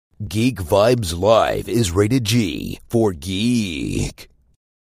Geek Vibes Live is rated G for geek.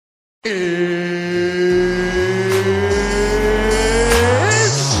 It's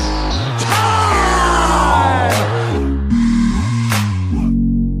time!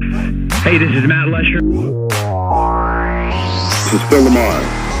 Hey, this is Matt Lesher. This is Phil Lamar.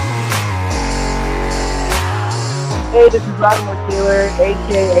 Hey, this is Vladimir Taylor,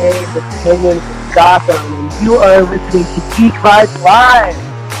 a.k.a. the Penguin from Gotham, and you are listening to Geek Vibes Live.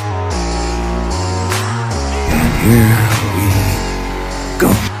 And here we go.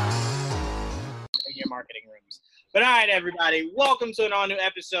 In your marketing rooms. But all right, everybody, welcome to an all-new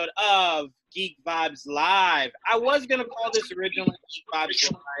episode of Geek Vibes Live. I was going to call this originally Geek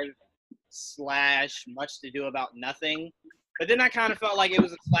Vibes Live / Much to Do About Nothing, but then I kind of felt like it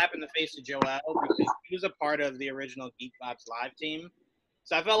was a slap in the face to Joel because he was a part of the original Geek Vibes Live team.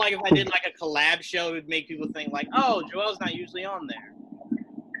 So I felt like if I did like a collab show, it would make people think like, oh, Joel's not usually on there.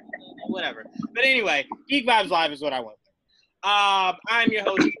 Whatever. But anyway, Geek Vibes Live is what I went with. I'm your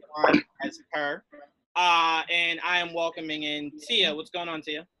host, Juan, as per. And I am welcoming in Tia. What's going on,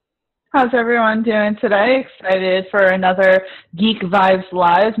 Tia? How's everyone doing today? Excited for another Geek Vibes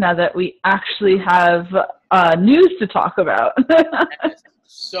Live now that we actually have news to talk about. Yes,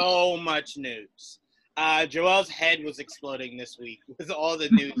 so much news. Joel's head was exploding this week with all the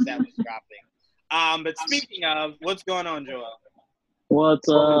news that was dropping. But speaking of, what's going on, Joel? What's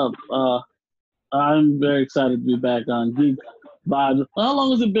up? I'm very excited to be back on Geek Vibes. How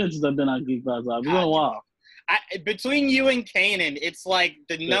long has it been since I've been on Geek Vibes Live? It's been a while. Between you and Kanan, it's like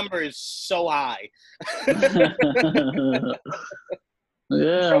the number is so high.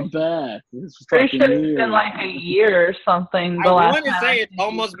 Yeah, I'm back. It's Pretty sure weird. it's been like a year or something. I want to say it's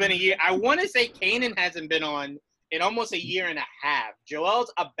almost been a year. I want to say Kanan hasn't been on in almost a year and a half.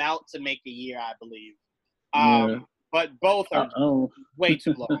 Joel's about to make a year, I believe. But both are way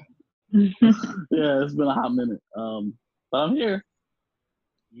too long. Yeah, it's been a hot minute. But I'm here.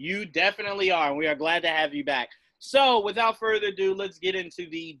 You definitely are, and we are glad to have you back. So, without further ado, let's get into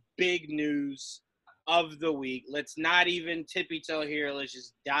the big news of the week. Let's not even tippy-toe here. Let's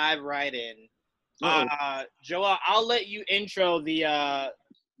just dive right in. Joel, I'll let you intro the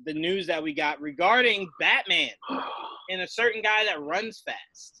news that we got regarding Batman and a certain guy that runs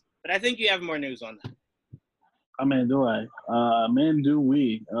fast. But I think you have more news on that. I mean, do I? Man, do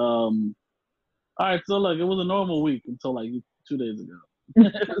we? All right, so look, it was a normal week until like 2 days ago.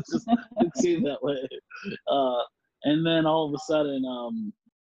 It seemed that way. And then all of a sudden,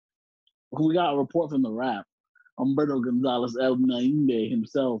 we got a report from the Wrap. Humberto Gonzalez El Nainde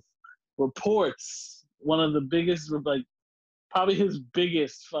himself reports one of the biggest, like probably his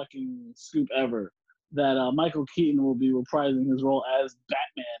biggest fucking scoop ever, that Michael Keaton will be reprising his role as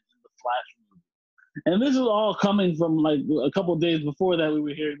Batman in the Flash movie. And this is all coming from like a couple of days before that we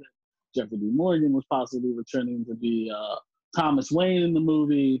were hearing that Jeffrey D. Morgan was possibly returning to be Thomas Wayne in the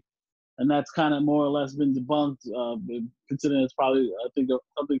movie, and that's kind of more or less been debunked, considering it's probably, I think,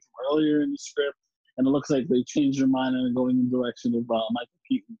 something from earlier in the script, and it looks like they changed their mind and are going in the direction of Michael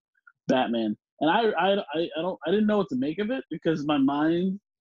Keaton, Batman. And I didn't know what to make of it because my mind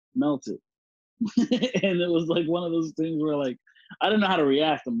melted, and it was like one of those things where like I didn't know how to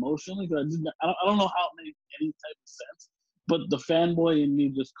react emotionally because I don't know how it made any type of sense, but the fanboy in me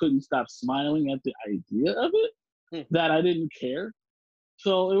just couldn't stop smiling at the idea of it. That I didn't care.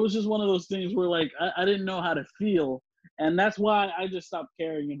 So it was just one of those things where like I didn't know how to feel, and that's why I just stopped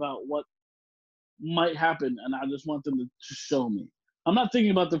caring about what might happen, and I just want them to show me. I'm not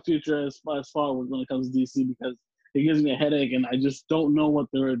thinking about the future as far as when it comes to DC because it gives me a headache and I just don't know what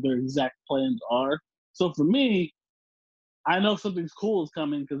their exact plans are. So for me, I know something's cool is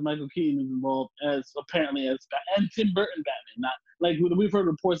coming because Michael Keaton is involved and Tim Burton Batman. Not like we've heard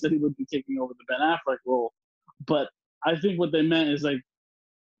reports that he would be taking over the Ben Affleck role. But I think what they meant is like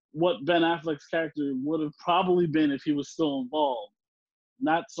what Ben Affleck's character would have probably been if he was still involved.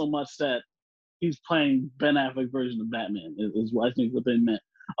 Not so much that he's playing Ben Affleck version of Batman is what I think what they meant.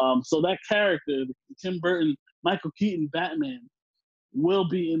 So that character, Tim Burton, Michael Keaton Batman, will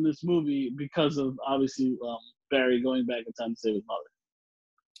be in this movie because of obviously Barry going back in time to save his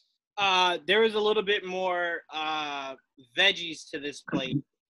mother. There was a little bit more veggies to this plate.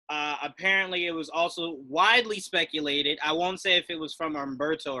 Apparently, it was also widely speculated. I won't say if it was from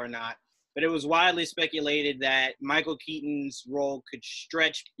Humberto or not, but it was widely speculated that Michael Keaton's role could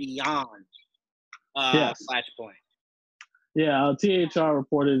stretch beyond Flashpoint. Yeah, THR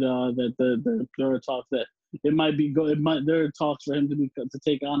reported that there are talks that there are talks for him to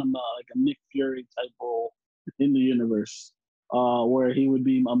take on like a Nick Fury type role in the universe, where he would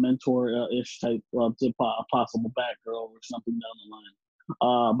be a mentor-ish type to a possible Batgirl or something down the line.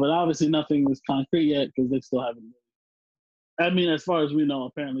 But obviously nothing is concrete yet because they still haven't. I mean, as far as we know,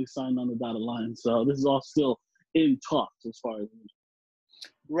 apparently signed on the dotted line. So this is all still in talks as far as we know.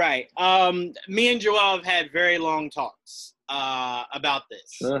 Right. Me and Joel have had very long talks about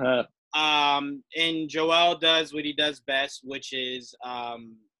this. Sure have. And Joel does what he does best, which is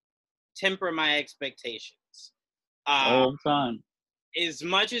temper my expectations. All the time. As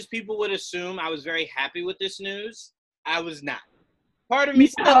much as people would assume I was very happy with this news, I was not. Part of me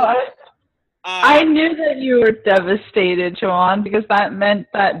still... I knew that you were devastated, Joanne, because that meant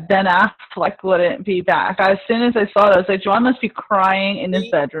that Ben Affleck wouldn't be back. As soon as I saw it, I was like, Joanne must be crying in his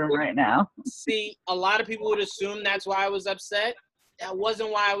bedroom right now. See, a lot of people would assume that's why I was upset. That wasn't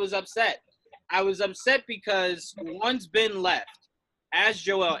why I was upset. I was upset because once Ben left, as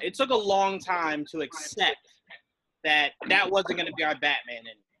Joel, it took a long time to accept that wasn't going to be our Batman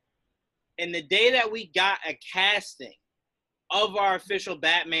anymore. And the day that we got a casting of our official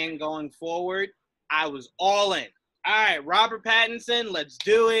Batman going forward, I was all in. All right, Robert Pattinson, let's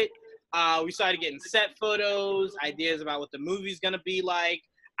do it. We started getting set photos, ideas about what the movie's going to be like.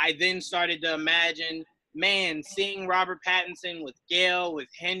 I then started to imagine, man, seeing Robert Pattinson with Gale, with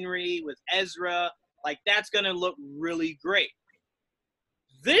Henry, with Ezra, like that's going to look really great.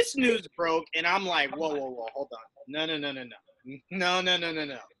 This news broke, and I'm like, whoa, hold on. No.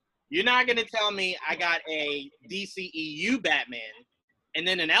 You're not going to tell me I got a DCEU Batman and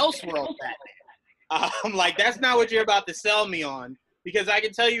then an Elseworld Batman. I'm like, that's not what you're about to sell me on. Because I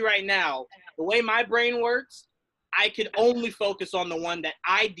can tell you right now, the way my brain works, I could only focus on the one that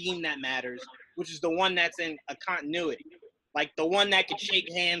I deem that matters, which is the one that's in a continuity. Like the one that could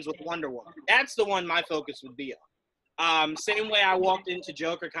shake hands with Wonder Woman. That's the one my focus would be on. Same way I walked into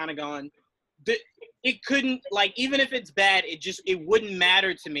Joker kind of going, it couldn't, like, even if it's bad, it wouldn't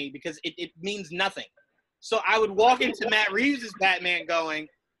matter to me because it means nothing. So I would walk into Matt Reeves' Batman going,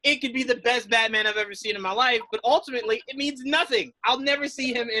 it could be the best Batman I've ever seen in my life, but ultimately it means nothing. I'll never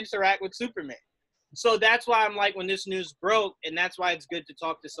see him interact with Superman. So that's why I'm like, when this news broke, and that's why it's good to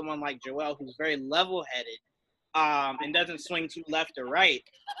talk to someone like Joel, who's very level-headed and doesn't swing too left or right.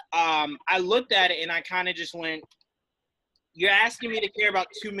 I looked at it and I kind of just went, you're asking me to care about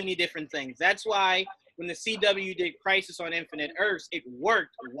too many different things. That's why when the CW did Crisis on Infinite Earths, it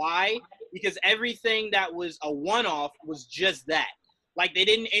worked. Why? Because everything that was a one-off was just that. Like, they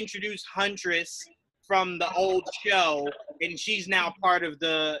didn't introduce Huntress from the old show, and she's now part of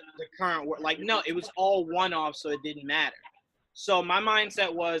the current world. Like, no, it was all one-off, so it didn't matter. So my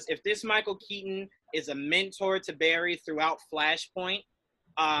mindset was, if this Michael Keaton is a mentor to Barry throughout Flashpoint,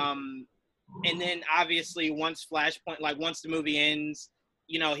 and then obviously once Flashpoint, like once the movie ends,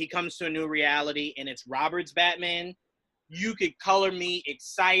 you know, he comes to a new reality and it's Robert's Batman, you could color me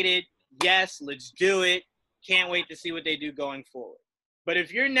excited. Yes, let's do it. Can't wait to see what they do going forward. But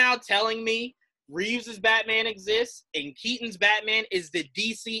if you're now telling me Reeves' Batman exists and Keaton's Batman is the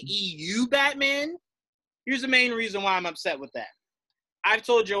DCEU Batman, here's the main reason why I'm upset with that. I've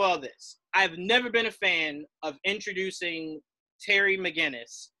told Joel this. I've never been a fan of introducing Terry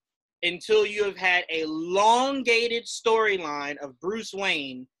McGinnis until you have had a elongated storyline of Bruce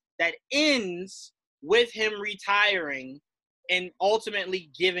Wayne that ends with him retiring and ultimately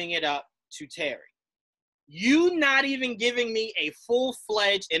giving it up to Terry. You not even giving me a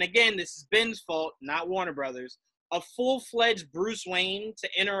full-fledged, and again, this is Ben's fault, not Warner Brothers, a full-fledged Bruce Wayne to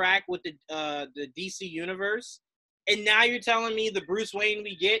interact with the DC universe, and now you're telling me the Bruce Wayne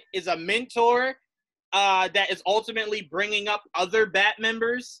we get is a mentor that is ultimately bringing up other Bat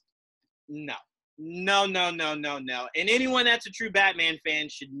members? No. And anyone that's a true Batman fan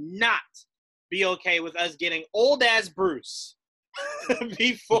should not be okay with us getting old-ass Bruce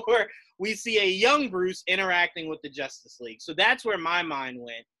before we see a young Bruce interacting with the Justice League. So that's where my mind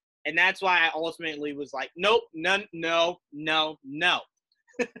went, and that's why I ultimately was like, nope, no. No,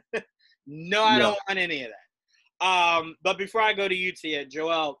 I don't want any of that. But before I go to you, Tia,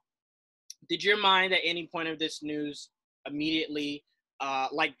 Joel, did your mind at any point of this news immediately,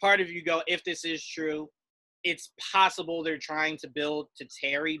 like part of you go, if this is true, it's possible they're trying to build to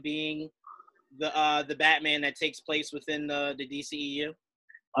Terry being the Batman that takes place within the DCEU?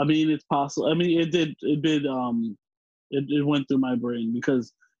 I mean, it's possible. I mean, it went through my brain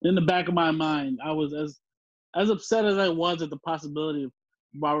because in the back of my mind, I was as upset as I was at the possibility of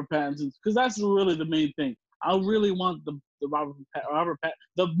Robert Pattinson, because that's really the main thing. I really want the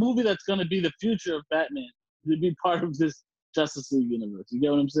the movie that's going to be the future of Batman to be part of this Justice League universe. You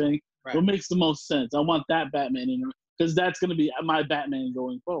get what I'm saying? Right. What makes the most sense? I want that Batman in there because that's going to be my Batman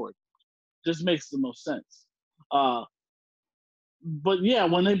going forward. Just makes the most sense. But yeah,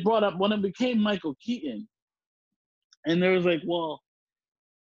 when it became Michael Keaton, and there was like, well,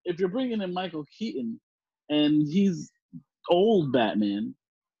 if you're bringing in Michael Keaton and he's old Batman,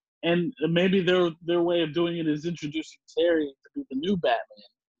 and maybe their way of doing it is introducing Terry to be the new Batman,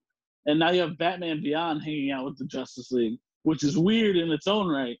 and now you have Batman Beyond hanging out with the Justice League, which is weird in its own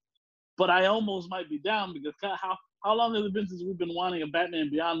right. But I almost might be down because how long has it been since we've been wanting a Batman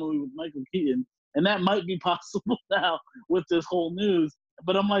Beyond movie with Michael Keaton? And that might be possible now with this whole news.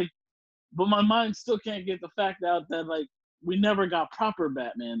 But I'm like, but my mind still can't get the fact out that like we never got proper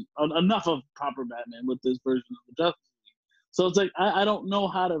Batman, enough of proper Batman with this version of the Justice League. So it's like I don't know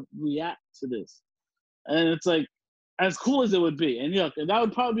how to react to this. And it's like, as cool as it would be, and that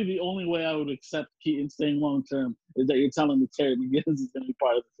would probably be the only way I would accept Keaton staying long term, is that you're telling me Terry McGinnis is going to be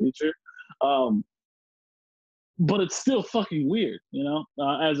part of the future. But it's still fucking weird, you know?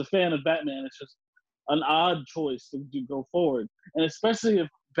 As a fan of Batman, it's just an odd choice to go forward. And especially if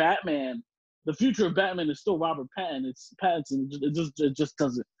Batman, the future of Batman is still Robert Pattinson, it just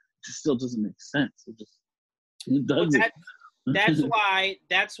still doesn't make sense. It doesn't.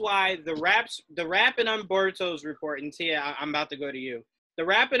 That's why the Rapp and Umberto's report, and Tia, I'm about to go to you. The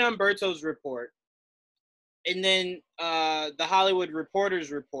Rapp and Umberto's report, and then the Hollywood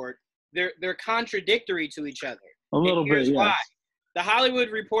Reporter's report, they're contradictory to each other. A little bit, yeah. Why. The Hollywood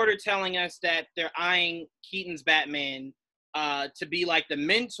Reporter telling us that they're eyeing Keaton's Batman to be like the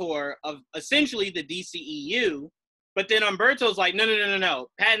mentor of essentially the DCEU, but then Umberto's like, no.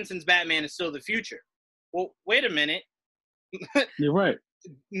 Pattinson's Batman is still the future. Well, wait a minute. You're right.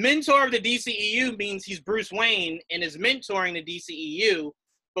 Mentor of the DCEU means he's Bruce Wayne and is mentoring the DCEU.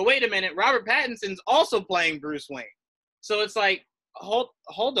 But wait a minute, Robert Pattinson's also playing Bruce Wayne. So it's like, hold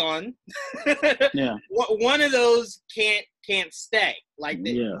on. Yeah. One of those can't stay. Like,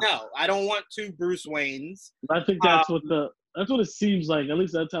 yeah. No, I don't want two Bruce Waynes. I think that's what it seems like. At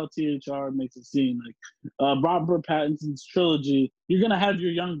least that's how THR makes it seem. Like Robert Pattinson's trilogy, you're gonna have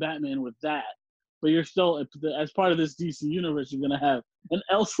your young Batman with that. But you're still, as part of this DC universe, you're going to have an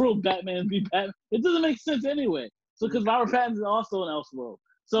Elseworld Batman be Batman. It doesn't make sense anyway. So, because Robert Pattinson is also an Elseworld.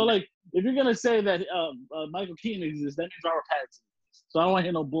 So, like, if you're going to say that Michael Keaton exists, that means Robert Pattinson exists. So, I don't want to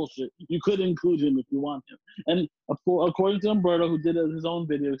hear no bullshit. You could include him if you want him. And according to Umberto, who did his own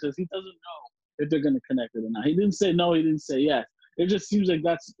video, says he doesn't know if they're going to connect it or not. He didn't say no, he didn't say yes. It just seems like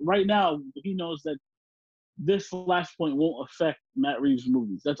that's, right now, he knows that this Flashpoint won't affect Matt Reeves'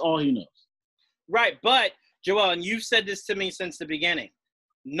 movies. That's all he knows. Right, but, Joel, and you've said this to me since the beginning.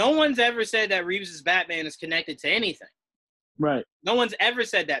 No one's ever said that Reeves' Batman is connected to anything. Right. No one's ever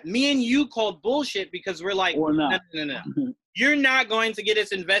said that. Me and you called bullshit because we're like, or not. No. You're not going to get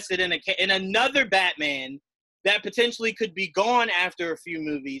us invested in another Batman that potentially could be gone after a few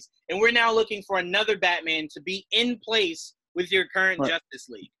movies, and we're now looking for another Batman to be in place with your current Justice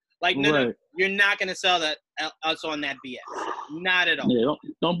League. Like, no, you're not going to sell us on that BS. Not at all.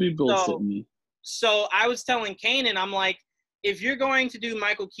 Yeah, don't be bullshitting me. So I was telling Kanan, I'm like, if you're going to do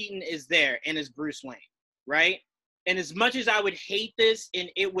Michael Keaton is there and is Bruce Wayne, right? And as much as I would hate this, and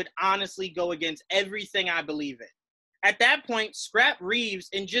it would honestly go against everything I believe in, at that point, scrap Reeves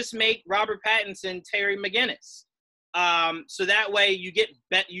and just make Robert Pattinson Terry McGinnis. So that way you get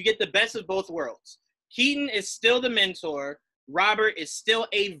the best of both worlds. Keaton is still the mentor. Robert is still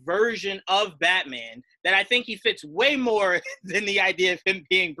a version of Batman that I think he fits way more than the idea of him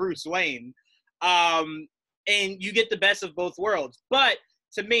being Bruce Wayne. And you get the best of both worlds. But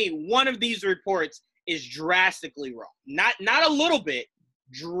to me, one of these reports is drastically wrong. Not a little bit,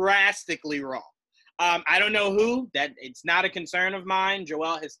 drastically wrong. I don't know who. That it's not a concern of mine.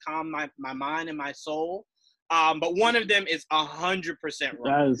 Joel has calmed my mind and my soul. But one of them is 100% wrong.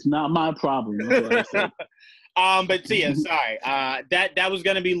 That is not my problem. But Tia, sorry. That was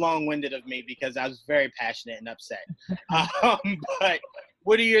going to be long-winded of me because I was very passionate and upset. But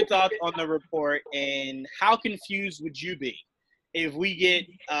what are your thoughts on the report, and how confused would you be if we get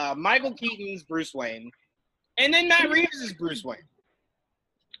Michael Keaton's Bruce Wayne and then Matt Reeves' Bruce Wayne?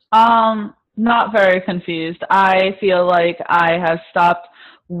 Not very confused. I feel like I have stopped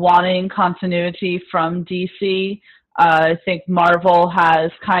wanting continuity from DC. I think Marvel has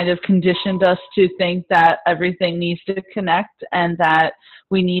kind of conditioned us to think that everything needs to connect and that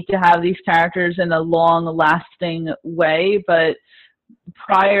we need to have these characters in a long-lasting way. But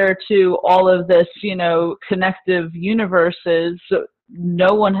prior to all of this, connective universes,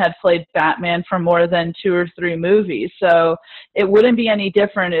 no one had played Batman for more than 2 or 3 movies. So it wouldn't be any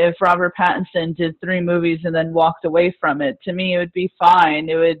different if Robert Pattinson did 3 movies and then walked away from it. To me, it would be fine.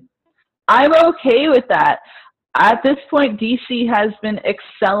 I'm okay with that. At this point, DC has been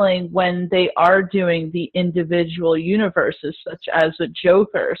excelling when they are doing the individual universes, such as with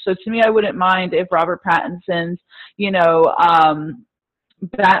Joker. So to me, I wouldn't mind if Robert Pattinson's,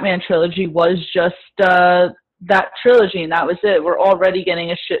 Batman trilogy was just that trilogy, and that was it. We're already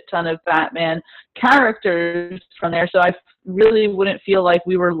getting a shit ton of Batman characters from there, so I really wouldn't feel like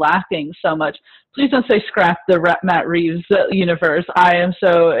we were lacking so much. Please don't say scrap the Matt Reeves universe. I am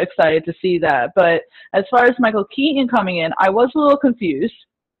so excited to see that. But as far as Michael Keaton coming in, I was a little confused.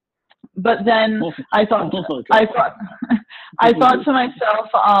 But then I thought I thought to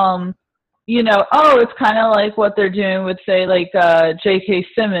myself, you know, oh, it's kind of like what they're doing with, say, like J.K.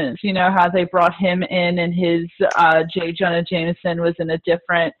 Simmons, you know, how they brought him in and his J. Jonah Jameson was in a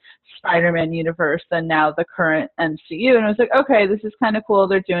different Spider-Man universe than now the current MCU. And I was like, okay, this is kind of cool.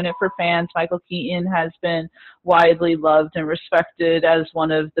 They're doing it for fans. Michael Keaton has been widely loved and respected as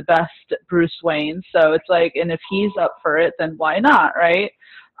one of the best Bruce Waynes. So it's like, and if he's up for it, then why not, right?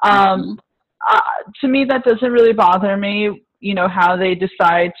 To me, that doesn't really bother me. You know, how they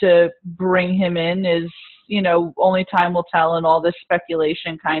decide to bring him in is, you know, only time will tell, and all this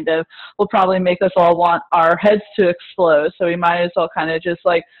speculation kind of will probably make us all want our heads to explode. So we might as well kind of just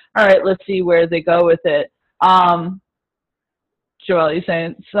like, all right, let's see where they go with it. Joel, you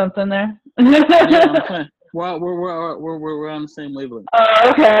saying something there? Yeah, I'm fine. We're on the same wavelength.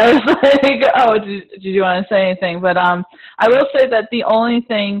 Oh, okay. I was like, oh, did you want to say anything? But I will say that the only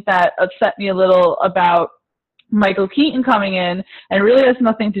thing that upset me a little about Michael Keaton coming in, and really has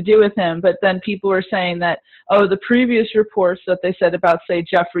nothing to do with him, but then people were saying that, oh, the previous reports that they said about, say,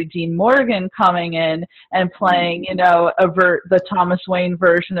 Jeffrey Dean Morgan coming in and playing, you know, the Thomas Wayne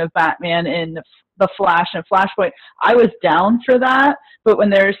version of Batman in The Flash and Flashpoint, I was down for that. But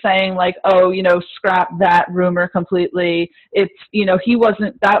when they were saying, like, oh, you know, scrap that rumor completely, it's, you know,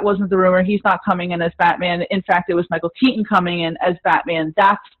 that wasn't the rumor. He's not coming in as Batman. In fact, it was Michael Keaton coming in as Batman.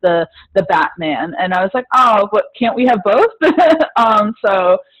 That's the Batman. And I was like, oh, but can't we have both?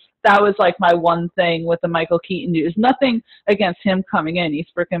 So that was like my one thing with the Michael Keaton news. Nothing against him coming in. He's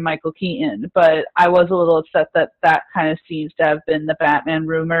freaking Michael Keaton. But I was a little upset that kind of seems to have been the Batman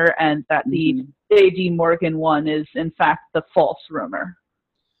rumor, and that the J.D. Morgan one is, in fact, the false rumor.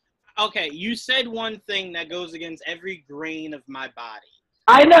 Okay, you said one thing that goes against every grain of my body.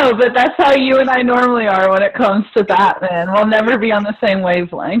 I know, but that's how you and I normally are when it comes to Batman. We'll never be on the same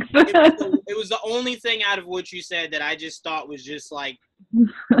wavelength. It was the only thing out of what you said that I just thought was just like,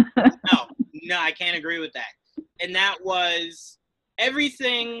 no, I can't agree with that. And that was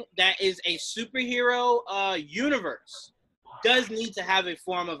everything that is a superhero universe does need to have a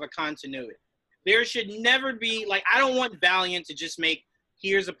form of a continuity. There should never be, like, I don't want Valiant to just make,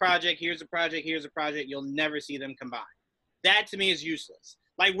 here's a project, here's a project, here's a project. You'll never see them combine. That, to me, is useless.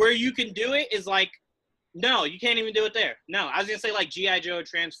 Like, where you can do it is like, no, you can't even do it there. No, I was going to say, like, G.I. Joe,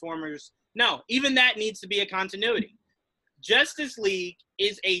 Transformers. No, even that needs to be a continuity. Justice League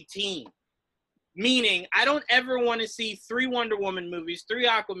is a team. Meaning, I don't ever want to see 3 Wonder Woman movies, 3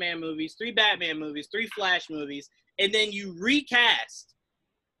 Aquaman movies, 3 Batman movies, 3 Flash movies, and then you recast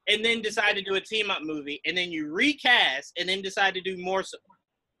and then decide to do a team-up movie, and then you recast and then decide to do more so.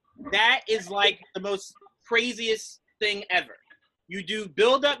 That is like the most craziest thing ever. You do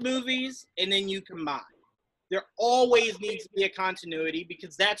build-up movies and then you combine. There always needs to be a continuity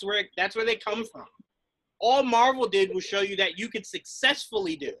because that's where they come from. All Marvel did was show you that you could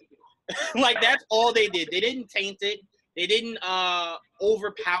successfully do it. Like, that's all they did. They didn't taint it. They didn't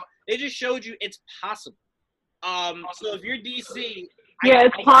overpower. They just showed you it's possible. So if you're DC, yeah,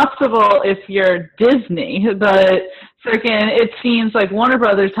 it's possible if you're Disney, but freaking, it seems like Warner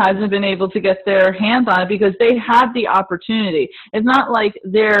Brothers hasn't been able to get their hands on it because they had the opportunity. It's not like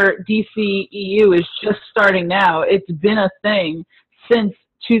their DC EU is just starting now. It's been a thing since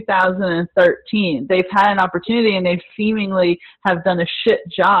 2013. They've had an opportunity, and they seemingly have done a shit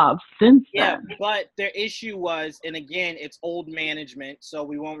job since then. Yeah, but their issue was, and again, it's old management, so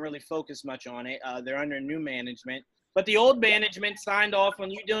we won't really focus much on it. They're under new management. But the old management signed off on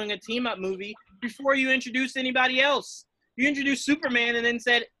you doing a team-up movie before you introduced anybody else. You introduced Superman and then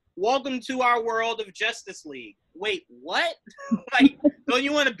said, welcome to our world of Justice League. Wait, what? Like, don't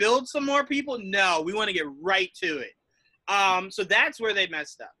you want to build some more people? No, we want to get right to it. So that's where they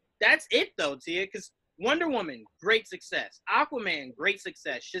messed up. That's it, though, Tia, because Wonder Woman, great success. Aquaman, great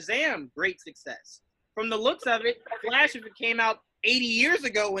success. Shazam, great success. From the looks of it, Flash, if it came out 80 years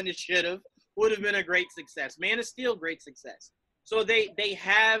ago when it should have, would have been a great success. Man of Steel, great success. So they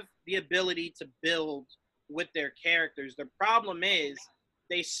have the ability to build with their characters. The problem is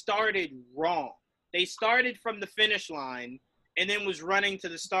they started wrong. They started from the finish line and then was running to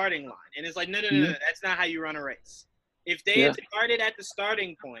the starting line. And it's like, no, that's not how you run a race. If they had started at the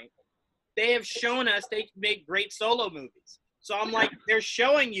starting point, they have shown us they can make great solo movies. So I'm like, they're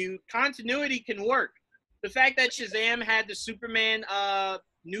showing you continuity can work. The fact that Shazam had the Superman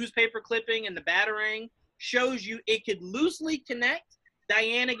newspaper clipping and the Batarang shows you it could loosely connect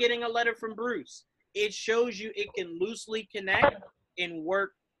Diana getting a letter from Bruce. It shows you it can loosely connect and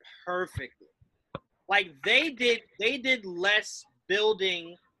work perfectly. Like they did less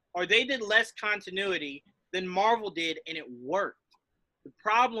building, or they did less continuity than Marvel did, and it worked. The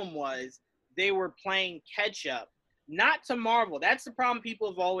problem was they were playing catch up, not to Marvel. That's the problem people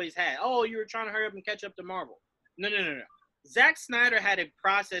have always had. Oh, you were trying to hurry up and catch up to Marvel. No. Zack Snyder had a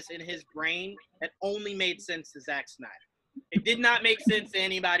process in his brain that only made sense to Zack Snyder. It did not make sense to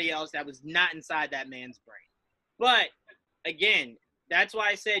anybody else that was not inside that man's brain. But again, that's why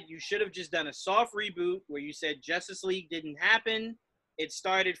I said you should have just done a soft reboot where you said Justice League didn't happen. It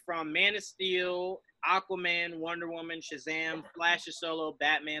started from Man of Steel, Aquaman, Wonder Woman, Shazam, Flash solo,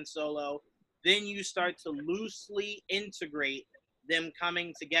 Batman solo. Then you start to loosely integrate them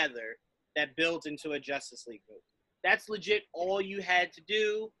coming together that builds into a Justice League movie. That's legit all you had to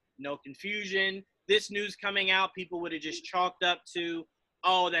do. No confusion. This news coming out, people would have just chalked up to,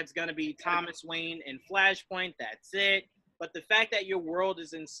 oh, that's going to be Thomas Wayne and Flashpoint. That's it. But the fact that your world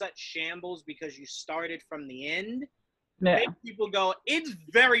is in such shambles because you started from the end, makes people go, it's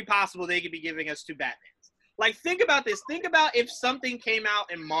very possible they could be giving us 2 Batmans. Like, think about this. Think about if something came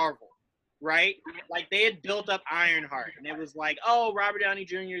out in Marvel, right? Like, they had built up Ironheart, and it was like, oh, Robert Downey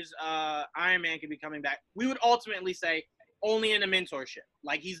Jr.'s Iron Man could be coming back. We would ultimately say, only in a mentorship.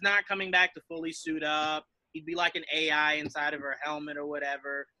 Like, he's not coming back to fully suit up. He'd be like an AI inside of her helmet or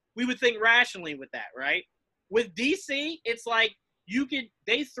whatever. We would think rationally with that, right? With DC, it's like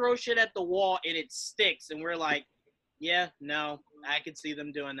they throw shit at the wall and it sticks, and we're like, yeah, no, I could see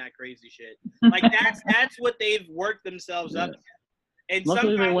them doing that crazy shit. Like that's what they've worked themselves up to. And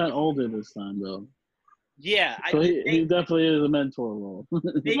luckily they went older this time, though. Yeah, so he definitely is a mentor role.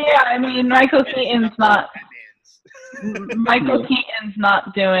 Yeah, I mean, Michael Keaton's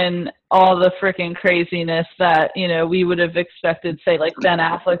not doing all the freaking craziness that, you know, we would have expected, say, like Ben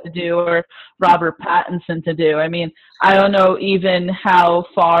Affleck to do or Robert Pattinson to do. I mean, I don't know even how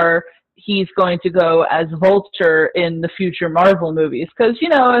far he's going to go as Vulture in the future Marvel movies. Because, you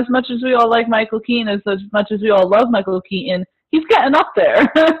know, as much as we all like Michael Keaton, as much as we all love Michael Keaton, he's getting up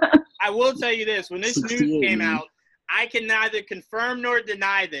there. I will tell you this. When this news came out, I can neither confirm nor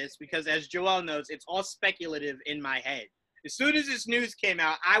deny this because, as Joel knows, it's all speculative in my head. As soon as this news came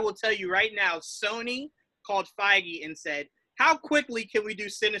out, I will tell you right now, Sony called Feige and said, how quickly can we do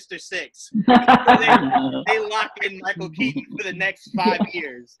Sinister Six? They lock in Michael Keaton for the next 5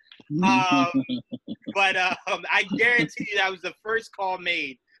 years. But I guarantee you that was the first call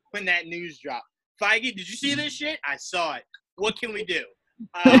made when that news dropped. Feige, did you see this shit? I saw it. What can we do?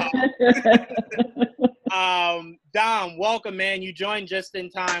 Dom, welcome, man. You joined just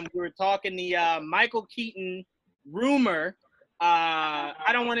in time. We were talking the Michael Keaton rumor. I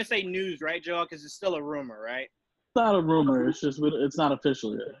don't want to say news, right, Joel? Because it's still a rumor, right? It's not a rumor. It's just it's not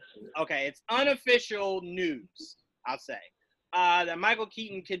official yet. Okay, it's unofficial news, I'll say. That Michael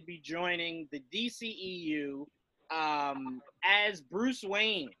Keaton could be joining the DCEU as Bruce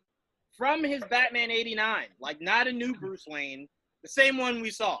Wayne from his Batman 89. Like, not a new Bruce Wayne, the same one we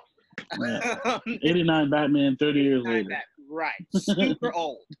saw. Yeah. 89 Batman, 30 years later. Right, super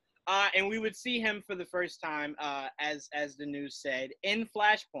old. And we would see him for the first time, as the news said, in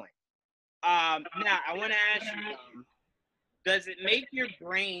Flashpoint. Now, I want to ask you, does it make your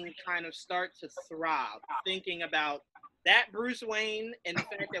brain kind of start to throb thinking about that Bruce Wayne and the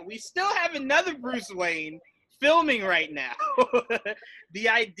fact that we still have another Bruce Wayne filming right now? The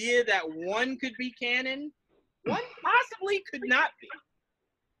idea that one could be canon, one possibly could not be.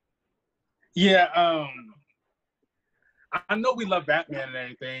 Yeah, I know we love Batman and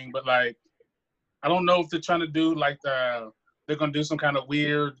everything, but like, I don't know if they're trying to do like they're gonna do some kind of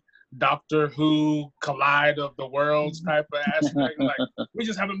weird Doctor Who collide of the worlds type of aspect. Like, we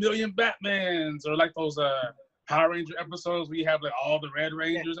just have a million Batmans, or like those Power Ranger episodes where you have like all the Red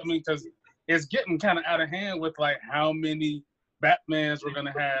Rangers. I mean, because it's getting kind of out of hand with like how many Batmans we're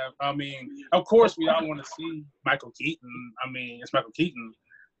gonna have. I mean, of course we all want to see Michael Keaton. I mean, it's Michael Keaton.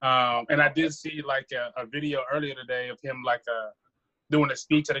 And I did see like a video earlier today of him like doing a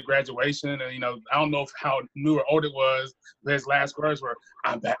speech at a graduation, and you know, I don't know how new or old it was, but his last words were,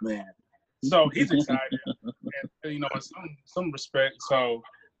 "I'm Batman." So he's excited, and you know, in some respect. So,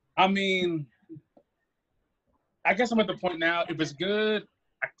 I mean, I guess I'm at the point now. If it's good,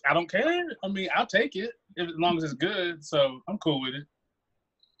 I don't care. I mean, I'll take it as long as it's good. So I'm cool with it.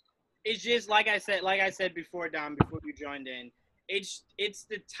 It's just like I said before, Dom, before you joined in. It's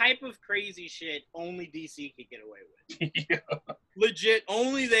the type of crazy shit only DC could get away with. Yeah. legit,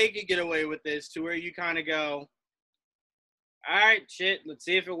 only they could get away with this, to where you kind of go, all right, shit, let's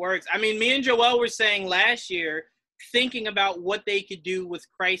see if it works. I mean, me and Joel were saying last year, thinking about what they could do with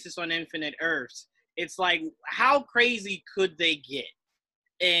Crisis on Infinite Earths. It's like, how crazy could they get?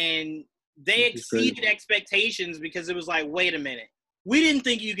 And they exceeded expectations because it was like, wait a minute. We didn't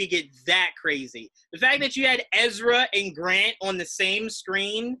think you could get that crazy. The fact that you had Ezra and Grant on the same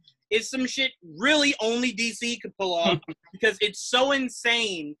screen is some shit really only DC could pull off because it's so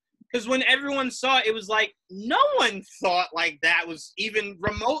insane. Because when everyone saw it, it was like, no one thought like that was even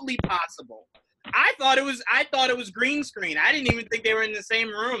remotely possible. I thought it was green screen. I didn't even think they were in the same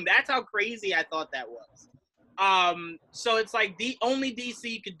room. That's how crazy I thought that was. So it's like only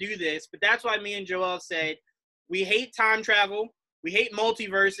DC could do this, but that's why me and Joel said we hate time travel. We hate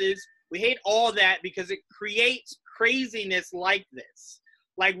multiverses. We hate all that because it creates craziness like this.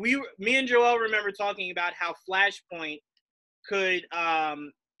 Like me and Joel remember talking about how Flashpoint could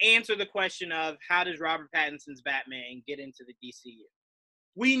answer the question of how does Robert Pattinson's Batman get into the DCU?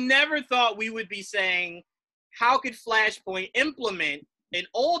 We never thought we would be saying, how could Flashpoint implement an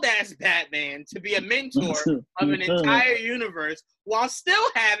old-ass Batman to be a mentor of an entire universe while still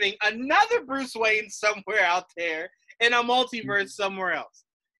having another Bruce Wayne somewhere out there in a multiverse somewhere else?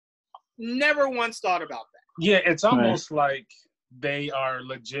 Never once thought about that. Yeah, it's almost like they are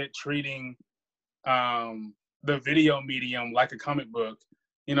legit treating the video medium like a comic book.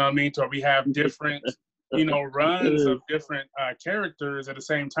 You know what I mean? So we have different, runs of different characters at the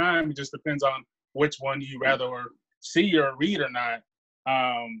same time. It just depends on which one you rather see or read or not.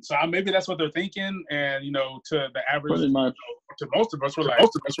 So maybe that's what they're thinking. And, to the average, to most of us, we're like,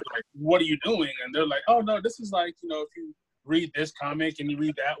 what are you doing? And they're like, oh, no, this is like, if you read this comic and you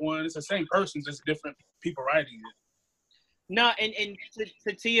read that one, it's the same person, just different people writing it. No, and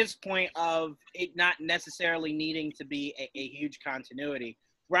to Tia's point of it not necessarily needing to be a huge continuity,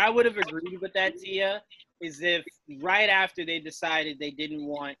 where I would have agreed with that, Tia, is if right after they decided they didn't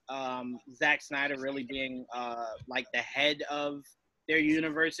want Zack Snyder really being like the head of their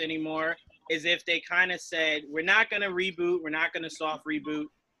universe anymore, is if they kind of said, we're not going to reboot, we're not going to soft reboot,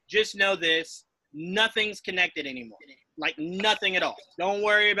 just know this, nothing's connected anymore. Like nothing at all. Don't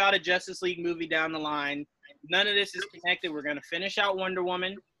worry about a Justice League movie down the line. None of this is connected. We're going to finish out Wonder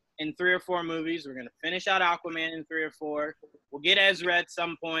Woman in 3 or 4 movies. We're going to finish out Aquaman in 3 or 4. We'll get Ezra at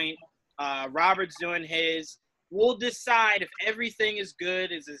some point. Robert's doing his. We'll decide if everything is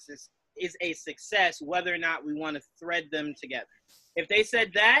good, is a success, whether or not we want to thread them together. If they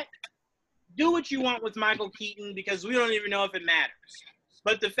said that, do what you want with Michael Keaton because we don't even know if it matters.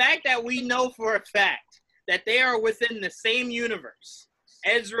 But the fact that we know for a fact that they are within the same universe,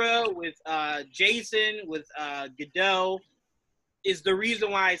 Ezra with Jason, with Godot, is the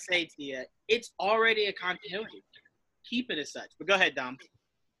reason why I say to you, it's already a continuity. Keep it as such. But go ahead, Dom.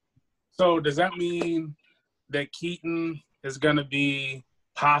 So does that mean that Keaton is going to be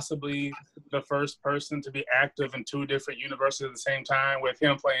possibly the first person to be active in 2 different universes at the same time, with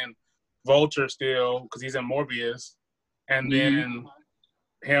him playing Vulture still because he's in Morbius, and then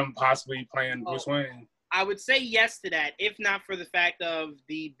him possibly playing Bruce Wayne? I would say yes to that, if not for the fact of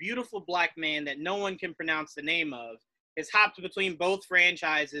the beautiful black man that no one can pronounce the name of has hopped between both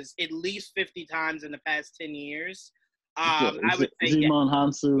franchises at least 50 times in the past 10 years. I would say Jimon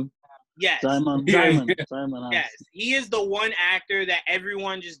Hansu. Yes. Simon yes. He is the one actor that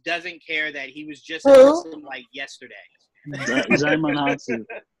everyone just doesn't care that he was just like yesterday. Simon Hansu.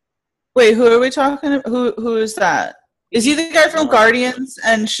 Wait, who are we talking about? Who is that? Is he the guy from Guardians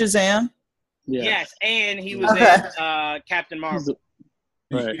and Shazam? Yes, and he was in Captain Marvel.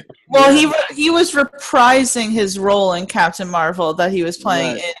 Right. Well, he was reprising his role in Captain Marvel that he was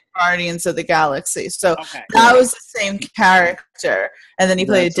playing in Guardians of the Galaxy. So that was the same character, and then he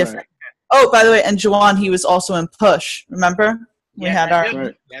played a different. Right. Oh, by the way, and Juwan, he was also in Push. Remember? We had our.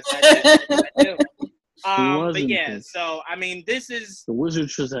 Right. Yes, I do. But yeah, so I mean, this is the Wizard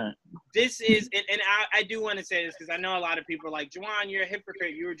Shazam. This is, and I do want to say this because I know a lot of people are like, Juwan, you're a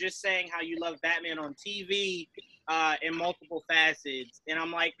hypocrite. You were just saying how you love Batman on TV in multiple facets, and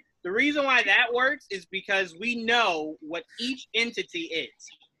I'm like, the reason why that works is because we know what each entity is.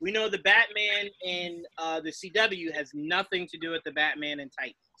 We know the Batman in the CW has nothing to do with the Batman in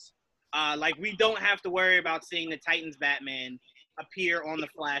Titans. Like, we don't have to worry about seeing the Titans Batman appear on the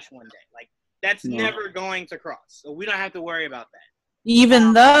Flash one day. Like, that's never going to cross. So we don't have to worry about that.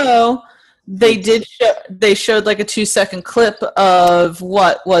 Even though they showed like a 2-second clip of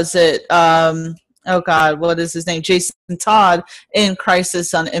what was it? Oh God, what is his name? Jason Todd in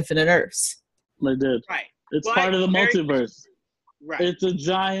Crisis on Infinite Earths. They did. Right. It's part of the multiverse. Right. It's a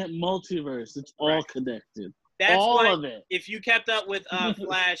giant multiverse. It's all connected. That's all what, of it. if you kept up with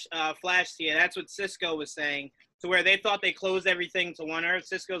Flash Tia, that's what Cisco was saying, to where they thought they closed everything to one Earth.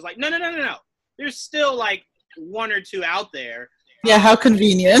 Cisco's like, no. There's still like one or two out there. Yeah, how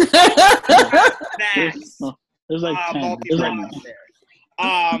convenient. That's There's like 10. multiple out there.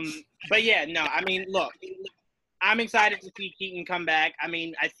 But yeah, no, I mean, look, I'm excited to see Keaton come back. I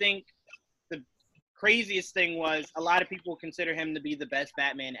mean, I think the craziest thing was a lot of people consider him to be the best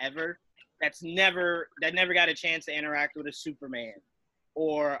Batman ever. That never got a chance to interact with a Superman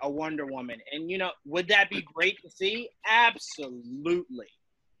or a Wonder Woman. And, you know, would that be great to see? Absolutely.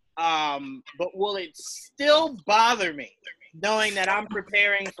 But will it still bother me knowing that I'm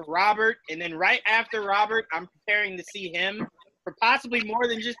preparing for Robert, and then right after Robert, I'm preparing to see him for possibly more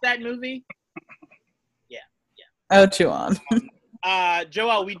than just that movie? Yeah. Oh, chew on.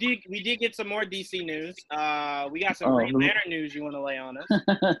 Joel, we did get some more DC news. We got some Green Lantern news you want to lay on us.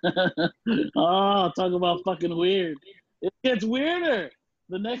 Oh, talk about fucking weird. It gets weirder.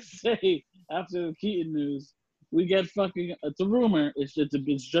 The next day after the Keaton news, we get fucking. It's a rumor. It's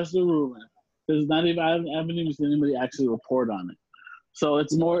just a rumor. Because I haven't even seen anybody actually report on it. So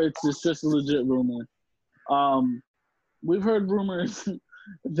it's just a legit rumor. We've heard rumors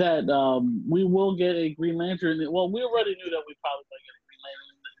that we will get a Green Lantern. Well, we already knew that we probably might get a Green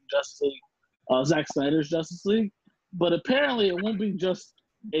Lantern in Justice League, Zack Snyder's Justice League. But apparently, it won't be just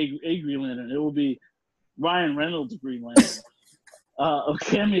a Green Lantern. It will be Ryan Reynolds' Green Lantern,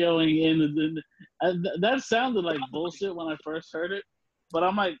 cameoing in. That sounded like bullshit when I first heard it, but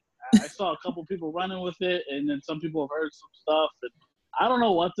I'm like, I saw a couple people running with it, and then some people have heard some stuff. And I don't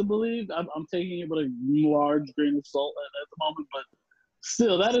know what to believe. I'm taking it with a large grain of salt at the moment, but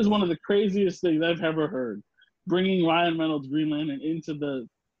still, that is one of the craziest things I've ever heard. Bringing Ryan Reynolds' Green Lantern into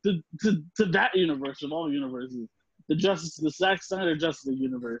to that universe of all universes, the Zack Snyder Justice League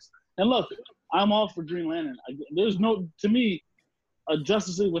universe. And look, I'm all for Green Lantern. To me, a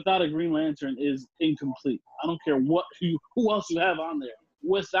Justice League without a Green Lantern is incomplete. I don't care who else you have on there.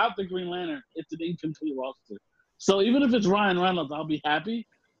 Without the Green Lantern, it's an incomplete roster. So even if it's Ryan Reynolds, I'll be happy.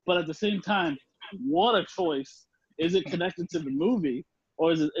 But at the same time, what a choice. Is it connected to the movie,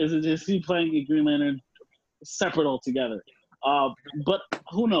 or is he playing a Green Lantern separate altogether? But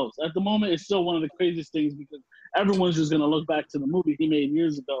who knows? At the moment, it's still one of the craziest things because everyone's just going to look back to the movie he made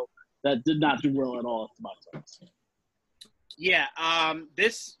years ago that did not do well at all at the box office. Yeah,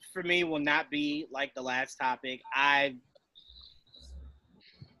 this for me will not be like the last topic.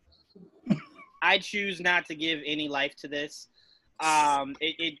 I choose not to give any life to this.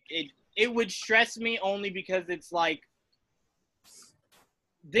 It would stress me only because it's like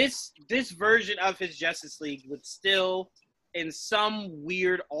this version of his Justice League would still, in some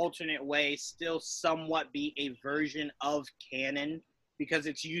weird alternate way, still somewhat be a version of canon because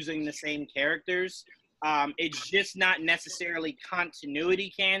it's using the same characters. It's just not necessarily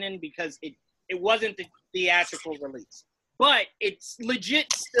continuity canon because it wasn't the theatrical release. But it's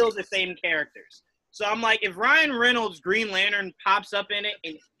legit still the same characters. So I'm like, if Ryan Reynolds' Green Lantern pops up in it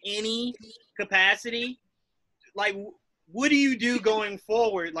in any capacity, like, what do you do going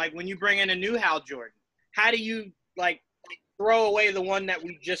forward? Like, when you bring in a new Hal Jordan, how do you, like, throw away the one that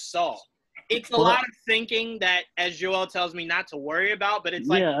we just saw? It's a lot of thinking that, as Joel tells me, not to worry about, but it's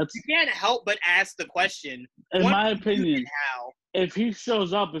like, you can't help but ask the question. In my opinion, if he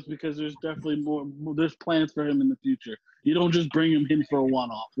shows up, it's because there's definitely there's plans for him in the future. You don't just bring him in for a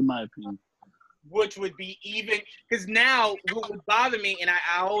one-off, in my opinion. Which would be even, because now what would bother me, and I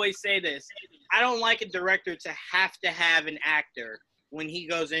always say this, I don't like a director to have an actor when he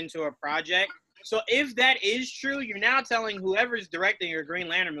goes into a project. So if that is true, you're now telling whoever's directing your Green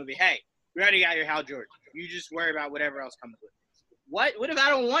Lantern movie, hey, we already got your Hal Jordan. You just worry about whatever else comes with it. What if I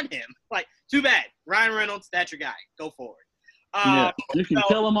don't want him? Like, too bad. Ryan Reynolds, that's your guy. Go forward. You can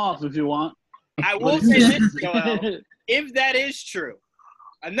kill him off if you want. I will say this, Joel. If that is true,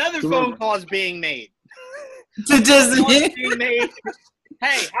 another phone call is being made. To Disney. Being made.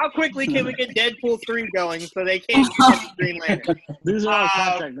 Hey, how quickly can we get Deadpool 3 going so they can't get Green Lantern? These are our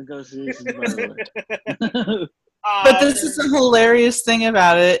contract negotiations, by the way. But this is the hilarious thing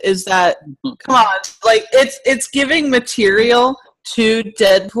about it is that, come on, like it's giving material to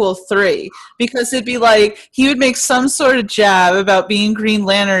Deadpool 3 because it'd be like he would make some sort of jab about being Green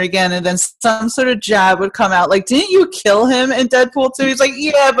Lantern again, and then some sort of jab would come out like, didn't you kill him in Deadpool 2? He's like,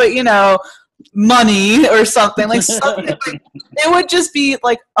 yeah, but you know, money or something like something. Like, it would just be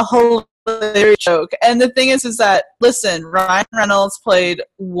like a hilarious joke. And the thing is that listen, Ryan Reynolds played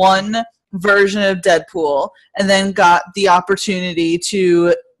one version of Deadpool and then got the opportunity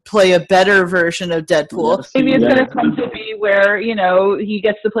to play a better version of Deadpool. Yes. Maybe it's going to come to be where, he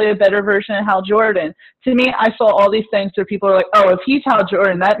gets to play a better version of Hal Jordan. To me, I saw all these things where people are like, oh, if he's Hal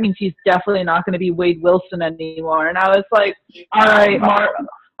Jordan, that means he's definitely not going to be Wade Wilson anymore. And I was like,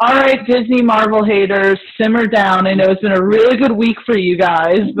 all right, Disney Marvel haters, simmer down. I know it's been a really good week for you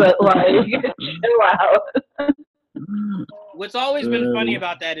guys, but chill out. What's always been funny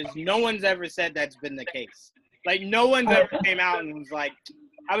about that is no one's ever said that's been the case. Like, no one's ever came out and was like,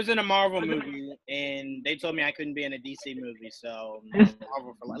 I was in a Marvel movie and they told me I couldn't be in a DC movie, so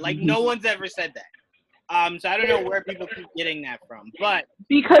Marvel for life. Like, no one's ever said that. So I don't know where people keep getting that from, but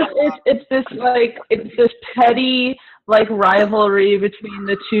because it's this petty rivalry between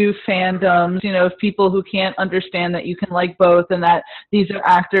the two fandoms, of people who can't understand that you can like both and that these are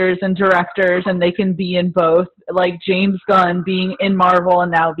actors and directors and they can be in both, like James Gunn being in Marvel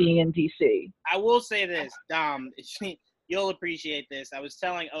and now being in DC. I will say this, Dom, you'll appreciate this. I was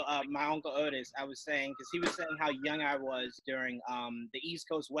telling my Uncle Otis, I was saying, because he was saying how young I was during the East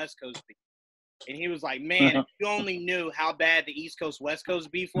Coast West Coast beef. And he was like, man, if you only knew how bad the East Coast West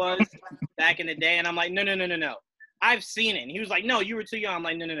Coast beef was back in the day. And I'm like, no. I've seen it. And he was like, no, you were too young. I'm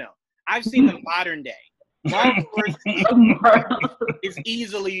like, no. I've seen the modern day. Marvel is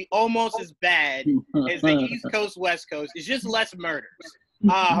easily almost as bad as the East Coast West Coast. It's just less murders.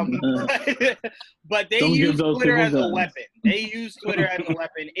 But they use Twitter as a weapon.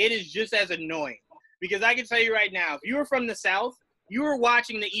 It is just as annoying. Because I can tell you right now, if you were from the South, you were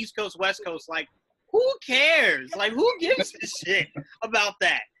watching the East Coast, West Coast, like, who cares? Like, who gives a shit about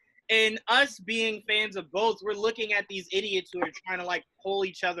that? And us being fans of both, we're looking at these idiots who are trying to, pull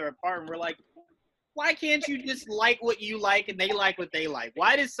each other apart. And we're like, why can't you just like what you like and they like what they like?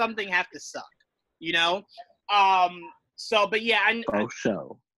 Why does something have to suck? But yeah.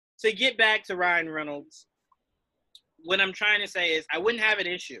 To get back to Ryan Reynolds, what I'm trying to say is I wouldn't have an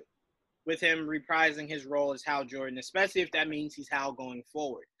issue with him reprising his role as Hal Jordan, especially if that means he's Hal going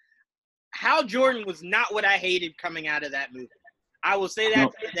forward. Hal Jordan was not what I hated coming out of that movie. I will say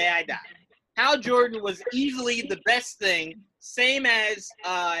that to the day I die. Hal Jordan was easily the best thing, same as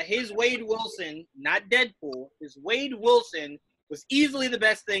his Wade Wilson, not Deadpool. His Wade Wilson was easily the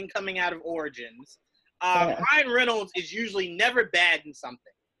best thing coming out of Origins. Ryan Reynolds is usually never bad in something.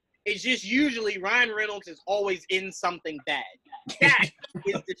 It's just usually Ryan Reynolds is always in something bad. That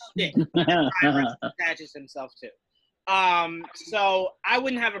is the shit that Ryan Reynolds attaches himself to. So I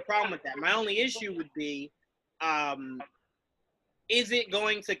wouldn't have a problem with that. My only issue would be, is it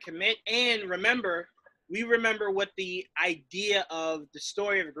going to commit? And we remember what the idea of the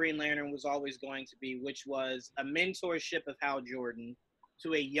story of Green Lantern was always going to be, which was a mentorship of Hal Jordan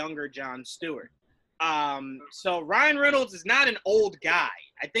to a younger John Stewart. So Ryan Reynolds is not an old guy.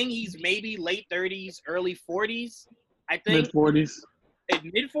 I think he's maybe late 30s, early 40s. I think mid-40s.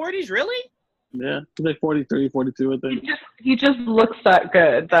 Mid-40s, really? Yeah, he's like 43, 42, I think. He just looks that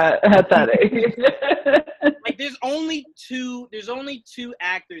good at that age. There's only two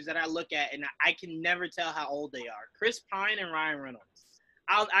actors that I look at and I can never tell how old they are. Chris Pine and Ryan Reynolds.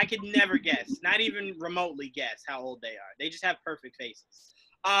 I could never guess, not even remotely guess how old they are. They just have perfect faces.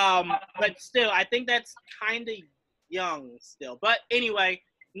 But still, I think that's kind of young still. But anyway,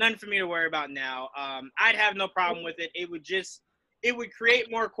 none for me to worry about now. I'd have no problem with it. It would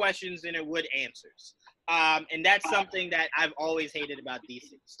create more questions than it would answers. And that's something that I've always hated about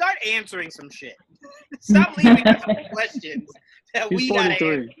DC. Start answering some shit. Stop leaving us with questions that we gotta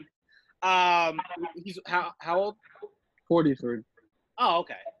answer. He's how old? 43. Oh,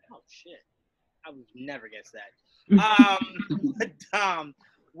 okay. Oh shit. I would never guess that. Dom,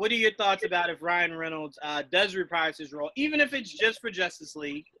 what are your thoughts about if Ryan Reynolds does reprise his role, even if it's just for Justice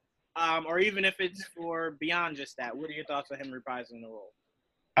League, or even if it's for beyond just that? What are your thoughts on him reprising the role?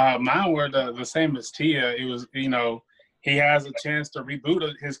 Mine were the same as Tia. It was, he has a chance to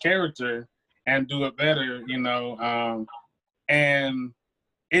reboot his character and do it better, and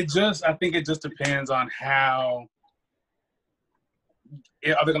I think it just depends on how,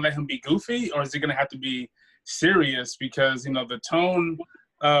 are they going to let him be goofy or is he going to have to be serious? Because, the tone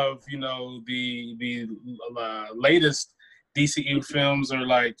of, the latest DCU films are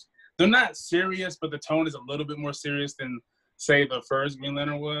they're not serious, but the tone is a little bit more serious than, say, the first Green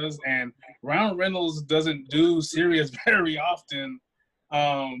Lantern was. And Ryan Reynolds doesn't do serious very often,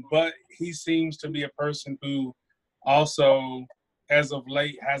 but he seems to be a person who also, as of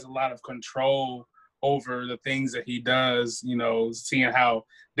late, has a lot of control over the things that he does, seeing how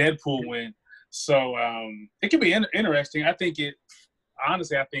Deadpool went. So it could be interesting. I think it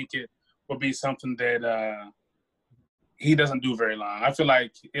will be something that he doesn't do very long. I feel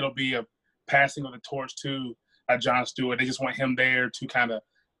like it'll be a passing of the torch to John Stewart. They just want him there to kind of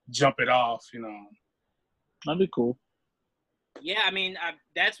jump it off, That'd be cool. Yeah, I mean,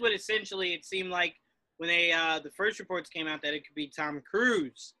 that's what essentially it seemed like when the first reports came out that it could be Tom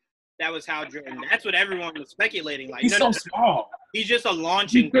Cruise. That was Hal Jordan. That's what everyone was speculating. Like, he's so small. He's just a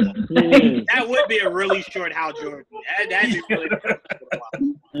launching club. That would be a really short Hal Jordan. That'd be really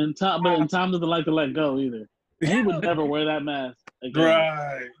and Tom doesn't like to let go either. He would never wear that mask again.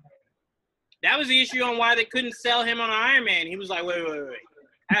 Right. That was the issue on why they couldn't sell him on Iron Man. He was like, wait.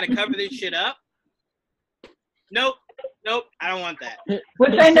 I had to cover this shit up. Nope, I don't want that.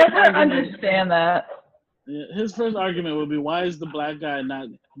 Which I never understand that. His first argument would be, why is the black guy not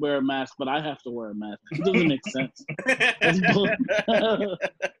wear a mask, but I have to wear a mask? It doesn't make sense.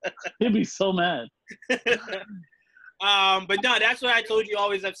 He'd be so mad. But no, that's what I told you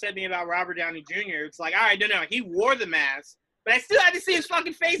always upset me about Robert Downey Jr. It's like, all right, no, he wore the mask, but I still had to see his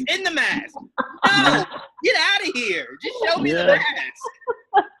fucking face in the mask. No, get out of here. Just show me the mask.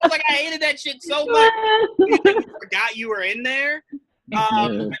 I was like, I hated that shit so much. You think you forgot you were in there?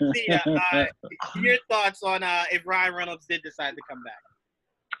 Your thoughts on if Ryan Reynolds did decide to come back?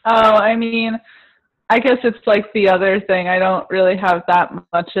 Oh, I mean, I guess it's like the other thing. I don't really have that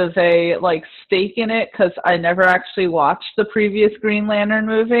much of a stake in it because I never actually watched the previous Green Lantern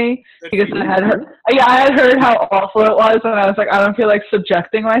movie because I had heard how awful it was, and I was like, I don't feel like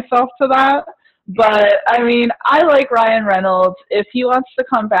subjecting myself to that. But I mean, I like Ryan Reynolds. If he wants to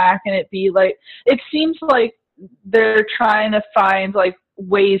come back and it seems like they're trying to find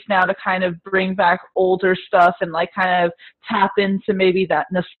ways now to kind of bring back older stuff and kind of tap into maybe that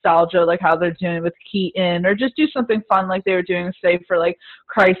nostalgia, like how they're doing with Keaton, or just do something fun like they were doing, say, for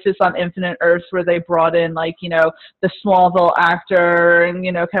Crisis on Infinite Earths, where they brought in the Smallville actor and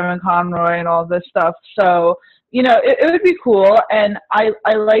Kevin Conroy and all this stuff. So it would be cool, and I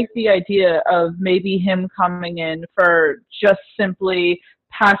like the idea of maybe him coming in for just simply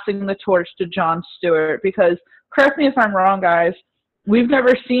passing the torch to Jon Stewart, because, correct me if I'm wrong, guys, we've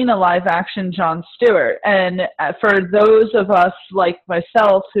never seen a live-action Jon Stewart, and for those of us like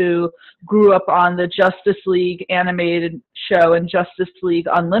myself who grew up on the Justice League animated show and Justice League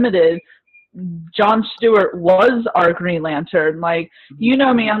Unlimited, Jon Stewart was our Green Lantern. You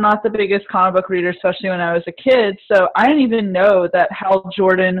know me, I'm not the biggest comic book reader, especially when I was a kid, so I didn't even know that Hal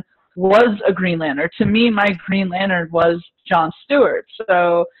Jordan was a Green Lantern. To me, my Green Lantern was Jon Stewart.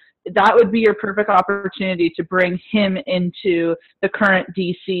 So that would be your perfect opportunity to bring him into the current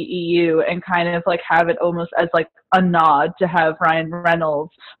DCEU and kind of have it almost as a nod to have Ryan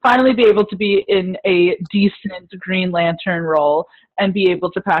Reynolds finally be able to be in a decent Green Lantern role and be able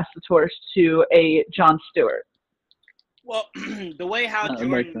to pass the torch to a Jon Stewart. Well, the way Hal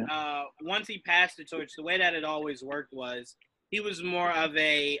Jordan, once he passed the torch, the way that it always worked was he was more of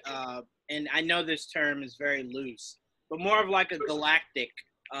a, and I know this term is very loose, but more of a galactic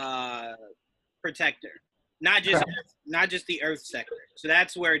protector, not just the Earth sector. So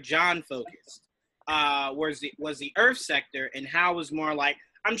that's where John focused. Was the Earth sector, and Hal was more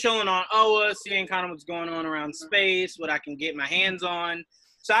I'm chilling on Oa, seeing kind of what's going on around space, what I can get my hands on.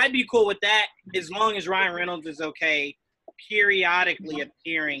 So I'd be cool with that as long as Ryan Reynolds is okay periodically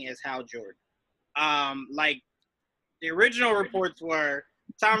appearing as Hal Jordan. The original reports were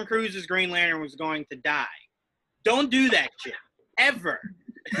Tom Cruise's Green Lantern was going to die. Don't do that shit. Ever.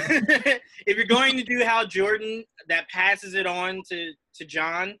 If you're going to do Hal Jordan that passes it on to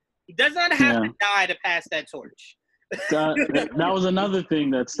John, he does not have to die to pass that torch. That was another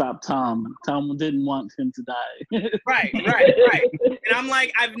thing that stopped Tom. Tom didn't want him to die. Right. And I'm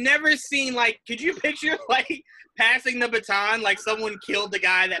I've never seen, could you picture, passing the baton, someone killed the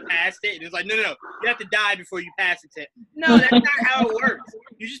guy that passed it, and it's no, you have to die before you pass it to him. No, that's not how it works.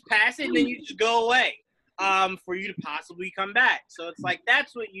 You just pass it, and then you just go away for you to possibly come back. So it's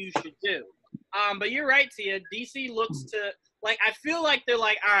that's what you should do. But you're right, Tia. DC looks to, I feel like they're all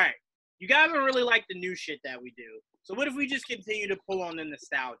right, you guys don't really like the new shit that we do. So what if we just continue to pull on the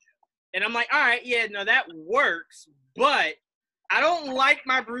nostalgia? And I'm all right, yeah, no, that works, but I don't like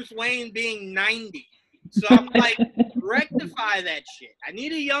my Bruce Wayne being 90. So I'm rectify that shit. I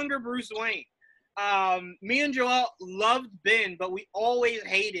need a younger Bruce Wayne. Me and Joel loved Ben, but we always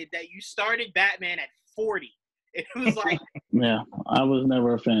hated that you started Batman at 40. It was yeah, I was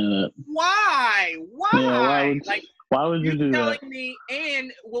never a fan of that. Why? Yeah, why would you do that? Me,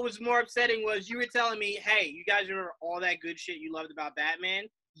 and what was more upsetting was you were telling me, hey, you guys remember all that good shit you loved about Batman?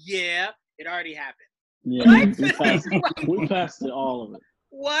 Yeah, it already happened. Yeah, we passed it, all of it.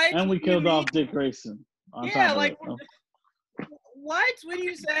 What? And we killed off Dick Grayson. What? What are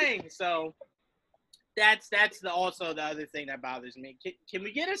you saying? So that's also the other thing that bothers me. Can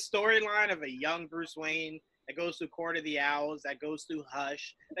we get a storyline of a young Bruce Wayne that goes through Court of the Owls, that goes through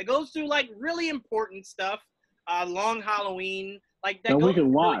Hush, that goes through like really important stuff. Long Halloween, like that we goes can through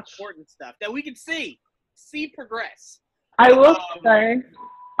really watch. important stuff that we can see progress. I will say,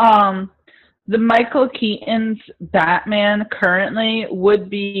 the Michael Keaton's Batman currently would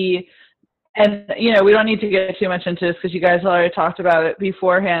be, and we don't need to get too much into this because you guys already talked about it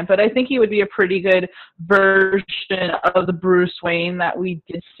beforehand, but I think he would be a pretty good version of the Bruce Wayne that we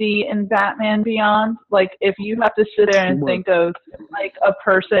did see in Batman Beyond. Like, if you have to sit there and think of like a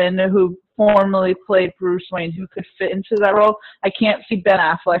person who formerly played Bruce Wayne who could fit into that role, I can't see Ben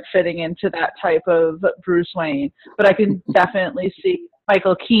Affleck fitting into that type of Bruce Wayne, but I can definitely see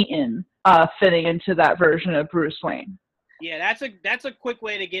Michael Keaton fitting into that version of Bruce Wayne. Yeah, that's a quick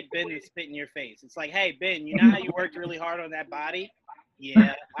way to get Ben to spit in your face. It's like, hey, Ben, you know how you worked really hard on that body?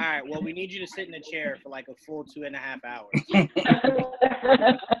 Yeah. All right. Well, we need you to sit in a chair for like a full 2.5 hours. Can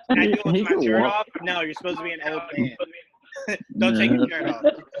I do it with my shirt off? No, you're supposed to be an old man. Don't take your shirt off.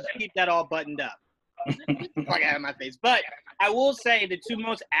 Just keep that all buttoned up. Fuck out of my face. But I will say the two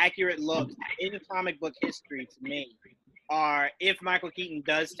most accurate looks in comic book history to me are if Michael Keaton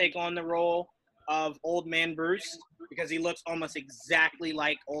does take on the role of Old Man Bruce, because he looks almost exactly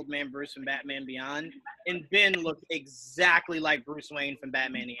like Old Man Bruce from Batman Beyond, and Ben looked exactly like Bruce Wayne from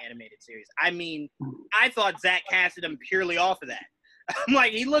Batman the Animated Series. I mean, I thought Zach casted him purely off of that. I'm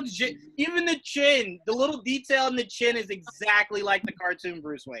like, he looks, even the chin, the little detail in the chin is exactly like the cartoon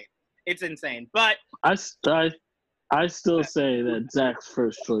Bruce Wayne. It's insane. But I still say that Zach's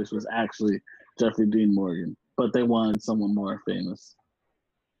first choice was actually Jeffrey Dean Morgan, but they wanted someone more famous.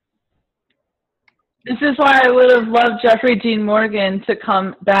 This is why I would have loved Jeffrey Dean Morgan to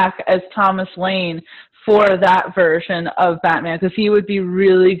come back as Thomas Wayne for that version of Batman, because he would be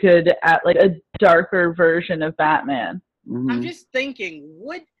really good at like a darker version of Batman. Mm-hmm. I'm just thinking,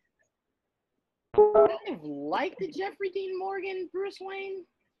 would I have liked the Jeffrey Dean Morgan Bruce Wayne?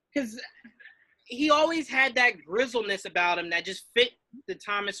 Because he always had that grizzleness about him that just fit the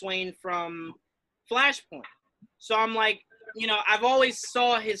Thomas Wayne from Flashpoint. So I'm like, I've always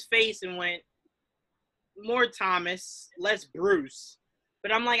saw his face and went, more Thomas, less Bruce.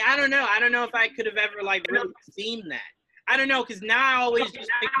 But I'm like, I don't know. I don't know if I could have ever like really seen that. I don't know, because now I always just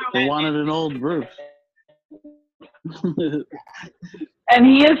think they wanted an old Bruce. And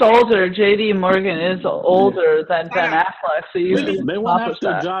he is older. J.D. Morgan is older than Ben Affleck, so they went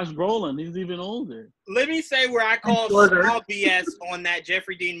after Josh Brolin. He's even older. Let me say where I call small BS on that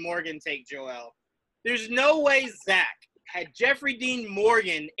Jeffrey Dean Morgan take, Joel. There's no way Zach had Jeffrey Dean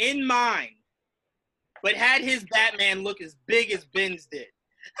Morgan in mind, but had his Batman look as big as Ben's did.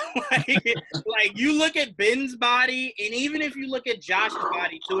 like you look at Ben's body, and even if you look at Josh's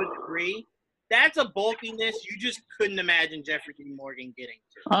body to a degree, that's a bulkiness you just couldn't imagine Jeffrey Dean Morgan getting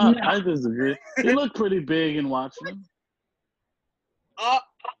to. I disagree. He looked pretty big in Watchmen.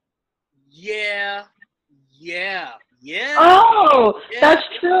 Yeah. Oh, that's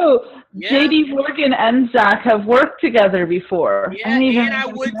true. Yeah. J.D. Morgan and Zach have worked together before. Yeah, and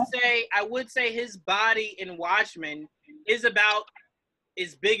I would say his body in Watchmen is about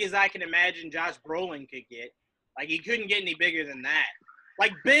as big as I can imagine Josh Brolin could get. Like, he couldn't get any bigger than that.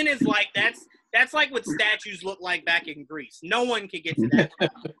 Like, Ben is like, that's like what statues look like back in Greece. No one could get to that.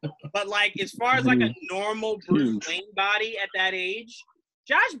 But, like, as far as, like, a normal Bruce Wayne body at that age,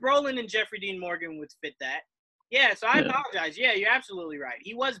 Josh Brolin and Jeffrey Dean Morgan would fit that. Yeah, so I apologize. Yeah, you're absolutely right.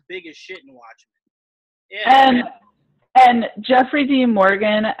 He was big as shit in Watchmen. Yeah. And Jeffrey Dean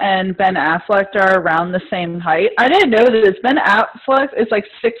Morgan and Ben Affleck are around the same height. I didn't know this. Ben Affleck is like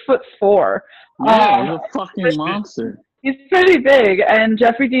 6'4". Yeah, he's a fucking monster. He's pretty big, and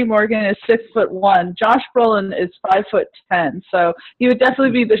Jeffrey Dean Morgan is 6'1". Josh Brolin is 5'10", so he would definitely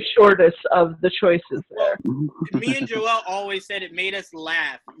be the shortest of the choices there. Me and Joel always said it made us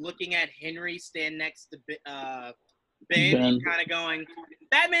laugh looking at Henry stand next to Ben and kind of going,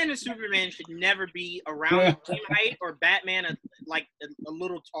 Batman and Superman should never be around the same height, or Batman a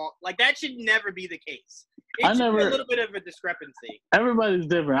little tall. Like, that should never be the case. It's a little bit of a discrepancy. Everybody's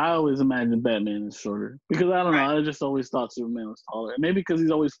different. I always imagine Batman is shorter because I don't know. I just always thought Superman was taller. Maybe because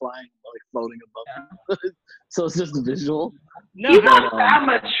he's always flying, like floating above him. So it's just a visual. No, he's not that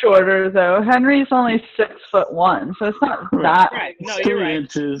much shorter though. Henry's only 6'1", so it's not that. Right. No, you're right.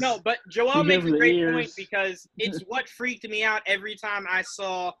 Inches. No, but Joel makes a great point because it's what freaked me out every time I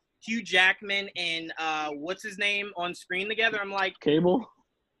saw Hugh Jackman and what's his name on screen together. I'm like, Cable?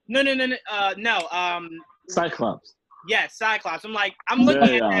 No. Cyclops. Yeah, Cyclops. I'm looking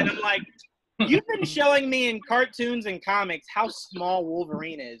at that and I'm like, You've been showing me in cartoons and comics how small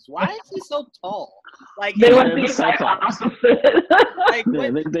Wolverine is. Why is he so tall? Like They went Yeah, the the exact Cyclops. opposite. like, Yeah,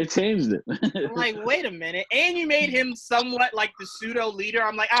 what, they changed it. I'm like, wait a minute. And you made him somewhat like the pseudo leader.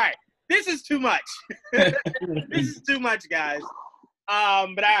 I'm like, all right, this is too much. This is too much, guys.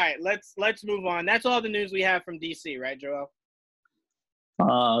 But all right, let's move on. That's all the news we have from DC, right, Joel?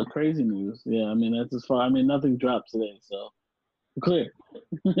 Crazy news. Yeah, I mean that's as far. I mean nothing dropped today, so we're clear.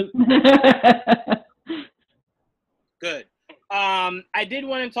 Good. I did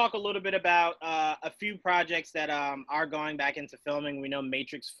want to talk a little bit about a few projects that are going back into filming. We know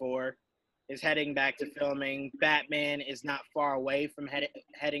Matrix 4 is heading back to filming. Batman is not far away from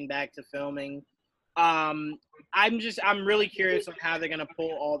heading back to filming. I'm really curious on how they're gonna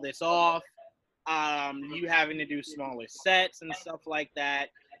pull all this off. You having to do smaller sets and stuff like that.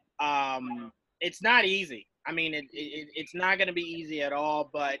 It's not easy. I mean, it's not gonna be easy at all.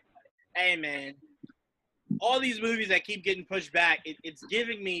 But hey, man, all these movies that keep getting pushed back, it's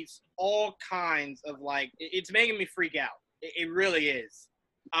giving me all kinds of it's making me freak out. It really is.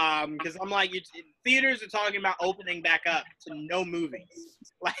 Because I'm like, theaters are talking about opening back up to no movies.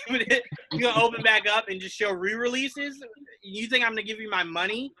 Like, you're gonna open back up and just show re-releases? You think I'm gonna give you my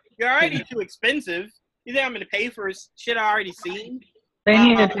money? You're already too expensive. You think I'm gonna pay for shit I already seen? They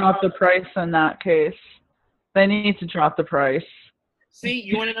need to drop the price in that case. They need to drop the price. See,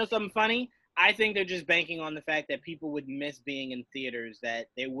 you want to know something funny? I think they're just banking on the fact that people would miss being in theaters, that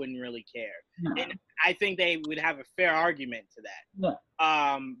they wouldn't really care. No. And I think they would have a fair argument to that. No.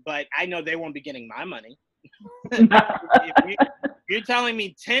 But I know they won't be getting my money. If you're telling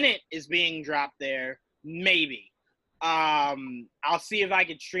me Tenet is being dropped there, maybe. I'll see if I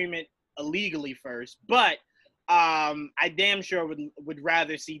could stream it illegally first. But I damn sure would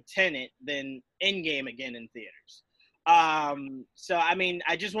rather see Tenet than Endgame again in theaters. So I mean,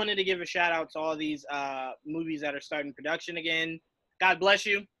 I just wanted to give a shout out to all these movies that are starting production again. God bless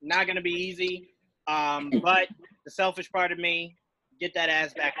you. Not gonna be easy. But the selfish part of me, get that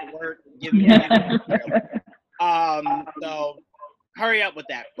ass back to work. Give me so hurry up with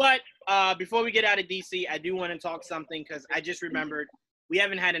that. But before we get out of DC, I do want to talk something because I just remembered we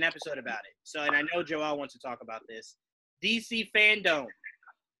haven't had an episode about it. So, and I know Joel wants to talk about this. DC Fandom.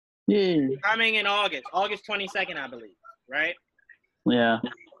 Yeah. Coming in August 22nd, I believe, right? Yeah,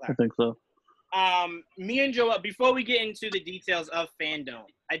 I think so. Me and Joel, before we get into the details of Fandom,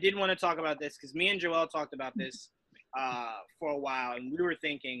 I did want to talk about this because me and Joel talked about this for a while, and we were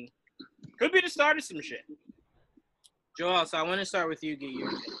thinking, could be the start of some shit. Joel, so I want to start with you, Geek.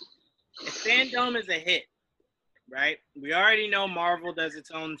 If Fandom is a hit, right? We already know Marvel does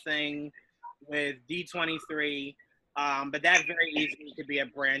its own thing with D23, but that very easily could be a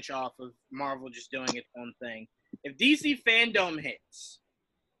branch off of Marvel just doing its own thing. If DC Fandom hits,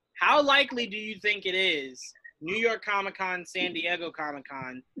 how likely do you think it is New York Comic-Con, San Diego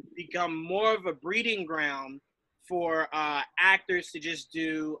Comic-Con become more of a breeding ground for actors to just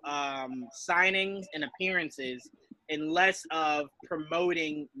do signings and appearances and less of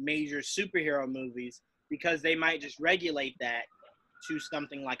promoting major superhero movies, because they might just regulate that to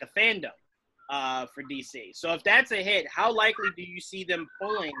something like a fandom for DC. So if that's a hit, how likely do you see them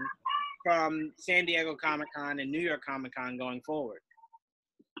pulling from San Diego Comic-Con and New York Comic-Con going forward?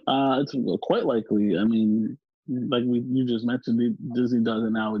 It's quite likely. I mean, like you just mentioned, Disney does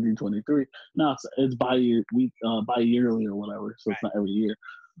it now with D23. Now it's bi-yearly or whatever, so it's not every year.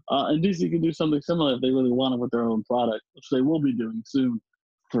 And DC can do something similar if they really want it with their own product, which they will be doing soon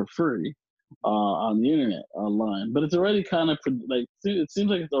for free on the internet online. But it's already kind of it seems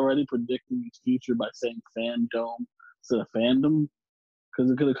like it's already predicting its future by saying fandom instead of fandom,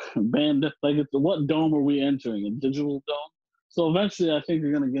 because it could have banned what dome are we entering? A digital dome? So eventually, I think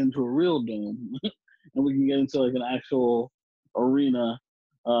you're gonna get into a real dome, and we can get into like an actual arena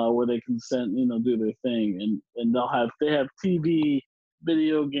where they can do their thing, and they have TV,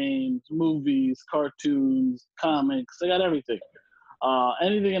 video games, movies, cartoons, comics. They got everything,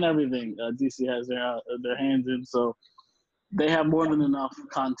 anything and everything. DC has their hands in, so they have more than enough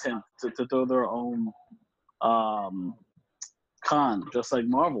content to throw their own con, just like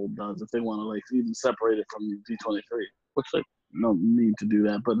Marvel does if they want to like even separate it from D23, which like no need to do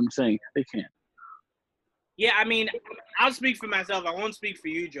that, but I'm saying they can. Yeah, I mean, I'll speak for myself. I won't speak for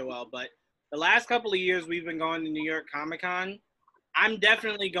you, Joel, but the last couple of years we've been going to New York Comic-Con, I'm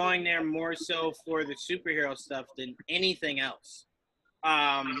definitely going there more so for the superhero stuff than anything else.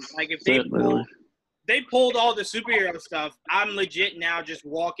 Like if they pulled all the superhero stuff, I'm legit now just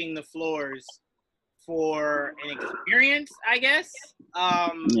walking the floors for an experience, I guess.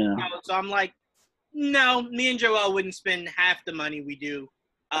 So I'm like, no, me and Joel wouldn't spend half the money we do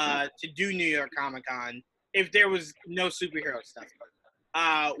to do New York Comic Con if there was no superhero stuff?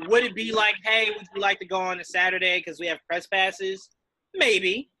 Would it be like, hey, would you like to go on a Saturday because we have press passes?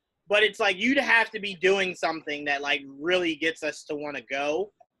 Maybe. But it's like you'd have to be doing something that like really gets us to want to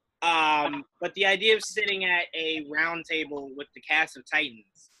go. But the idea of sitting at a round table with the cast of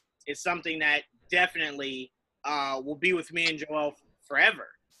Titans is something that definitely will be with me and Joel forever.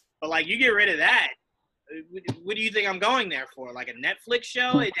 But like you get rid of that, what do you think I'm going there for? Like a Netflix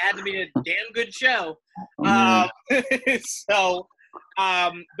show? It had to be a damn good show. But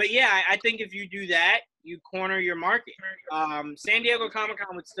yeah, I think if you do that, you corner your market. San Diego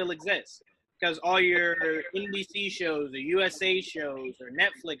Comic-Con would still exist because all your NBC shows or USA shows or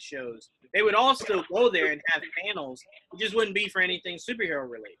Netflix shows, they would all still go there and have panels. It just wouldn't be for anything superhero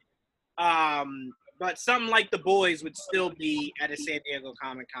related. But something like The Boys would still be at a San Diego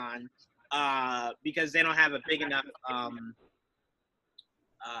Comic-Con because they don't have a big enough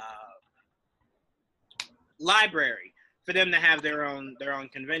library for them to have their own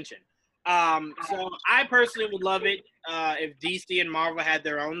convention. So I personally would love it if DC and Marvel had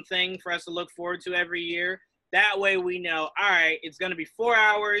their own thing for us to look forward to every year. That way we know, all right, it's going to be 4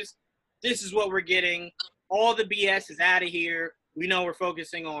 hours. This is what we're getting. All the BS is out of here. We know we're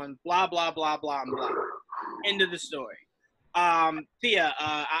focusing on blah, blah, blah, blah, blah. End of the story. Tia,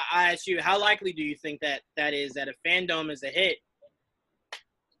 I ask you, how likely do you think that is, that a fandom is a hit?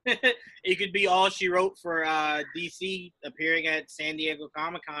 It could be all she wrote for DC appearing at San Diego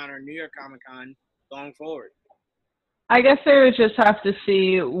Comic-Con or New York Comic-Con going forward. I guess they would just have to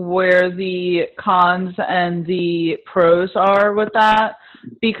see where the cons and the pros are with that,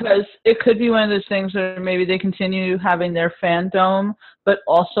 because it could be one of those things where maybe they continue having their fandom but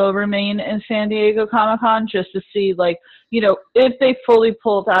also remain in San Diego Comic-Con just to see, like, you know, if they fully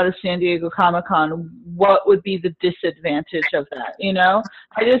pulled out of San Diego Comic-Con, what would be the disadvantage of that, you know?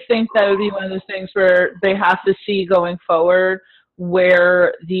 I just think that would be one of those things where they have to see going forward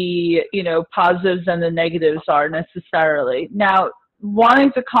where the, you know, positives and the negatives are necessarily. Now,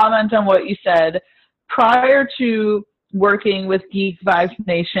 wanting to comment on what you said, prior to working with Geek Vibes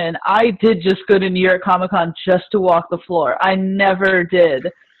Nation, I did just go to New York Comic Con just to walk the floor. I never did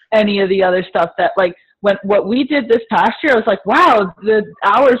any of the other stuff that, like, what we did this past year, I was like, wow, the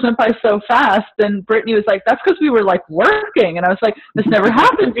hours went by so fast. And Brittany was like, that's because we were, like, working. And I was like, this never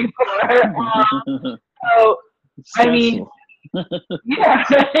happened before. So, I mean, yeah,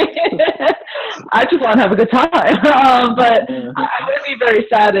 I just want to have a good time. But I would be very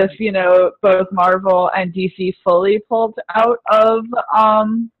sad if, you know, both Marvel and DC fully pulled out of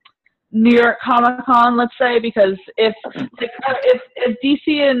New York Comic Con, let's say, because if DC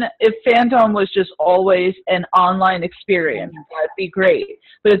and if fandom was just always an online experience, that'd be great.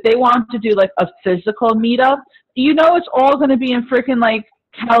 But if they want to do like a physical meetup, you know, it's all going to be in freaking like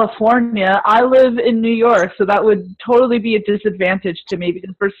California. I live in New York, so that would totally be a disadvantage to me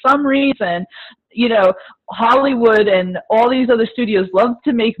because for some reason, you know, Hollywood and all these other studios love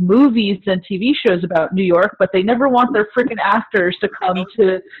to make movies and TV shows about New York, but they never want their freaking actors to come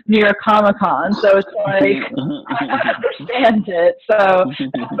to New York Comic Con. So it's like, I understand it. So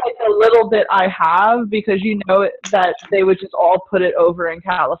that's like the little bit I have because you know that they would just all put it over in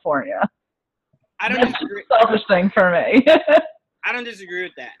California. I don't That's disagree. a selfish thing for me. I don't disagree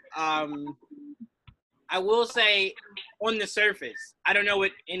with that. I will say, on the surface, I don't know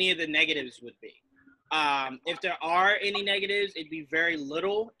what any of the negatives would be. If there are any negatives, it'd be very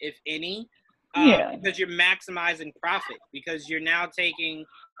little, if any, because you're maximizing profit, because you're now taking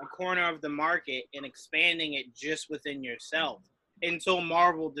a corner of the market and expanding it just within yourself until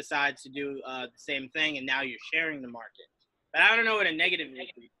Marvel decides to do the same thing, and now you're sharing the market. But I don't know what a negative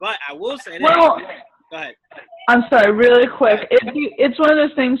would be. But I will say that. Well, go ahead. I'm sorry, really quick. It's one of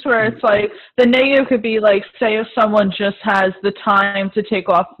those things where it's like the negative could be like, say if someone just has the time to take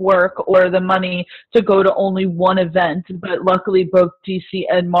off work or the money to go to only one event, but luckily both DC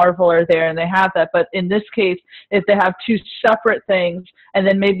and Marvel are there and they have that. But in this case, if they have two separate things and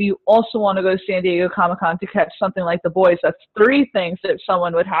then maybe you also want to go to San Diego Comic-Con to catch something like The Boys, that's three things that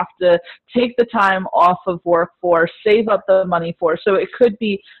someone would have to take the time off of work for, save up the money for. So it could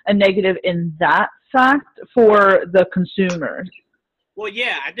be a negative in that fact for the consumers. Well,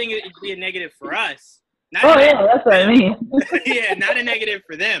 yeah, I think it'd be a negative for us. Yeah, that's what I mean. Yeah, not a negative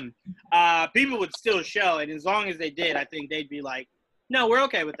for them. People would still show, and as long as they did, I think they'd be like, no, we're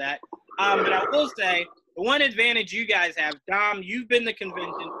okay with that. But I will say, the one advantage you guys have, Dom, you've been to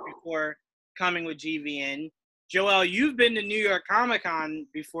conventions before coming with GVN. Joel, you've been to New York Comic-Con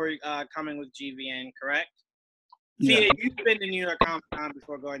before coming with GVN, correct? Yeah. Tia, you've been to New York Comic-Con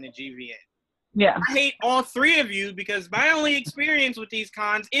before going to GVN. Yeah. I hate all three of you because my only experience with these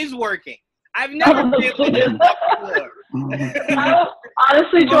cons is working. I've never been able to just walk the floor.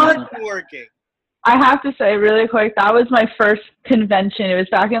 Honestly, John, working. I have to say really quick, that was my first convention. It was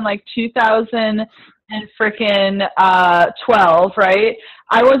back in like 2012, right?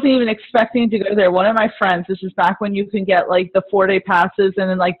 I wasn't even expecting to go there. One of my friends, this is back when you can get like the 4-day passes and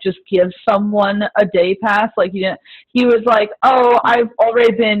then like just give someone a day pass. Like he was like, "Oh, I've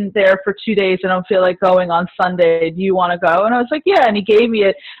already been there for 2 days and I don't feel like going on Sunday. Do you want to go?" And I was like, "Yeah." And he gave me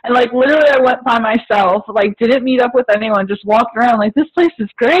it. And like literally I went by myself, like didn't meet up with anyone, just walked around like, this place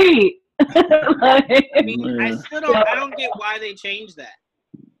is great. Like, I mean, I don't get why they changed that.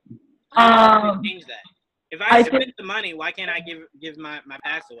 Change that. If I spend the money, why can't I give my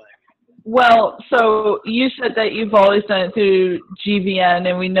pass away? Well, so you said that you've always done it through GVN,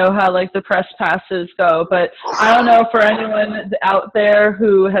 and we know how like the press passes go. But I don't know for anyone out there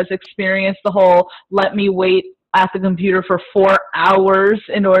who has experienced the whole let me wait at the computer for 4 hours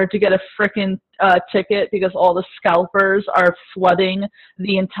in order to get a frickin' ticket because all the scalpers are flooding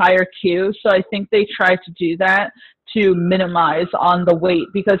the entire queue. So I think they tried to do that to minimize on the wait,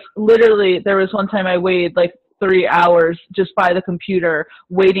 because literally there was one time I waited like 3 hours just by the computer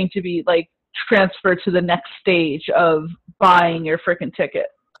waiting to be like transferred to the next stage of buying your frickin' ticket.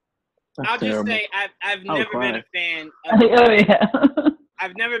 I'll just say I've never been a fan of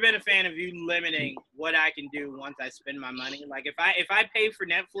I've never been a fan of you limiting what I can do once I spend my money. Like if I pay for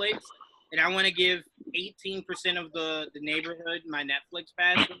Netflix and I want to give 18% of the neighborhood my Netflix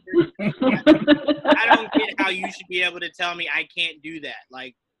password, I don't get how you should be able to tell me I can't do that.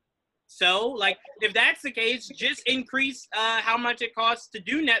 Like, so like if that's the case, just increase how much it costs to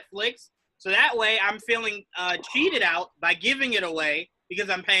do Netflix, so that way I'm feeling cheated out by giving it away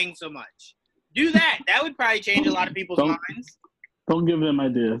because I'm paying so much. Do that. That would probably change a lot of people's minds. Don't give them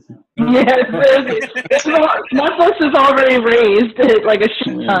ideas. Yeah, Netflix is already raised like a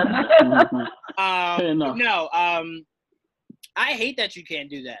shit ton. No, I hate that you can't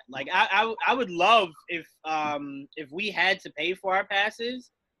do that. Like, I would love if we had to pay for our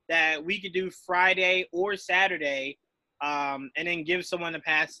passes, that we could do Friday or Saturday, and then give someone a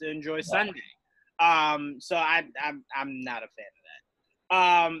pass to enjoy Sunday. So I'm not a fan of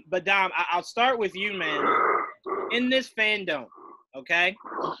that. But Dom, I'll start with you, man. In this fandom, okay,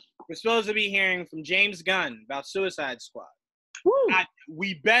 we're supposed to be hearing from James Gunn about Suicide Squad.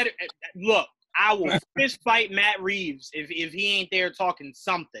 We better look. I will fist fight Matt Reeves if he ain't there talking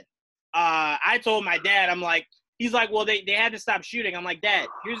something. I told my dad, I'm like, he's like, well, they had to stop shooting. I'm like, Dad,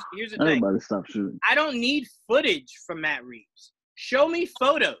 here's the thing. Everybody stop shooting. I don't need footage from Matt Reeves. Show me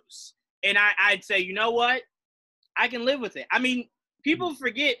photos, and I'd say, you know what, I can live with it. I mean, people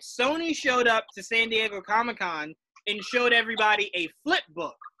forget Sony showed up to San Diego Comic-Con and showed everybody a flip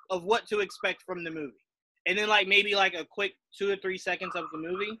book of what to expect from the movie. And then like maybe like a quick 2 or 3 seconds of the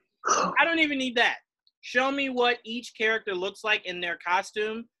movie. I don't even need that. Show me what each character looks like in their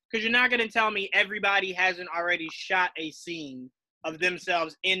costume, because you're not going to tell me everybody hasn't already shot a scene of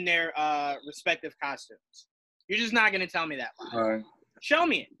themselves in their respective costumes. You're just not going to tell me that live. Right. Show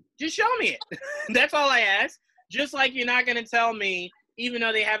me it. Just show me it. That's all I ask. Just like you're not going to tell me, even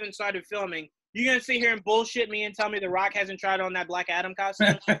though they haven't started filming, you're going to sit here and bullshit me and tell me The Rock hasn't tried on that Black Adam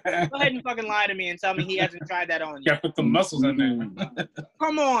costume? Go ahead and fucking lie to me and tell me he hasn't tried that on yet. Gotta put the muscles in there.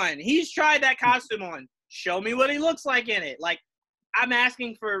 Come on. He's tried that costume on. Show me what he looks like in it. Like, I'm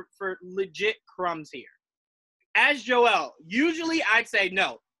asking for legit crumbs here. As Joel, usually I'd say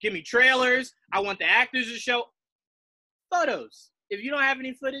no. Give me trailers. I want the actors to show photos. If you don't have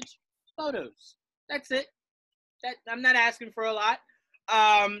any footage, photos. That's it. I'm not asking for a lot.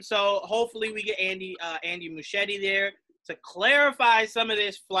 So hopefully we get Andy Muschietti there to clarify some of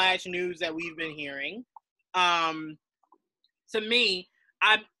this flash news that we've been hearing. To me,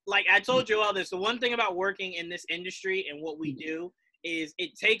 I told Joel this, the one thing about working in this industry and what we do is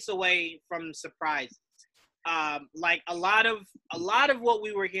it takes away from surprises. Like a lot of what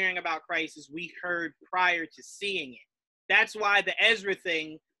we were hearing about Crisis, we heard prior to seeing it. That's why the Ezra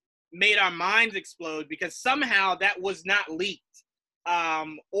thing made our minds explode, because somehow that was not leaked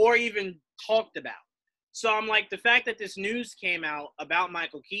or even talked about. So I'm like, the fact that this news came out about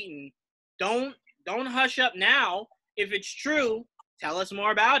Michael Keaton, don't hush up now. If it's true, tell us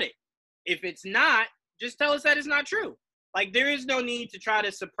more about it. If it's not, just tell us that it's not true. Like, there is no need to try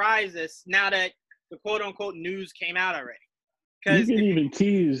to surprise us now that the quote-unquote news came out already. You can even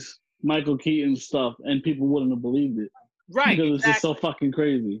tease Michael Keaton stuff and people wouldn't have believed it. Right, because it's just so fucking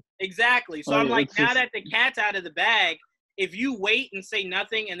crazy. Exactly. So I'm like, now that the cat's out of the bag, if you wait and say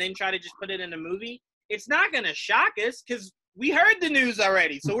nothing and then try to just put it in a movie, it's not going to shock us because we heard the news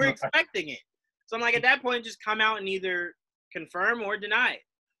already, so we're expecting it. So I'm like, at that point, just come out and either confirm or deny it.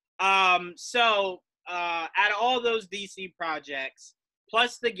 Out of all those DC projects,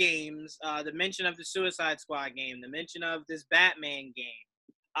 plus the games, the mention of the Suicide Squad game, the mention of this Batman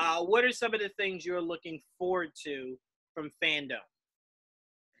game, what are some of the things you're looking forward to from fandom?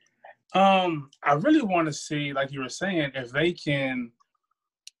 I really want to see, like you were saying, if they can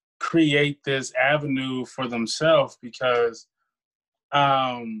create this avenue for themselves, because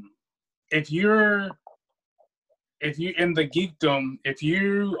if you in the geekdom, if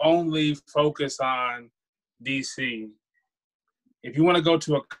you only focus on DC, if you want to go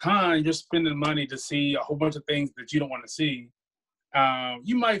to a con, you're spending money to see a whole bunch of things that you don't want to see.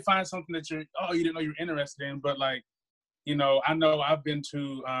 You might find something that you didn't know you're interested in, but like, I know I've been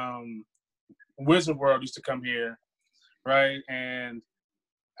to Wizard World used to come here, right? And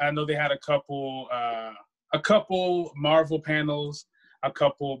I know they had a couple Marvel panels, a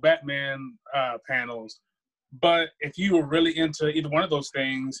couple Batman panels. But if you were really into either one of those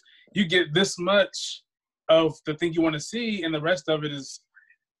things, you get this much of the thing you want to see, and the rest of it is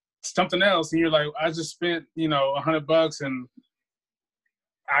something else. And you're like, I just spent, $100 and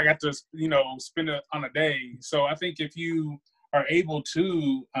I got to, spend it on a day. So I think if you are able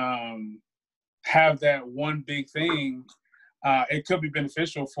to have that one big thing, it could be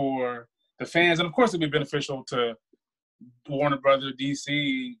beneficial for the fans. And of course it'd be beneficial to Warner Brothers,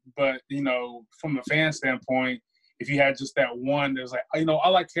 DC, but from a fan standpoint, if you had just that one that's like,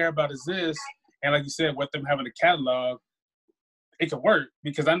 all I care about is this, and like you said, with them having a catalog, it could work.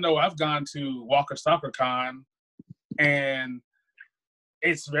 Because I know I've gone to Walker Soccer Con and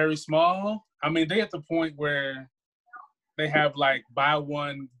it's very small. I mean, they at the point where they have like buy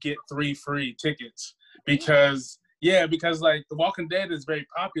one get 3 free tickets because like The Walking Dead is very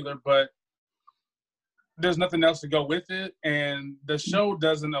popular, but there's nothing else to go with it, and the show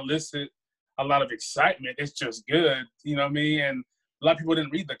doesn't elicit a lot of excitement. It's just good, you know what I mean? And a lot of people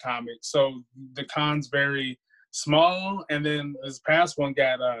didn't read the comics, so the con's very small. And then this past one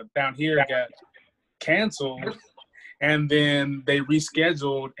got down here got canceled, and then they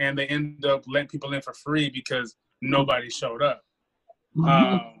rescheduled, and they ended up letting people in for free because nobody showed up.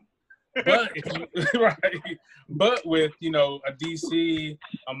 But if you, right, but with a DC,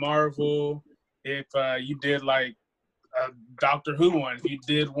 a Marvel, if you did like a Doctor Who one, if you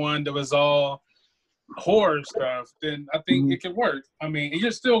did one that was all horror stuff, then I think it could work. I mean, you're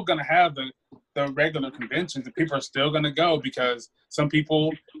still gonna have the regular conventions, and people are still gonna go because some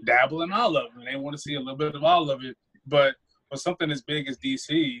people dabble in all of them. They want to see a little bit of all of it. But for something as big as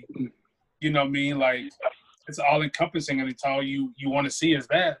DC, you know what I mean? Like, it's all encompassing, and it's all you want to see is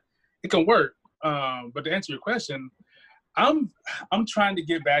that. It can work. But to answer your question, I'm trying to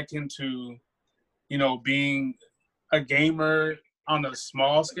get back into, being a gamer on a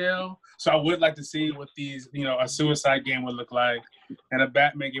small scale. So I would like to see what these, a Suicide game would look like and a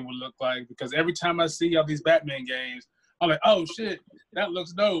Batman game would look like, because every time I see all these Batman games, I'm like, oh shit, that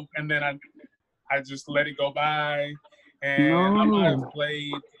looks dope. And then I just let it go by, and I might have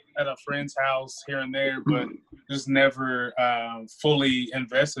played at a friend's house here and there, but just never fully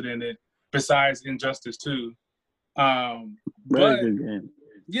invested in it, besides Injustice 2. Very good game.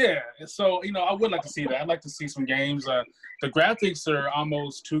 Yeah, so, I would like to see that. I'd like to see some games. The graphics are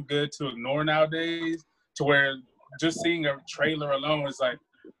almost too good to ignore nowadays, to where just seeing a trailer alone is like,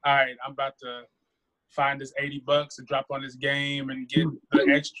 all right, I'm about to find this $80 to drop on this game and get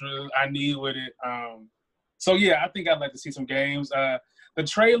the extra I need with it. So, yeah, I think I'd like to see some games. The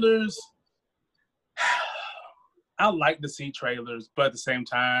trailers, I like to see trailers, but at the same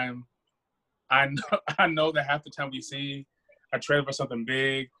time, I know that half the time we see a trailer for something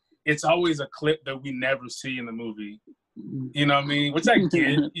big, it's always a clip that we never see in the movie. You know what I mean? Which I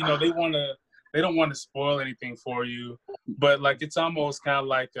get. They don't want to spoil anything for you, but like it's almost kind of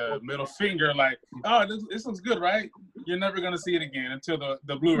like a middle finger, like, oh, this looks good, right? You're never gonna see it again until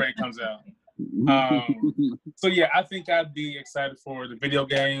the Blu-ray comes out. So yeah, I think I'd be excited for the video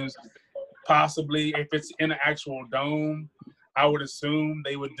games. Possibly if it's in an actual dome, I would assume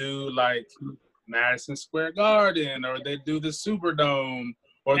they would do like Madison Square Garden, or they do the Superdome,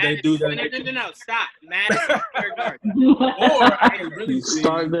 or they do the no, stop, Madison Square Garden. Or I could really see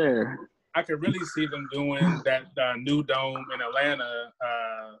Start there. I could really see them doing that new dome in Atlanta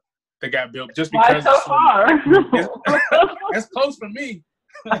that got built, just because Why so far? It's close for me.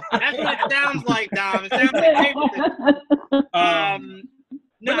 That's what it sounds like, Dom. It sounds like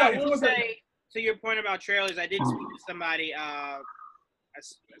no, I will say, to your point about trailers, I did speak to somebody. I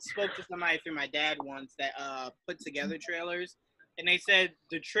spoke to somebody through my dad once that put together trailers, and they said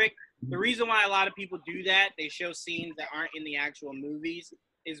the reason why a lot of people do that, they show scenes that aren't in the actual movies,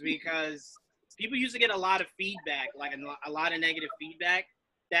 is because people used to get a lot of feedback, like a lot of negative feedback,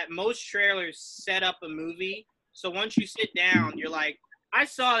 that most trailers set up a movie. So once you sit down, you're like, I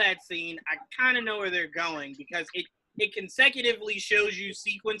saw that scene. I kind of know where they're going because it consecutively shows you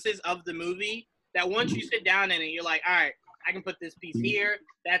sequences of the movie that once you sit down in it, you're like, all right, I can put this piece here.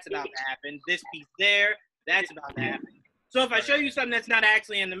 That's about to happen. This piece there. That's about to happen. So if I show you something that's not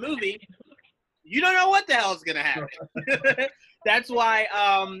actually in the movie, you don't know what the hell is going to happen. That's why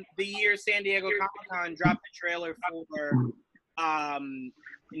the year San Diego Comic-Con dropped the trailer for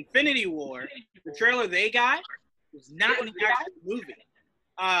Infinity War, the trailer they got was not in the actual movie.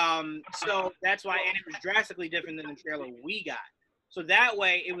 So that's why, and it was drastically different than the trailer we got. So that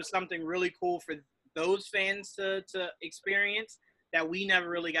way, it was something really cool for those fans to experience that we never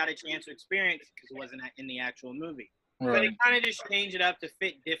really got a chance to experience because it wasn't in the actual movie. Right. But it kind of just changed it up to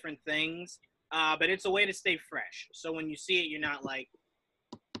fit different things. But it's a way to stay fresh. So when you see it, you're not like,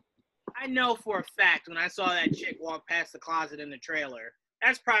 I know for a fact when I saw that chick walk past the closet in the trailer,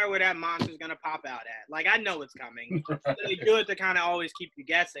 that's probably where that monster's going to pop out at. Like, I know it's coming. So they do it to kind of always keep you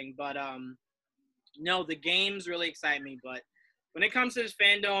guessing. But, no, the games really excite me. But when it comes to this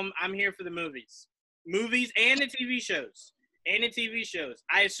fandom, I'm here for the movies. Movies and the TV shows.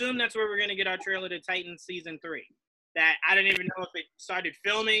 I assume that's where we're going to get our trailer to Titans Season 3. That I don't even know if it started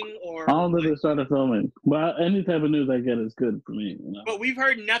filming or... I don't think it started filming. But any type of news I get is good for me. You know? But we've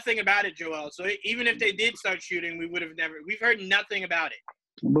heard nothing about it, Joel. So even if they did start shooting, we've heard nothing about it.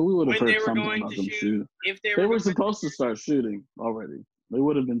 But we would have when heard they were something going about to them shoot, shooting. if They were supposed to start shooting already. They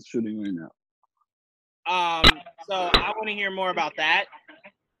would have been shooting right now. So I want to hear more about that.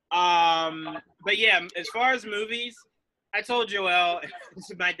 But yeah, as far as movies, I told Joel,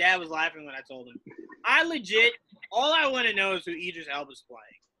 my dad was laughing when I told him. I legit, all I want to know is who Idris Elba's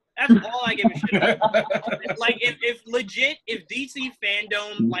playing. That's all I give a shit about. Like, if DC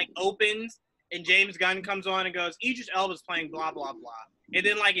fandom, like, opens and James Gunn comes on and goes, Idris Elba's playing blah, blah, blah, and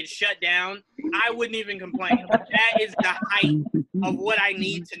then, like, it's shut down, I wouldn't even complain. That is the height of what I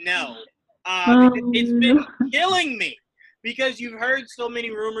need to know. It's been killing me because you've heard so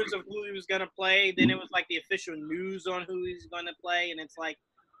many rumors of who he was going to play. Then it was, like, the official news on who he's going to play, and it's like,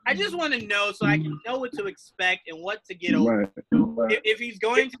 I just want to know so I can know what to expect and what to get over. Right. If he's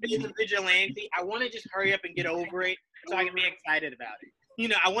going to be the vigilante, I want to just hurry up and get over it so I can be excited about it. You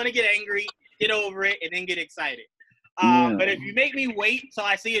know, I want to get angry, get over it, and then get excited. But if you make me wait till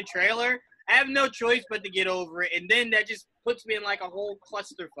I see a trailer, I have no choice but to get over it, and then that just puts me in like a whole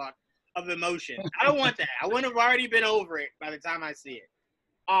clusterfuck of emotion. I don't want that. I want to have already been over it by the time I see it.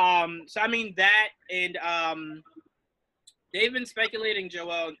 So I mean that, and they've been speculating,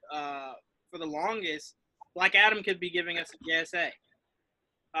 Joel, for the longest, Black Adam could be giving us a JSA.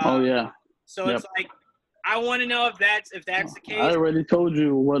 Oh yeah. So it's like, I want to know if that's the case. I already told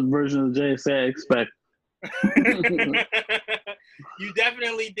you what version of JSA I expect. You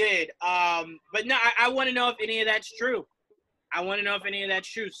definitely did. But no, I want to know if any of that's true.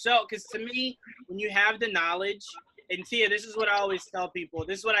 So, because to me, when you have the knowledge, and Tia, this is what I always tell people.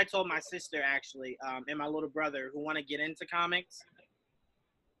 This is what I told my sister, actually, and my little brother who want to get into comics.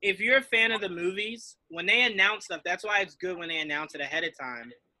 If you're a fan of the movies, when they announce stuff, that's why it's good when they announce it ahead of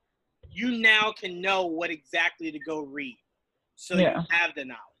time. You now can know what exactly to go read. So you have the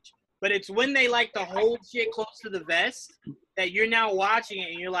knowledge. But it's when they like to hold shit close to the vest that you're now watching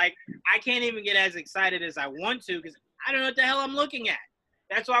it and you're like, I can't even get as excited as I want to because I don't know what the hell I'm looking at.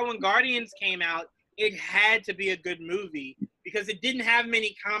 That's why when Guardians came out, it had to be a good movie because it didn't have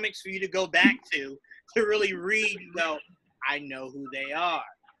many comics for you to go back to really read and go, I know who they are.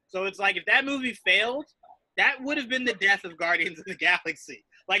 So it's like if that movie failed, that would have been the death of Guardians of the Galaxy.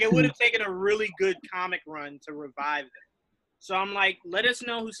 Like it would have taken a really good comic run to revive them. So I'm like, let us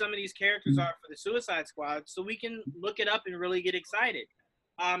know who some of these characters are for the Suicide Squad so we can look it up and really get excited.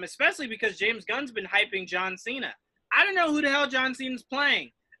 Especially because James Gunn's been hyping John Cena. I don't know who the hell John Cena's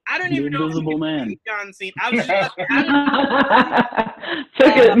playing. I don't even know Invisible Man. John Cena. I was just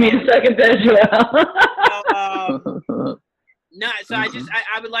took me a second there, Joel. No, so I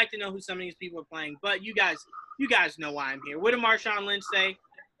would like to know who some of these people are playing. But you guys know why I'm here. What did Marshawn Lynch say?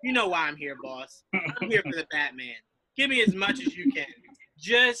 You know why I'm here, boss. I'm here for the Batman. Give me as much as you can.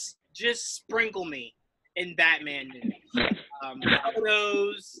 Just sprinkle me in Batman news.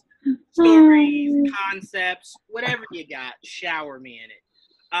 Photos, stories, concepts, whatever you got, shower me in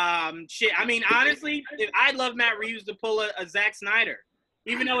it. Shit. I mean, honestly, I'd love Matt Reeves to pull a Zack Snyder,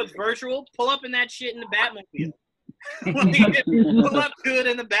 even though it's virtual. Pull up in that shit in the Batmobile. Pull up to it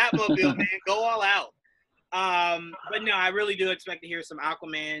in the Batmobile, man. Go all out. But no, I really do expect to hear some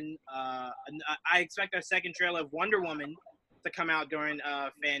Aquaman. I expect our second trailer of Wonder Woman to come out during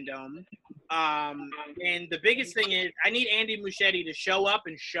Fandom. And the biggest thing is I need Andy Muschietti to show up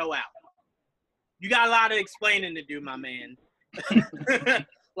and show out. You got a lot of explaining to do, my man.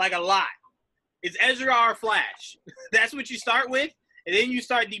 Like a lot. It's Ezra or Flash. That's what you start with, and then you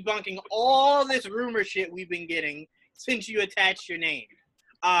start debunking all this rumor shit we've been getting since you attached your name.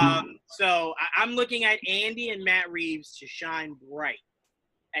 So I'm looking at Andy and Matt Reeves to shine bright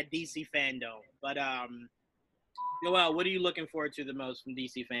at DC Fandom. But Joel, what are you looking forward to the most from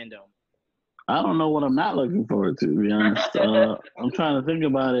DC Fandom? I don't know what I'm not looking forward to be honest. I'm trying to think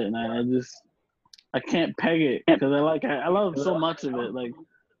about it, and I can't peg it because I love so much of it. Like,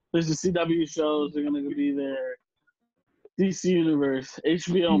 there's the CW shows, they're gonna be there. DC Universe,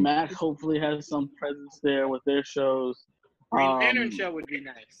 HBO Max hopefully has some presence there with their shows. Green Lantern show would be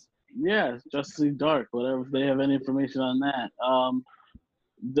nice. Yeah, Justice League Dark, whatever, if they have any information on that.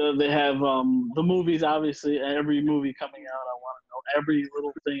 They have the movies, obviously, every movie coming out. I want to know every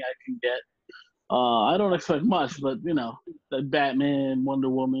little thing I can get. I don't expect much, but, you know, the Batman, Wonder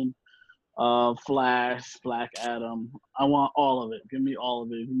Woman, Flash, Black Adam. I want all of it. Give me all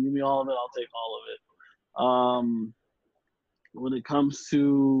of it. If you give me all of it, I'll take all of it. When it comes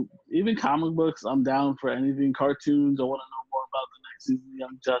to even comic books, I'm down for anything. Cartoons, I want to know more about the next season of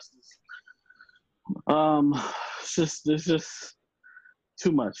Young Justice. There's just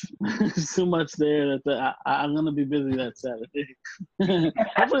too much. There's too much there that I'm gonna be busy that Saturday.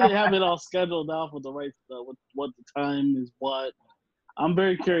 Hopefully they have it all scheduled out with the right stuff, with what the time is. What I'm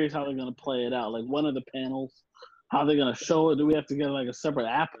very curious how they're gonna play it out. Like, one of the panels, how they're gonna show it. Do we have to get like a separate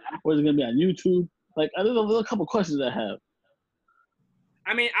app, or is it gonna be on YouTube? Like, there's a couple questions I have.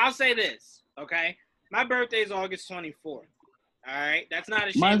 I mean, I'll say this, okay? My birthday is August 24th. All right, that's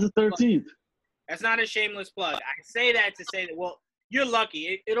not a. Mine's the 13th. That's not a shameless plug. I say that to say that, well, you're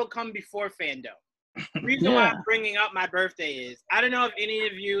lucky. It'll come before Fandom. The reason why I'm bringing up my birthday is, I don't know if any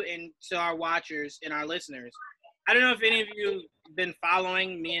of you, and to our watchers and our listeners, I don't know if any of you have been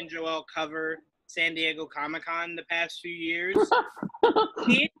following me and Joel cover San Diego Comic-Con the past few years.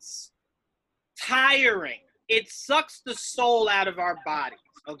 It's tiring. It sucks the soul out of our bodies,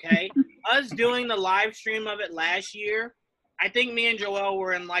 okay? Us doing the live stream of it last year, I think me and Joel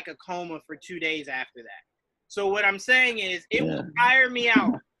were in like a coma for 2 days after that. So what I'm saying is, it will tire me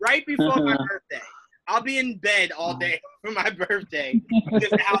out right before my birthday. I'll be in bed all day for my birthday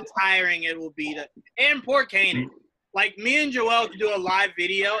because of how tiring it will be. And poor Kanan. Like, me and Joel to do a live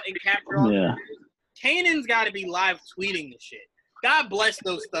video and capture all the videos. Kanan's got to be live tweeting the shit. God bless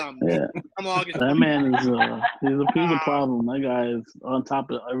those thumbs. Yeah. That man is he's a problem. That guy is on top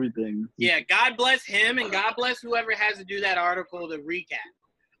of everything. Yeah, God bless him, and God bless whoever has to do that article to recap.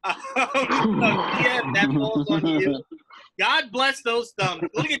 Yeah, that falls on you. God bless those thumbs.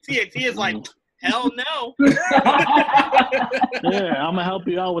 Look at Tia. Tia's like, hell no. Yeah, I'm gonna help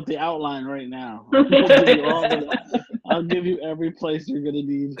you out with the outline right now. I'll give you every place you're gonna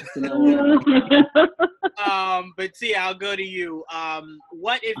need to know. But Tia, I'll go to you.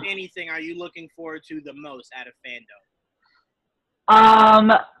 What, if anything, are you looking forward to the most out of Fandom?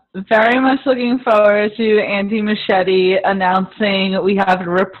 Very much looking forward to Andy Muschietti announcing we have a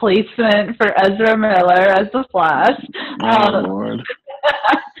replacement for Ezra Miller as the Flash. Lord.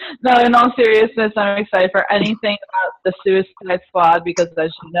 No, in all seriousness, I'm excited for anything about the Suicide Squad because, as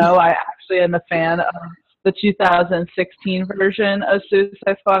you know, I actually am a fan of the 2016 version of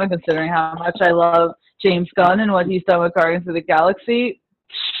Suicide Squad, and considering how much I love James Gunn and what he's done with Guardians of the Galaxy,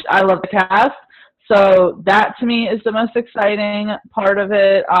 I love the cast. So that, to me, is the most exciting part of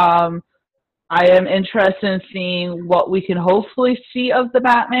it. I am interested in seeing what we can hopefully see of the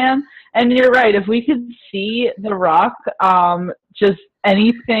Batman. And you're right, if we could see The Rock, just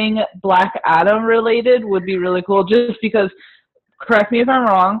anything Black Adam related would be really cool, just because, correct me if I'm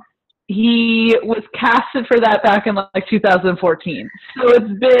wrong, he was casted for that back in like 2014. So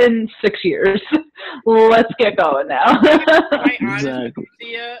it's been 6 years. Let's get going now. Honestly,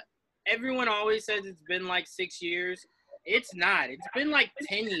 Tia, everyone always says it's been like 6 years. It's not. It's been like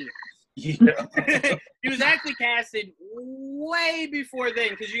 10 years. Yeah. He was actually casted way before then,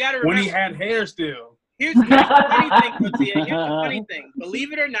 because you got to remember when he had hair still. Here's the funny thing, Tia. Here's the funny thing.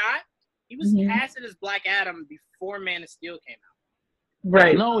 Believe it or not, he was casted as Black Adam before Man of Steel came out.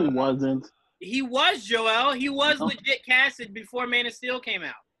 Right. No, he wasn't. He was, Joel. He was legit casted before Man of Steel came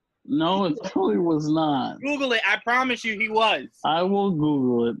out. No, it totally was not. Google it. I promise you he was. I will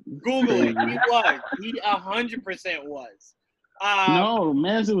Google it. Google it. He was. He 100% was. No,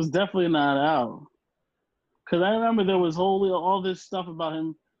 Manson was definitely not out. Because I remember there was all this stuff about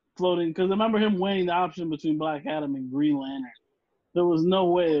him floating. Because I remember him weighing the option between Black Adam and Green Lantern. There was no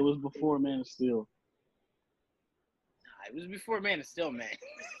way it was before Man of Steel. It was before Man of Steel, man.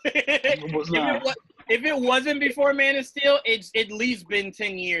 It was not. If it wasn't before Man of Steel, it's at least been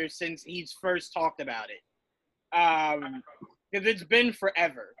 10 years since he's first talked about it. Because it's been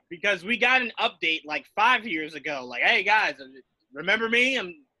forever. Because we got an update like 5 years ago. Like, hey, guys, remember me?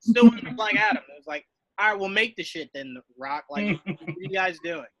 I'm still with Black Adam. It was like, all right, we'll make the shit then, Rock. Like, what are you guys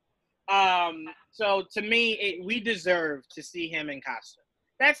doing? So to me, we deserve to see him in costume.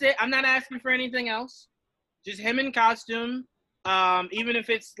 That's it. I'm not asking for anything else. Just him in costume. Even if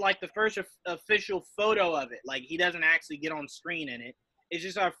it's like the first official photo of it, like he doesn't actually get on screen in it. It's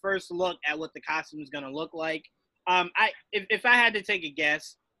just our first look at what the costume is going to look like. If I had to take a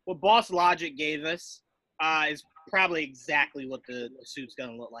guess, what Boss Logic gave us is probably exactly what the suit's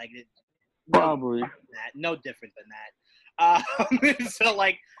going to look like. Probably. No different than that. So,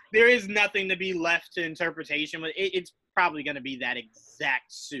 like, there is nothing to be left to interpretation. But it's probably going to be that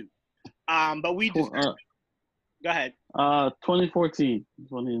exact suit. But we just go ahead. 2014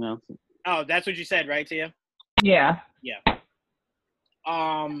 is when he announced it. Oh, that's what you said, right, Tia? Yeah. Yeah.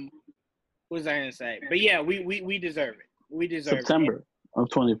 What was I gonna say? But yeah, we deserve it. We deserve September of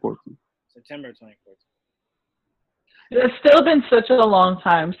 2014. September 2014. It's still been such a long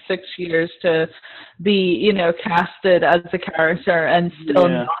time, 6 years, to be, casted as a character and still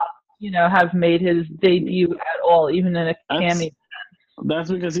not, have made his debut at all, even in a cameo.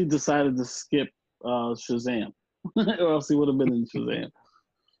 That's because he decided to skip Shazam, or else he would have been in Shazam.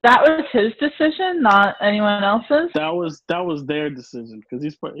 That was his decision, not anyone else's. That was their decision because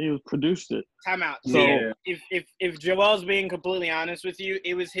he produced it. Time out. So yeah. If Joel's being completely honest with you,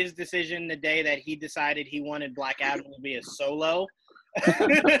 it was his decision the day that he decided he wanted Black Adam to be a solo. Once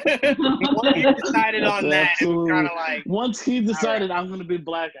he decided on that, it was kind of like. Once he decided I'm going to be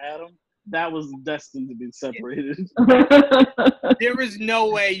Black Adam, that was destined to be separated. There was no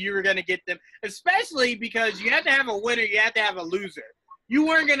way you were going to get them, especially because you have to have a winner, you have to have a loser. You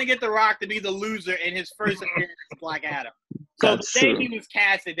weren't going to get The Rock to be the loser in his first appearance as Black Adam. So the day he was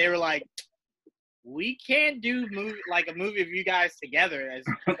casted, they were like, we can't do a movie of you guys together as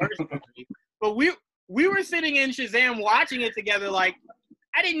the first movie. But we were sitting in Shazam watching it together like,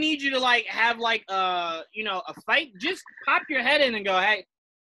 I didn't need you to have a fight. Just pop your head in and go, hey,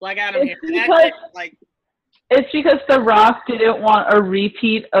 Black Adam here. It's because The Rock didn't want a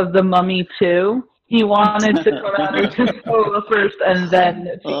repeat of The Mummy 2. He wanted to come out as his solo first and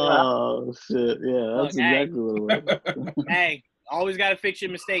then. Oh, shit. Yeah, that's exactly what it was. Hey, always got to fix your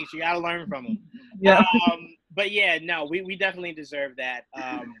mistakes. You got to learn from them. Yeah. But yeah, no, we definitely deserve that.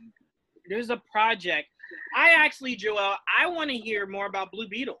 There's a project. Joel, I want to hear more about Blue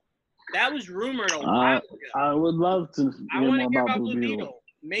Beetle. That was rumored a while ago. I would love to hear more about Blue Beetle.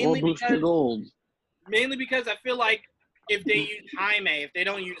 Mainly because I feel like if they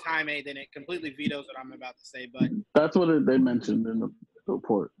don't use Jaime, then it completely vetoes what I'm about to say. But that's what they mentioned in the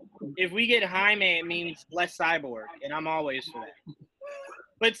report. If we get Jaime, it means less Cyborg, and I'm always for that.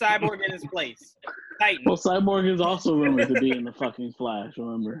 Put Cyborg in his place. Titan. Well, Cyborg is also rumored to be in the fucking Flash,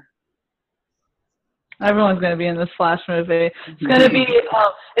 remember? Everyone's going to be in this Flash movie. It's going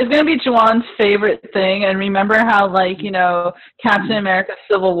to be Juwan's favorite thing. And remember how, Captain America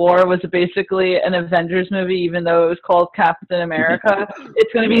Civil War was basically an Avengers movie, even though it was called Captain America?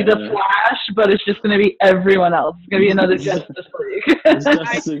 It's going to be the Flash, but it's just going to be everyone else. It's going to be another Justice League.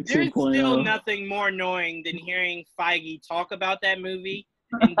 There's still nothing more annoying than hearing Feige talk about that movie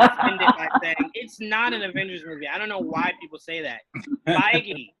and defend it by saying, it's not an Avengers movie. I don't know why people say that.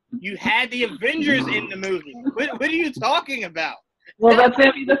 Feige, you had the Avengers in the movie. What are you talking about? Well, that's going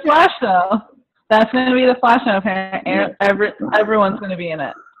to be the Flash, though. That's going to be the Flash, though. Everyone's going to be in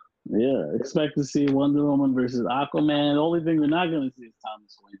it. Yeah, expect to see Wonder Woman versus Aquaman. The only thing we're not going to see is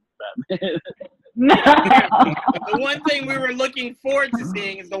Thomas Wayne Batman. The one thing we were looking forward to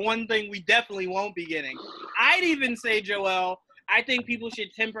seeing is the one thing we definitely won't be getting. I'd even say, Joel, I think people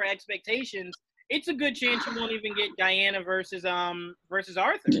should temper expectations. It's a good chance you won't even get Diana versus Arthur.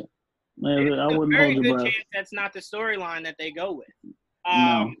 Yeah. I wouldn't very hold good your breath. chance that's not the storyline that they go with.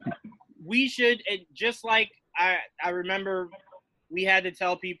 No. We should, just like I remember we had to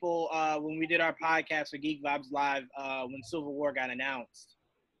tell people when we did our podcast for Geek Vibes Live when Civil War got announced,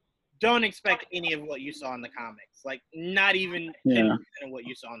 don't expect any of what you saw in the comics. Not even 10% of what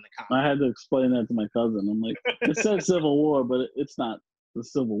you saw in the comics. I had to explain that to my cousin. I'm like, it said Civil War, but it's not the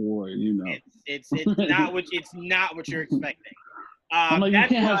Civil War, It's not what you're expecting. I'm like, you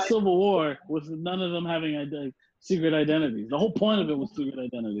can't have Civil War with none of them having secret identities. The whole point of it was secret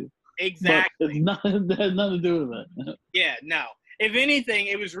identities. Exactly. But it has nothing to do with that. Yeah, no. If anything,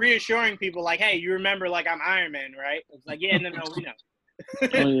 it was reassuring people hey, you remember I'm Iron Man, right? It's no, we know.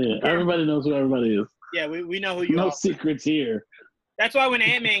 Oh, yeah. Everybody knows who everybody is. Yeah, we know who you No are. secrets here. That's why when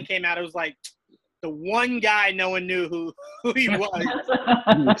Ant-Man came out, it was like the one guy no one knew who he was.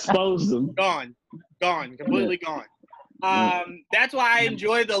 You exposed them. Gone, completely gone. That's why I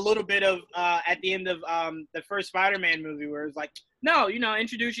enjoyed the little bit of at the end of the first Spider-Man movie where it's like, no,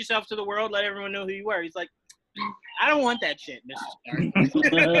 introduce yourself to the world, let everyone know who you were. He's like, I don't want that shit, Mr.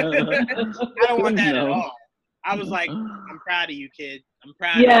 Stark. I don't want that at all. I was like, I'm proud of you, kid. I'm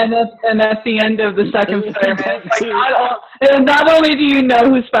proud of you. And at the end of the second Spider-Man, it's like, not only do you know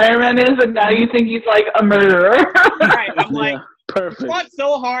who Spider-Man is, but now you think he's like a murderer. Right. I'm like, perfect. I fought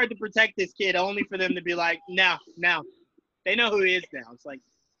so hard to protect this kid, only for them to be like, no. They know who he is now. It's like,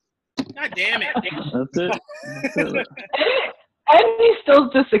 God damn it. That's it. And he's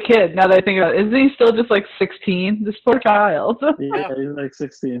still just a kid, now that I think about it. Isn't he still just like 16? This poor child. Yeah, he's like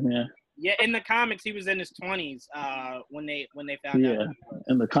 16, yeah. Yeah, in the comics, he was in his 20s when they found out. Yeah,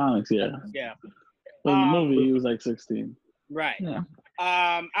 in the comics, yeah. Yeah. But in the movie, he was like 16. Right. Yeah.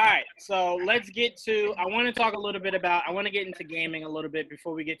 All right, so let's get to. I want to talk a little bit about. I want to get into gaming a little bit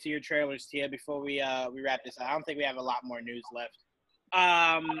before we get to your trailers, Tia. Before we wrap this up, I don't think we have a lot more news left.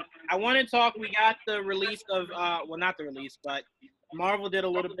 I want to talk. We got the release of. Well, not the release, but Marvel did a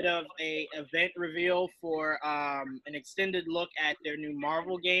little bit of a event reveal for an extended look at their new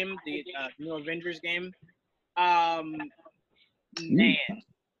Marvel game, the new Avengers game.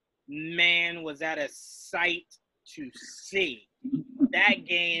 Man, was that a sight to see. That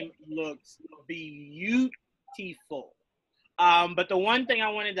game looks beautiful. But the one thing I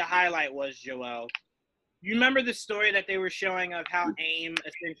wanted to highlight was, Joel, you remember the story that they were showing of how AIM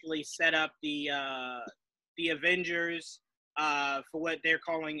essentially set up the Avengers for what they're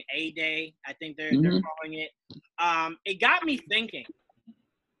calling A-Day. I think they're calling it. It got me thinking.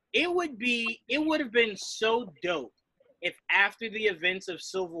 It would have been so dope if after the events of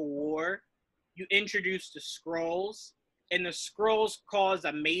Civil War, you introduced the Skrulls, and the Skrulls caused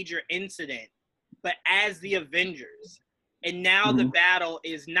a major incident, but as the Avengers. And now the battle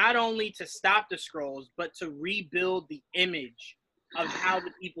is not only to stop the Skrulls, but to rebuild the image of how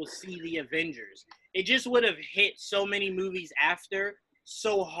the people see the Avengers. It just would have hit so many movies after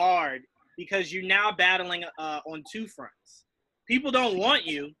so hard because you're now battling on two fronts. People don't want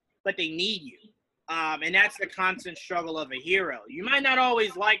you, but they need you. And that's the constant struggle of a hero. You might not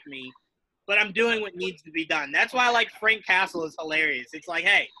always like me, but I'm doing what needs to be done. That's why I like Frank Castle is hilarious. It's like,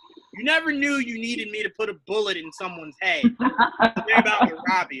 hey, you never knew you needed me to put a bullet in someone's head. They're about to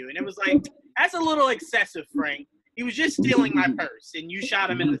rob you. And it was like, that's a little excessive, Frank. He was just stealing my purse, and you shot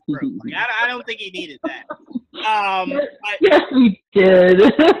him in the throat. Like, I don't think he needed that. Yes, we did.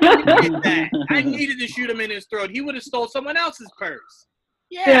 I needed to shoot him in his throat. He would have stole someone else's purse.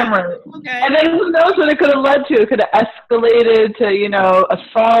 Yeah. Damn right. Okay. And then who knows what it could have led to? It could have escalated to,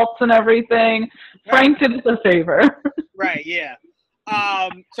 assaults and everything. Frank did us a favor. Right, yeah.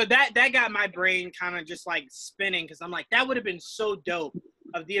 So that got my brain kind of just like spinning because I'm like, that would have been so dope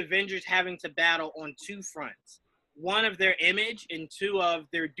of the Avengers having to battle on two fronts. One of their image and two of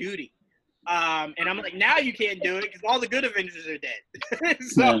their duty. And I'm like, now you can't do it because all the good Avengers are dead.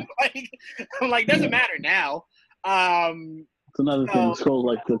 So I'm like, doesn't matter now. It's another thing. Scrolls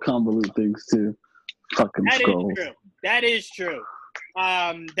like to convolute things too. Fucking Scrolls. That is true.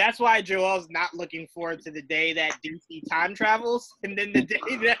 That's why Joel's not looking forward to the day that DC time travels, and then the day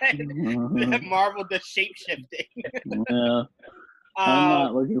that Marvel does shape-shifting. Yeah. I'm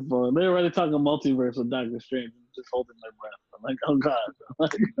not looking forward. They're already talking multiverse with Doctor Strange. I'm just holding my breath. I'm like, oh god.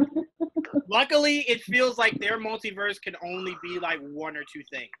 Luckily, it feels like their multiverse can only be like one or two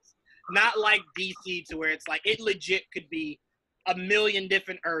things. Not like DC to where it's like it legit could be a million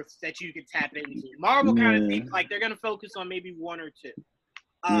different Earths that you could tap into. Marvel kind of seems like they're gonna focus on maybe one or two.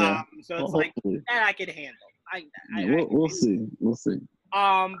 So it's like that I could handle. We'll see. We'll see.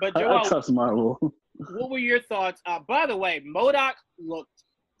 But Joel, I trust Marvel. What were your thoughts? By the way, MODOK looked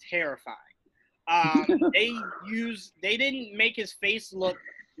terrifying. They didn't make his face look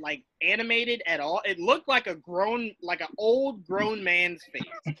like animated at all. It looked like an old grown man's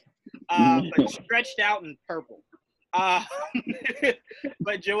face, but stretched out in purple.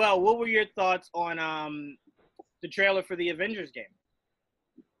 But Joel, what were your thoughts on the trailer for the Avengers game?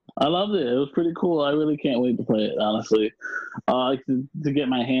 I loved it. It was pretty cool. I really can't wait to play it, honestly. To get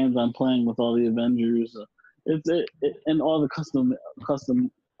my hands on playing with all the Avengers. And all the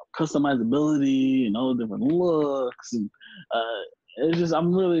customizability and all the different looks. And it's just,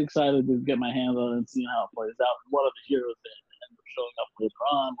 I'm really excited to get my hands on it and see how it plays out. What are the heroes that end up showing up later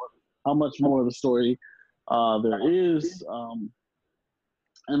on? How much more of the story there is.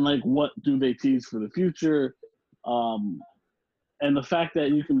 And like, what do they tease for the future? And the fact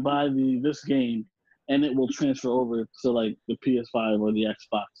that you can buy this game and it will transfer over to like the PS5 or the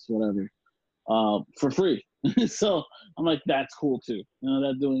Xbox, whatever, for free. So I'm like, that's cool too.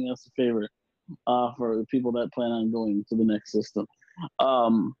 That doing us a favor for the people that plan on going to the next system.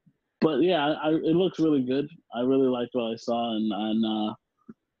 But yeah, it looks really good. I really liked what I saw, and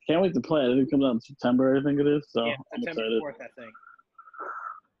can't wait to play it. I think it comes out in September, I think it is. So Yeah, I'm September excited. 4th, I think.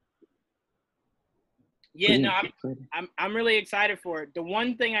 Yeah, no, I'm really excited for it. The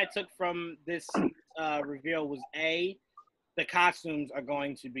one thing I took from this reveal was the costumes are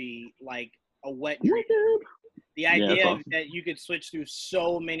going to be like a wet dream. The idea awesome. that you could switch through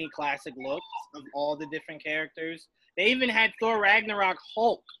so many classic looks of all the different characters. They even had Thor Ragnarok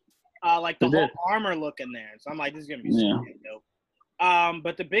Hulk, like the Hulk armor look in there. So I'm like, this is gonna be super dope.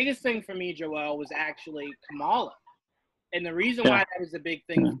 But the biggest thing for me, Joel, was actually Kamala. And the reason why that was a big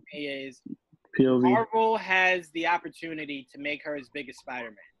thing for me is POV. Marvel has the opportunity to make her as big as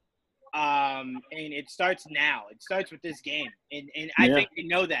Spider-Man. And it starts now. It starts with this game. And I think they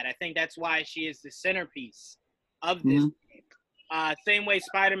know that. I think that's why she is the centerpiece of this game. Same way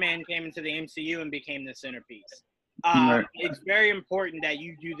Spider-Man came into the MCU and became the centerpiece. It's very important that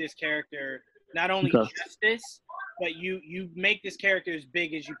you do this character not only justice, but you make this character as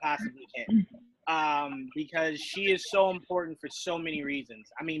big as you possibly can. Because she is so important for so many reasons.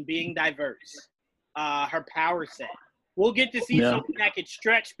 I mean, being diverse, her power set. We'll get to see something that could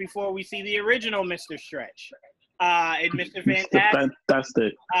stretch before we see the original Mr. Stretch and Mr.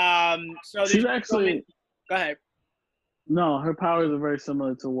 Fantastic. So she's actually. Go ahead. No, her powers are very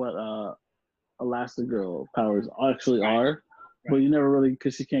similar to what Elastigirl powers actually are, but you never really,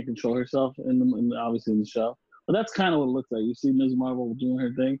 because she can't control herself obviously in the show. But that's kind of what it looks like. You see Ms. Marvel doing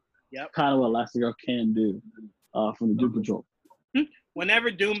her thing. Yep. Kind of what Elastigirl can do from the Doom Patrol.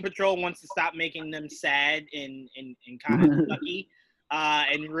 Whenever Doom Patrol wants to stop making them sad and kind of sucky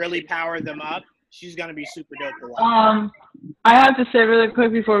and really power them up, she's going to be super dope to watch. I have to say really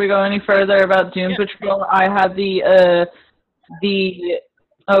quick before we go any further about Doom Patrol, I had the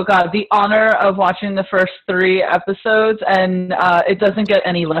honor of watching the first 3 episodes, and it doesn't get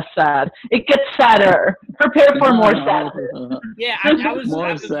any less sad. It gets sadder. Prepare for more sadness. Yeah, I was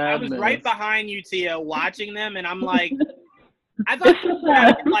right behind you, Tia, watching them, and I'm like, I thought it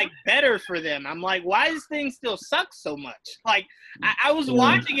was like better for them. I'm like, why does things still suck so much? Like, I was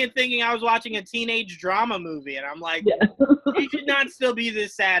watching it thinking I was watching a teenage drama movie, and I'm like, you should not still be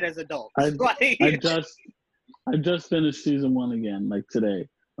this sad as adults. I just finished season 1 again, like today.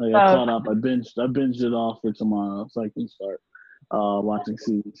 Like I caught up. I binged it all for tomorrow, so I can start watching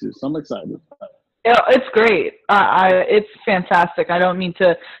season 2. So I'm excited. Yeah, it's great. It's fantastic. I don't mean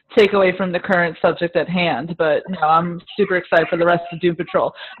to take away from the current subject at hand, but I'm super excited for the rest of Doom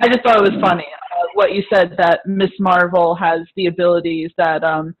Patrol. I just thought it was funny what you said, that Miss Marvel has the abilities that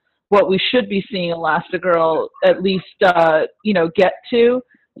what we should be seeing Elastigirl at least get to.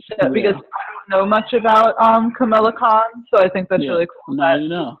 So, because I don't know much about Kamala Khan, so I think that's really cool. Now you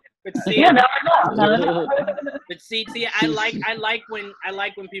know. But see, I like when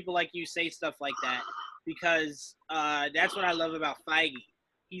people like you say stuff like that, because that's what I love about Feige.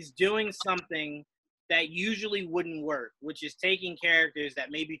 He's doing something that usually wouldn't work, which is taking characters that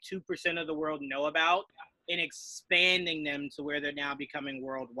maybe 2% of the world know about and expanding them to where they're now becoming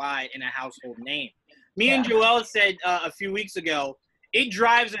worldwide and a household name. Me and Joel said a few weeks ago, it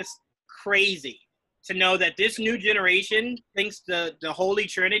drives us crazy to know that this new generation thinks the Holy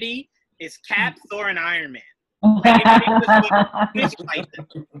Trinity is Cap, Thor, and Iron Man. It's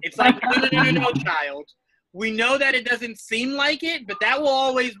like, no, child. We know that it doesn't seem like it, but that will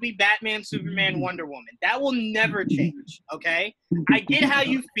always be Batman, Superman, Wonder Woman. That will never change, okay? I get how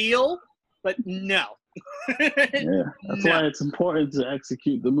you feel, but no. That's why it's important to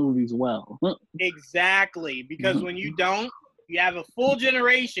execute the movies well. Exactly, because when you don't, you have a full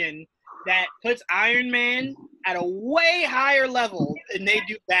generation that puts Iron Man at a way higher level than they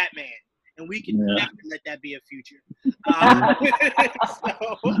do Batman. And we can never let that be a future. I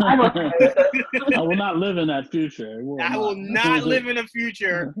will not live in that future. I will not live in a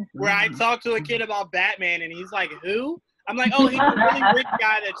future where I talk to a kid about Batman and he's like, who? I'm like, oh, he's a really rich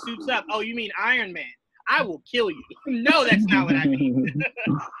guy that suits up. Oh, you mean Iron Man? I will kill you. No, that's not what I mean.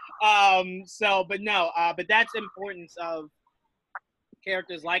 But that's importance of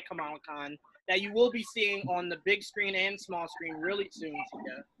characters like Kamala Khan that you will be seeing on the big screen and small screen really soon,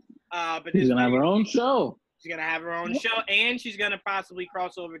 Tia. But she's gonna have her own show. She's gonna have her own show, and she's gonna possibly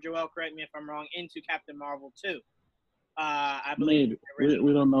cross over. Joel, correct me if I'm wrong, into Captain Marvel too. I believe. Maybe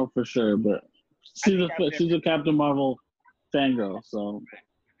we don't know for sure, but she's a Captain Marvel fangirl, so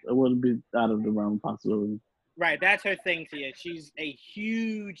it wouldn't be out of the realm of possibility. Right, that's her thing, Tia. She's a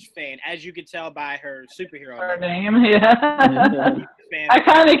huge fan, as you could tell by her superhero Her name. name, yeah. I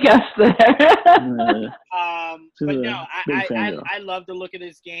kind of guessed there. But no, fan I love the look of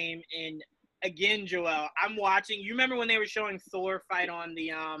this game. And again, Joel, I'm watching. You remember when they were showing Thor fight on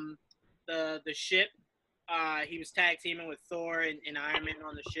the ship? He was tag teaming with Thor and Iron Man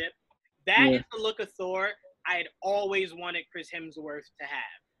on the ship. That is the look of Thor I had always wanted Chris Hemsworth to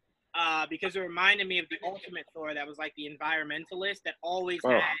have. Because it reminded me of the Ultimate Thor that was like the environmentalist that always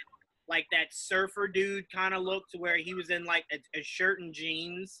had like that surfer dude kind of look to where he was in like a shirt and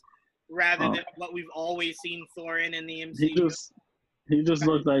jeans rather than what we've always seen Thor in the MCU. He just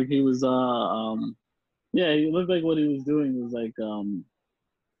looked like he was he looked like what he was doing was like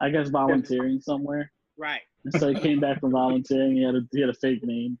I guess volunteering somewhere. Right. And so he came back from volunteering. He had a fake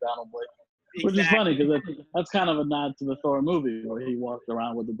name, Donald Blake. Exactly. Which is funny because that's kind of a nod to the Thor movie where he walked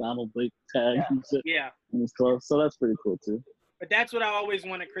around with the Donald Blake tag and shit in his clothes. So that's pretty cool too. But that's what I always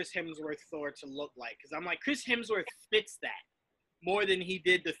wanted Chris Hemsworth Thor to look like. Because I'm like, Chris Hemsworth fits that more than he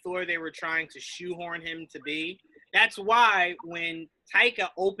did the Thor they were trying to shoehorn him to be. That's why when Taika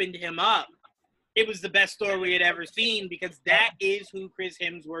opened him up, it was the best Thor we had ever seen because that is who Chris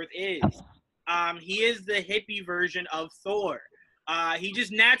Hemsworth is. He is the hippie version of Thor. He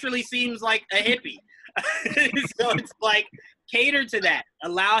just naturally seems like a hippie. So it's like, cater to that.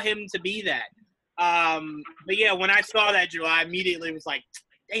 Allow him to be that. But yeah, when I saw that, Joe, I immediately was like,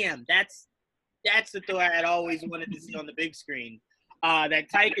 damn, that's the Thor I had always wanted to see on the big screen. That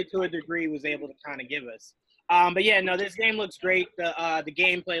Taika, to a degree, was able to kind of give us. But yeah, no, this game looks great. The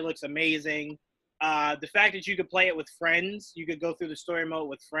gameplay looks amazing. The fact that you could play it with friends, you could go through the story mode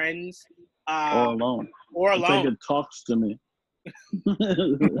with friends. Or alone. It's like it talks to me.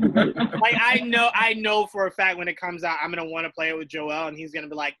 Like I know for a fact when it comes out, I'm gonna want to play it with Joel, and he's gonna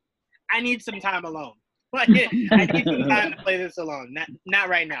be like, "I need some time alone. Like, I need some time to play this alone. Not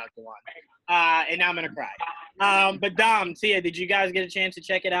right now, Dewan." And now I'm gonna cry. But Dom, Tia, did you guys get a chance to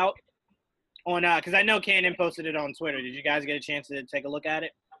check it out on? Because I know Cannon posted it on Twitter. Did you guys get a chance to take a look at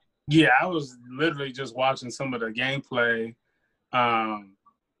it? Yeah, I was literally just watching some of the gameplay.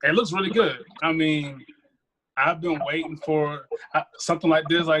 It looks really good. I mean, I've been waiting for something like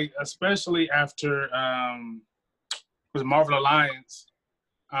this, like especially after was Marvel Alliance.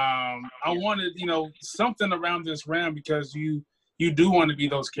 I wanted, something around this realm because you do want to be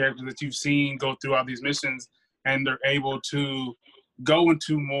those characters that you've seen go through all these missions, and they're able to go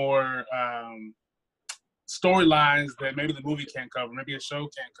into more storylines that maybe the movie can't cover, maybe a show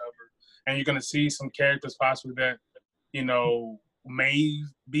can't cover, and you're going to see some characters possibly that, may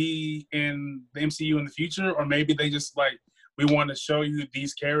be in the MCU in the future, or maybe they just like, we want to show you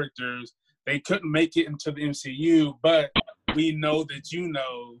these characters. They couldn't make it into the MCU, but we know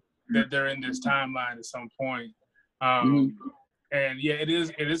that they're in this timeline at some point. And yeah, it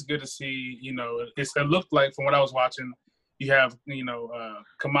is good to see, it looked like from what I was watching, you have,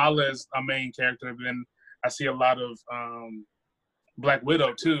 Kamala as a main character, but then I see a lot of Black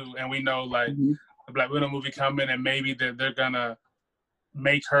Widow too. And we know like the Black Widow movie coming, and maybe that they're gonna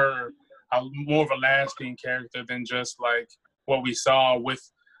make her more of a lasting character than just like what we saw with,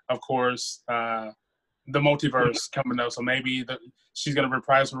 of course, the multiverse coming up. So maybe she's gonna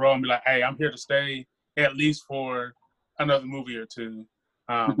reprise her role and be like, "Hey, I'm here to stay at least for another movie or two."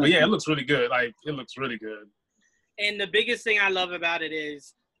 But yeah, it looks really good. Like, it looks really good. And the biggest thing I love about it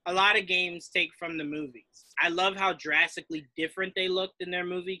is a lot of games take from the movies. I love how drastically different they look than their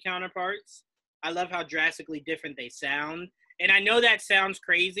movie counterparts. I love how drastically different they sound. And I know that sounds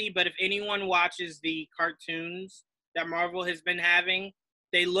crazy, but if anyone watches the cartoons that Marvel has been having,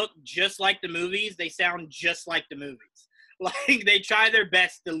 they look just like the movies. They sound just like the movies. Like, they try their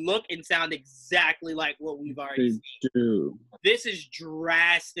best to look and sound exactly like what we've already seen. This is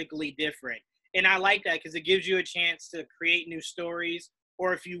drastically different. And I like that because it gives you a chance to create new stories.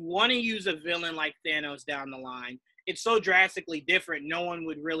 Or if you want to use a villain like Thanos down the line, it's so drastically different, no one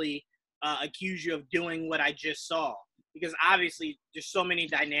would really accuse you of doing what I just saw. Because obviously there's so many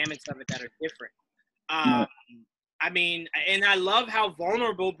dynamics of it that are different. I mean, and I love how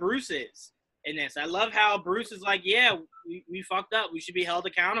vulnerable Bruce is in this. I love how Bruce is like, yeah, we fucked up. We should be held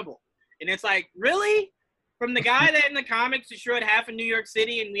accountable. And it's like, really? From the guy that in the comics destroyed half of New York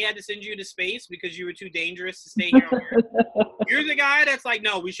City and we had to send you to space because you were too dangerous to stay here on Earth. You're the guy that's like,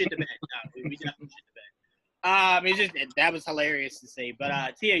 no, we shouldn't have been. No, we definitely shouldn't have been. It's just, that was hilarious to see.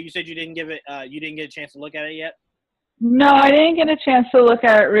 But Tia, you said you didn't get a chance to look at it yet? No, I didn't get a chance to look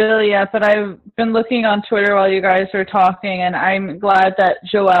at it really yet, but I've been looking on Twitter while you guys were talking, and I'm glad that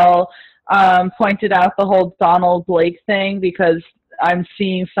Joelle pointed out the whole Donald Blake thing, because I'm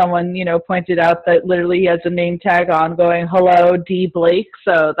seeing someone, pointed out that literally he has a name tag on going, "Hello, D. Blake."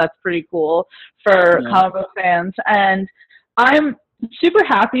 So that's pretty cool for comic book fans. And I'm super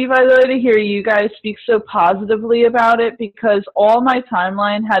happy, by the way, to hear you guys speak so positively about it, because all my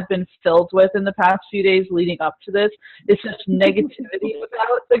timeline had been filled with in the past few days leading up to this is just negativity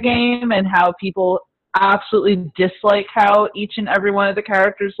about the game and how people absolutely dislike how each and every one of the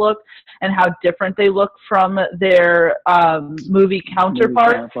characters look and how different they look from their movie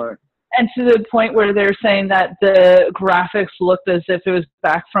counterparts. And to the point where they're saying that the graphics looked as if it was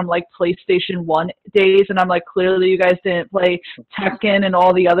back from like PlayStation 1 days. And I'm like, clearly you guys didn't play Tekken and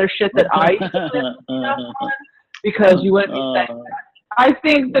all the other shit that I used to play because you wouldn't be saying that. I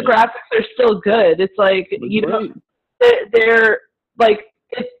think the graphics are still good. It's like, they're like,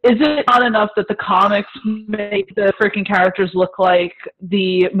 is it not enough that the comics make the freaking characters look like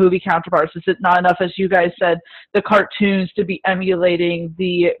the movie counterparts? Is it not enough, as you guys said, the cartoons to be emulating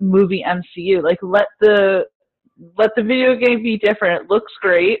the movie MCU? Like, let the video game be different. It looks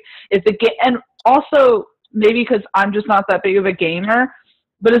great. And also maybe because I'm just not that big of a gamer,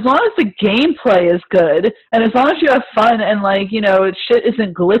 but as long as the gameplay is good and as long as you have fun and shit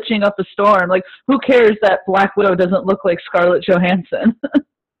isn't glitching up a storm, like who cares that Black Widow doesn't look like Scarlett Johansson?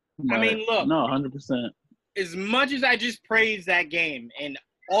 I mean, look. No, 100%. As much as I just praise that game, and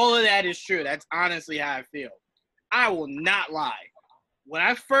all of that is true, that's honestly how I feel. I will not lie. When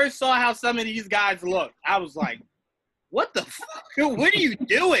I first saw how some of these guys look, I was like, what the fuck? What are you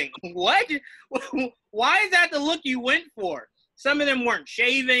doing? What? Why is that the look you went for? Some of them weren't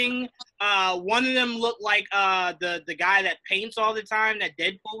shaving. One of them looked like the guy that paints all the time that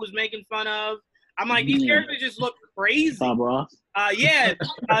Deadpool was making fun of. I'm like, these characters just look crazy. Bob Ross?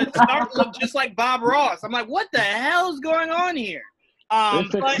 Stark looked just like Bob Ross. I'm like, what the hell is going on here? They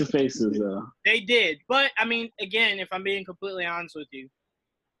fixed the faces, though. They did. But, I mean, again, if I'm being completely honest with you,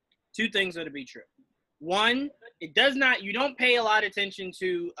 two things are to be true. One, you don't pay a lot of attention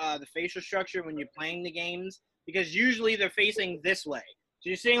to the facial structure when you're playing the games, because usually they're facing this way. So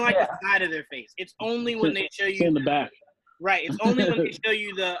you're seeing the side of their face. It's only when they show you in the back. Right. It's only when they show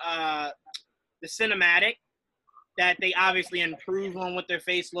you the cinematic that they obviously improve on what their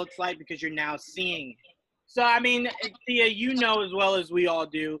face looks like, because you're now seeing it. So I mean, Thea, as well as we all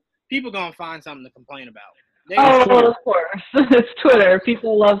do, people gonna find something to complain about. Of course. It's Twitter.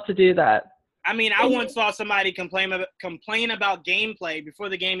 People love to do that. I mean, I once saw somebody complain about gameplay before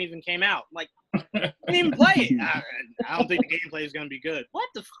the game even came out. Like, I didn't even play it. I don't think the gameplay is going to be good. What?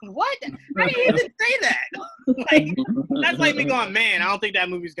 How do you even say that? That's like me going, man, I don't think that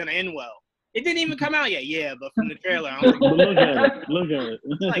movie's going to end well. It didn't even come out yet. Yeah, but from the trailer, I don't think But look at it.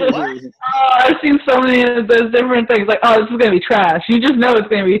 Like, what? I've seen so many of those different things. Like, this is going to be trash. You just know it's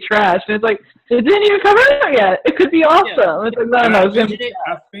going to be trash. And it's like, it didn't even come out yet. It could be awesome. Yeah. It's like, no, it's going to be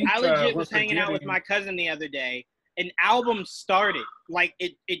trash. I legit was hanging out with my cousin the other day. An album started. Like,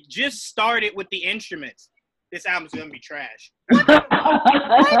 it just started with the instruments. This album's going to be trash. What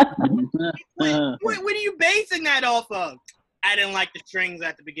are you basing that off of? I didn't like the strings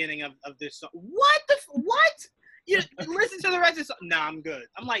at the beginning of this song. What? You listen to the rest of the song. No, I'm good.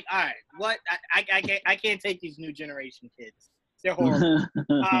 I'm like, all right, what? I can't take these new generation kids. They're horrible.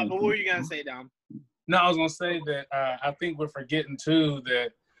 But what were you going to say, Dom? No, I was going to say that I think we're forgetting, too,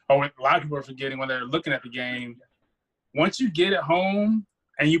 that, or a lot of people are forgetting when they're looking at the game, once you get it home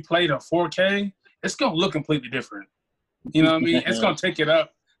and you play it in 4K, it's going to look completely different. You know what I mean? It's going to take it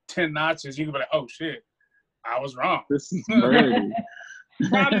up 10 notches. You can be like, oh, shit. I was wrong. This is crazy.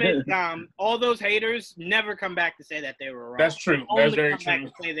 Problem is, all those haters never come back to say that they were wrong. That's true. That's very true. Back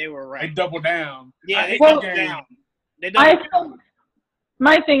to say they were right. They double down. Yeah, they double down.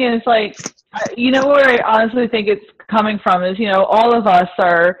 My thing is, like, where I honestly think it's coming from is, all of us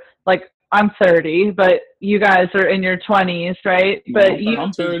are, like, I'm 30, but you guys are in your 20s, right? But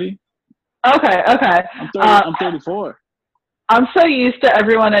I'm 30. Okay. I'm 34. I'm so used to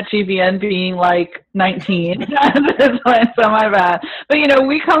everyone at GVN being like 19 at this point, so my bad. But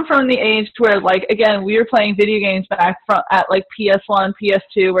we come from the age where, like, again, we were playing video games back at like PS1,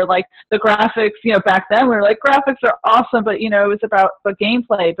 PS2, where like the graphics, back then we were like, graphics are awesome, but it was about the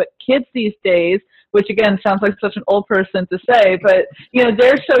gameplay. But kids these days, which again sounds like such an old person to say, but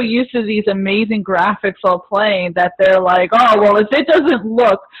they're so used to these amazing graphics all playing that they're like, oh well, if it doesn't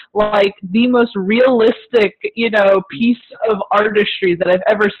look like the most realistic piece of artistry that I've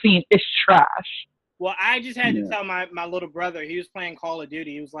ever seen, it's trash. Well, I just had to tell my little brother, he was playing Call of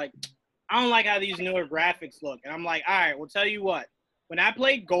Duty, he was like, I don't like how these newer graphics look. And I'm like, all right, well, tell you what, when I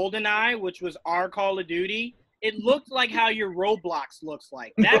played GoldenEye, which was our Call of Duty, it looked like how your Roblox looks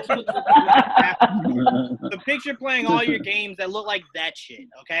like. That's what happened. The picture playing all your games that look like that shit,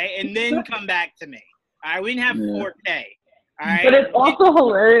 okay? And then come back to me. All right, we didn't have 4K. All right. But it's also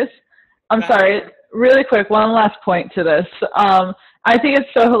hilarious. I'm sorry, really quick, one last point to this. I think it's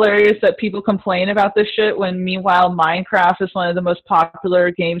so hilarious that people complain about this shit when meanwhile Minecraft is one of the most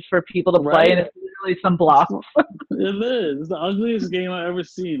popular games for people to play and it's literally some blocks. It is. It's the ugliest game I've ever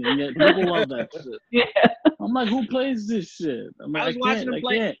seen, and yet people love that shit. Yeah. I'm like, who plays this shit? I'm like, I was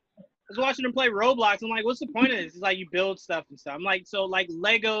watching them play Roblox. I'm like, what's the point of this? It's like you build stuff and stuff. I'm like, so like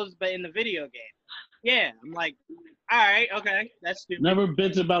Legos, but in the video game. Yeah. I'm like, all right, okay, that's stupid. Never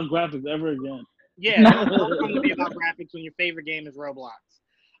bitch about graphics ever again. Yeah, it's not fun to be about graphics when your favorite game is Roblox.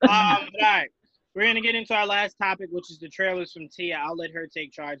 All right, we're gonna get into our last topic, which is the trailers from Tia. I'll let her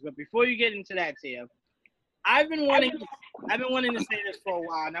take charge. But before you get into that, Tia, I've been wanting to say this for a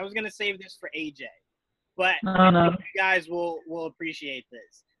while, and I was gonna save this for AJ, but I think you guys will appreciate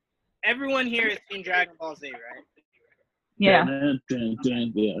this. Everyone here has seen Dragon Ball Z, right? Yeah.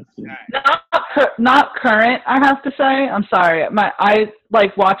 Yeah. Not current, I have to say. I'm sorry. I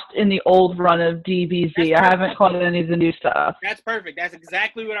watched in the old run of DBZ. I haven't caught any of the new stuff. That's perfect. That's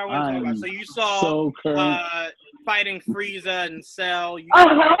exactly what I want to talk about. So you saw fighting Frieza and Cell.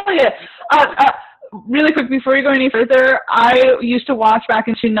 Hell yeah. Really quick, before you go any further, I used to watch back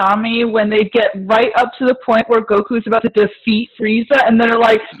in Tsunami when they get right up to the point where Goku's about to defeat Frieza, and then they're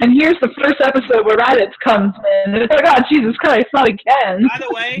like, and here's the first episode where Raditz comes in. And it's like, oh, Jesus Christ, not again. By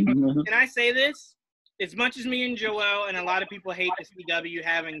the way, can I say this? As much as me and Joel and a lot of people hate the CW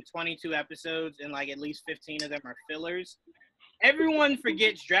having 22 episodes and like at least 15 of them are fillers, everyone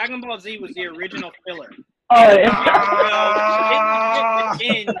forgets Dragon Ball Z was the original filler. Oh, it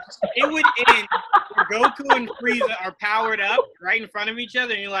would end where Goku and Frieza are powered up right in front of each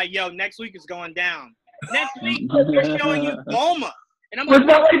other, and you're like, yo, next week is going down. Next week, they're showing you Bulma. And I'm like, was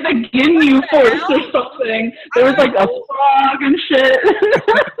that like the Ginyu Force or something? There was like a frog and shit.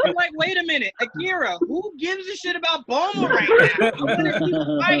 I'm like, wait a minute, Akira, who gives a shit about Bulma right now? I want to see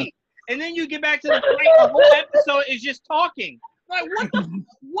the fight. And then you get back to the fight, the whole episode is just talking. Like,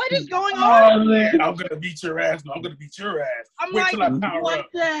 what is going on? I'm gonna beat your ass. No, I'm gonna beat your ass. I'm Wait like, till I power what up.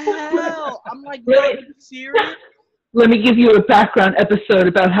 the hell? I'm like, are you serious? Let me give you a background episode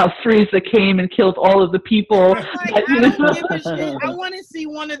about how Frieza came and killed all of the people. Like, I don't give a shit. I want to see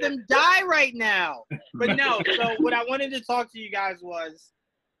one of them die right now. But no, so what I wanted to talk to you guys was,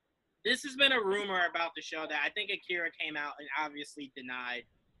 this has been a rumor about the show that I think Akira came out and obviously denied.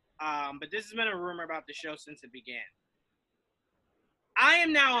 But this has been a rumor about the show since it began. I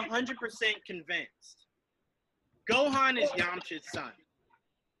am now 100% convinced Gohan is Yamcha's son.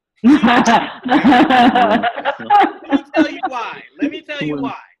 Let me tell you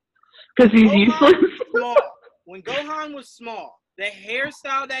why. Because he's useless? When Gohan was small, the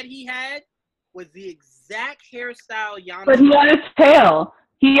hairstyle that he had was the exact hairstyle Yamcha had. But he had a tail.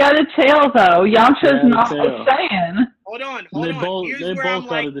 He had a tail, though. Yamcha's not a Saiyan. Hold on. Here's where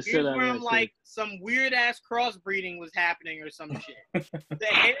I'm like, some weird-ass crossbreeding was happening or some shit. The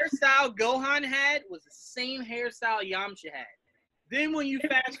hairstyle Gohan had was the same hairstyle Yamcha had. Then when you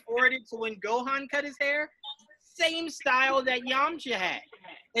fast-forwarded to when Gohan cut his hair, same style that Yamcha had.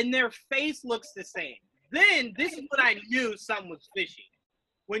 And their face looks the same. Then, this is when I knew something was fishy.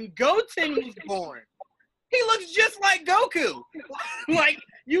 When Goten was born, he looks just like Goku. Like,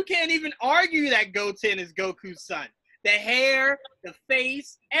 you can't even argue that Goten is Goku's son. The hair, the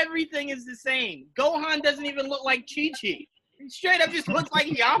face, everything is the same. Gohan doesn't even look like Chi-Chi. He straight up just looks like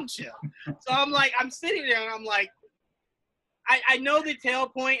Yamcha. So I'm sitting there and I'm like, I know the tail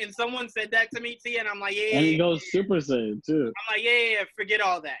point, and someone said that to me, T, and I'm like, yeah. And he goes Super Saiyan too. I'm like, yeah, forget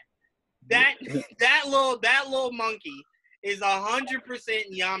all that. That little monkey is 100%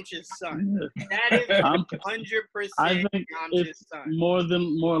 Yamcha's son. That is 100% I think Yamcha's it's son.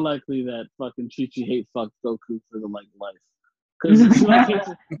 more likely that fucking Chi-Chi hate fucks Goku for the life.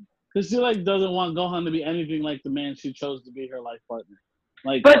 Because she doesn't want Gohan to be anything like the man she chose to be her life partner.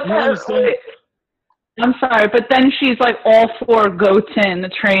 But I'm sorry, but then she's like all for Goten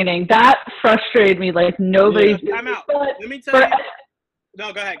training. That frustrated me like nobody's. Yeah, I'm out. Let me tell you.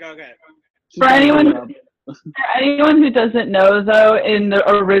 No, go ahead. For anyone who doesn't know, though, in the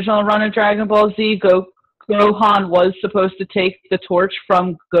original run of Dragon Ball Z, Gohan was supposed to take the torch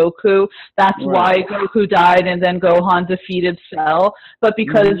from Goku. That's why Goku died, and then Gohan defeated Cell. But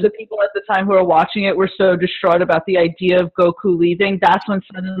because the people at the time who were watching it were so distraught about the idea of Goku leaving, that's when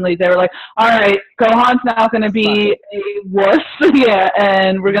suddenly they were like, all right, Gohan's now going to be a wuss,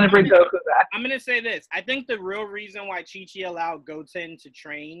 and we're going to bring Goku back. I'm going to say this. I think the real reason why Chi-Chi allowed Goten to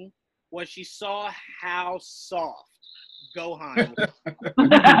train was she saw how soft Gohan was.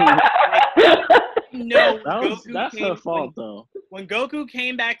 No, that's her fault, though. When Goku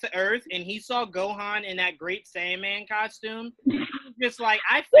came back to Earth and he saw Gohan in that Great Saiyaman costume, he was just like,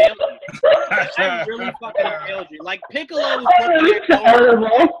 I failed you. I really fucking failed you. Like, Piccolo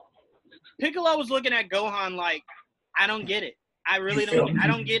was looking at Gohan like, I don't get it. I really don't. I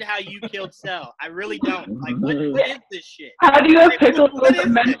don't get how you killed Cell. I really don't. Like, what is this shit? How do you have Piccolo as a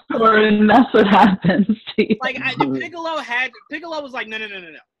mentor and that's what happens to you? Like, Piccolo was like, no.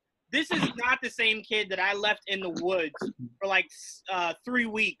 This is not the same kid that I left in the woods for like 3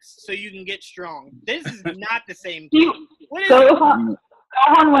 weeks so you can get strong. This is not the same kid. What is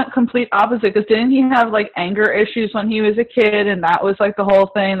Gohan went complete opposite because didn't he have like anger issues when he was a kid and that was like the whole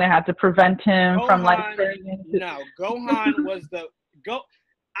thing? They had to prevent him from like turning into... No, Gohan was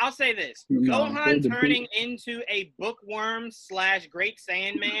I'll say this. Gohan turning into a bookworm / Great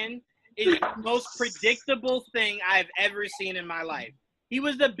Saiyan Man is the most predictable thing I've ever seen in my life. He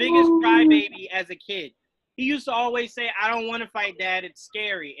was the biggest crybaby as a kid. He used to always say, I don't want to fight, Dad. It's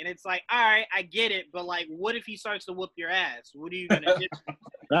scary. And it's like, all right, I get it. But, like, what if he starts to whoop your ass? What are you going to do?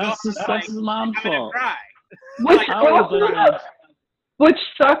 That's his mom's fault. Which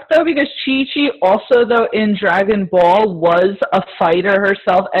sucked, though, because Chi-Chi also, though, in Dragon Ball was a fighter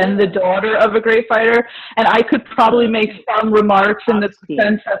herself and the daughter of a great fighter. And I could probably make some remarks in the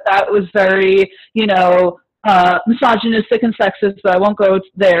sense that was very, misogynistic and sexist, but I won't go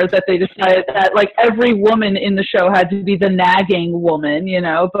there, that they decided that like every woman in the show had to be the nagging woman,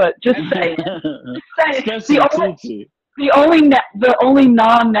 but just saying. The only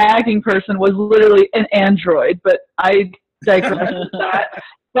non-nagging person was literally an android, but I digress with that.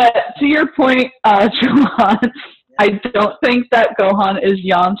 But to your point, Johan, I don't think that Gohan is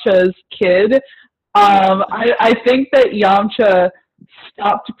Yamcha's kid. I think that Yamcha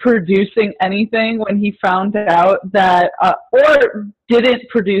stopped producing anything when he found out that, or didn't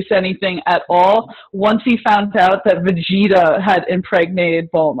produce anything at all once he found out that Vegeta had impregnated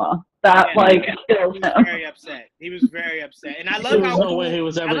Bulma. That killed him. He was very upset. He was very upset, and I love how no way he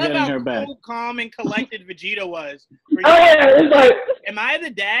was ever getting her back. Cool, calm, and collected Vegeta was. It was like, am I the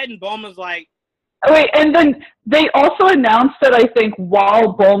dad? And Bulma's like, wait, and then they also announced that I think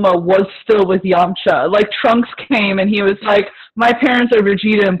while Bulma was still with Yamcha, like Trunks came and he was like, my parents are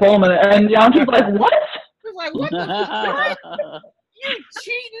Vegeta and Bulma, and Yamcha's like, what? He was like, what the fuck? You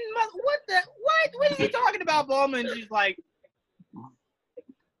cheating what? What is he talking about, Bulma? And she's like,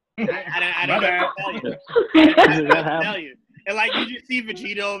 I don't know what to tell you. And like you just see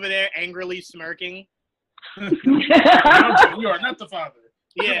Vegeta over there angrily smirking. You are not the father.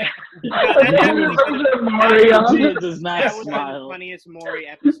 Yeah. Vegeta does not smile. That was the funniest Mori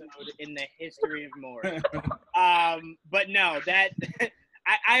episode in the history of Mori. But no, that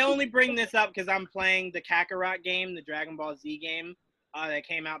I only bring this up because I'm playing the Kakarot game, the Dragon Ball Z game that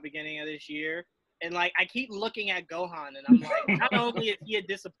came out beginning of this year. And, like, I keep looking at Gohan, and I'm like, not only is he a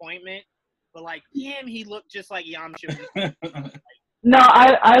disappointment, but, like, damn, he looked just like Yamcha. No,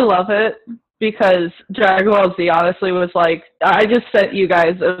 I love it because Dragon Ball Z honestly was, like, I just sent you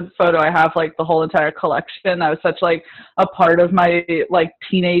guys a photo. I have, like, the whole entire collection. That was such, like, a part of my, like,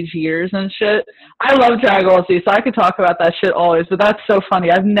 teenage years and shit. I love Dragon Ball Z, so I could talk about that shit always, but that's so funny.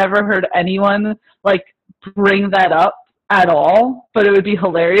 I've never heard anyone, like, bring that up at all, but it would be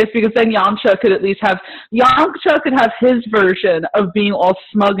hilarious because then Yamcha could have his version of being all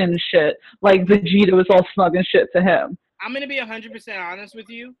smug and shit, like Vegeta was all smug and shit to him. I'm gonna be 100% honest with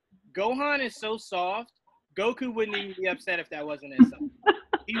you. Gohan is so soft. Goku wouldn't even be upset if that wasn't his son.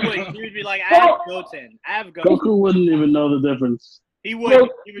 He would. He would be like, I have Goten. I have Goten. Goku wouldn't even know the difference. He would.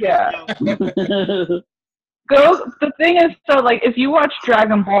 He would just the thing is, so, like, if you watch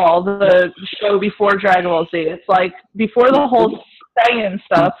Dragon Ball, the show before Dragon Ball Z, it's like, before the whole Saiyan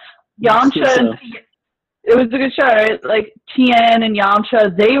stuff, Yamcha, and it was a good show, right? Like, Tien and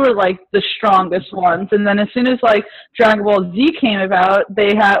Yamcha, they were, like, the strongest ones, and then as soon as, like, Dragon Ball Z came about,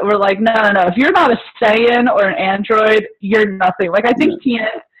 they were like, no, if you're not a Saiyan or an android, you're nothing. Like, I think Tien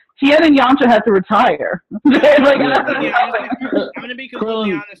and Yamcha had to retire. I'm going to be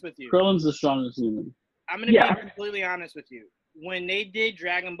completely honest with you. Krillin's the strongest human. I'm going to be completely honest with you. When they did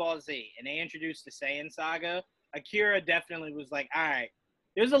Dragon Ball Z and they introduced the Saiyan saga, Akira definitely was like, all right,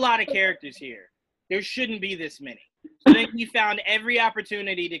 there's a lot of characters here. There shouldn't be this many. So then he found every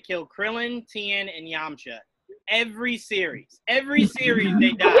opportunity to kill Krillin, Tien, and Yamcha. Every series they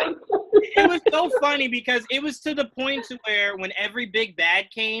died. It was so funny because it was to the point to where when every big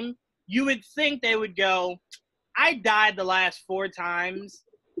bad came, you would think they would go, I died the last 4 times.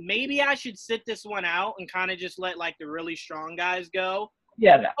 Maybe I should sit this one out and kind of just let, like, the really strong guys go.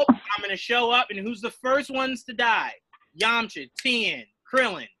 Yeah, no. Oh, I'm gonna show up, and who's the first ones to die? Yamcha, Tien,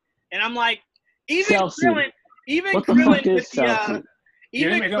 Krillin, and I'm like, even Chelsea. Krillin, even What the Krillin fuck is with the, Chelsea?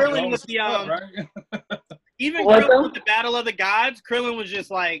 even they make up Krillin all with this the, stuff, right? even What Krillin the- with the Battle of the Gods, Krillin was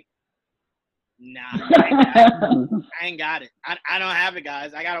just like, nah, I ain't got it. I don't have it,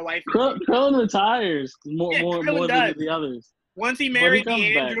 guys. I got a wife. Krillin retires more Krillin than does. the others. Once he But married he the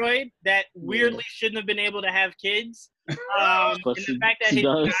comes back. android that weirdly shouldn't have been able to have kids, and But the she- fact that she his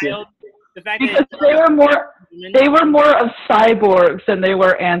does, yeah. child, the fact Because that they were more of cyborgs than they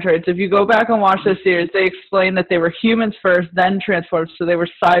were androids. If you go back and watch the series, they explain that they were humans first, then transformed, so they were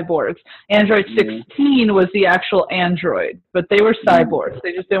cyborgs. Android 16 was the actual android, but they were cyborgs.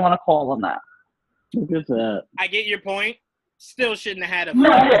 They just didn't want to call them that. Look at that. I get your point. Still shouldn't have had a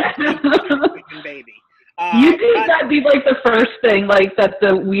No. baby. You think that'd be like the first thing, like that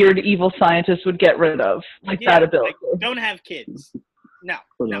the weird evil scientist would get rid of, like that ability. Like, don't have kids. No,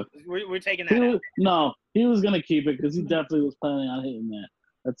 we're taking that out. No, he was gonna keep it because he definitely was planning on hitting that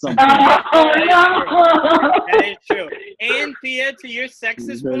at some That point. is true. And Thea, to your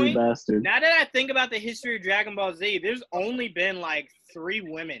sexist Dirty point, bastard. now that I think about the history of Dragon Ball Z, there's only been like 3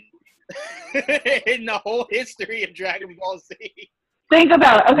 women in the whole history of Dragon Ball Z. Think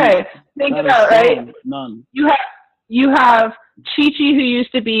about it. Okay, think That about is it, right? None. You have Chi-Chi, who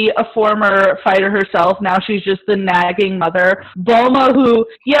used to be a former fighter herself. Now she's just the nagging mother. Bulma, who,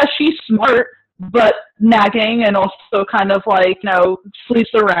 yeah, she's smart, but nagging and also kind of like,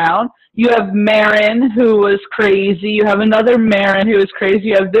 sleeps around. You have Marin, who was crazy. You have another Marin who was crazy.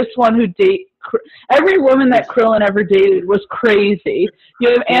 You have this one who every woman that Krillin ever dated was crazy. You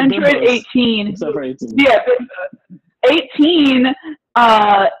have Android 18. Except for 18. Yeah, 18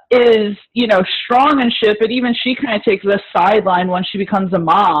 is, strong and shit, but even she kind of takes a sideline when she becomes a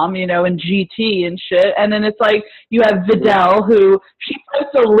mom, in GT and shit. And then it's like you have Videl, who she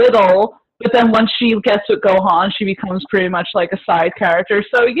fights a little, but then once she gets with Gohan, she becomes pretty much like a side character.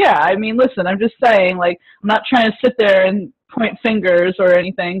 So yeah, I mean, listen, I'm just saying, like, I'm not trying to sit there and point fingers or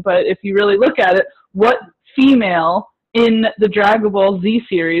anything, but if you really look at it, what female in the Dragon Ball Z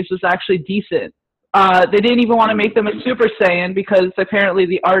series was actually decent? They didn't even want to make them a Super Saiyan because apparently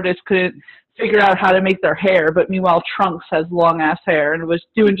the artist couldn't figure out how to make their hair, but meanwhile Trunks has long-ass hair and was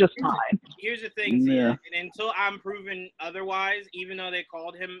doing just fine. Here's the thing, Yeah. and until I'm proven otherwise, even though they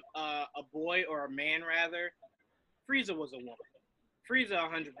called him a boy or a man, rather, Frieza was a woman. Frieza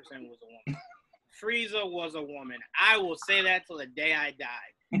 100% was a woman. Frieza was a woman. I will say that till the day I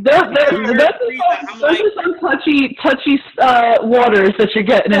die. Those are some touchy waters that you're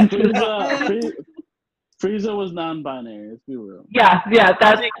getting into. Frieza was non-binary, let's be real. Yeah,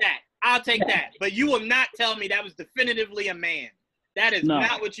 I'll take that. But you will not tell me that was definitively a man. That is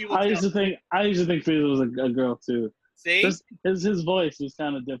not what you will tell me. I used to think Frieza was a girl too. See? His voice was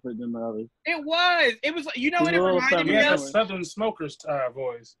kind of different than the others. It was. What it reminded me of? Southern Smoker's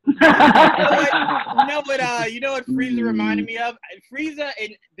voice. You know what Frieza reminded me of? Frieza,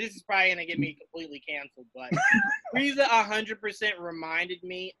 and this is probably gonna get me completely canceled, but Frieza 100% reminded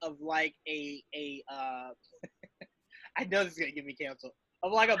me of like a I know this is gonna get me canceled.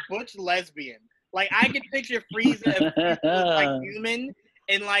 Of like a butch lesbian. Like I could picture Frieza if Frieza was like human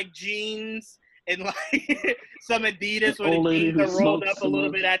in like jeans and like some Adidas where the jeans are rolled up a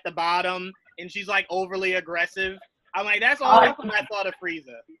little bit at the bottom, and she's like overly aggressive. I'm like, that's all I thought of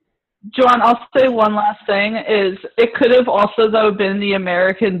Frieza. John, I'll say one last thing is it could have also though been the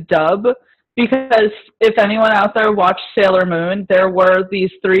American dub, because if anyone out there watched Sailor Moon, there were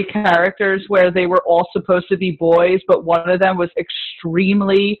these 3 characters where they were all supposed to be boys, but one of them was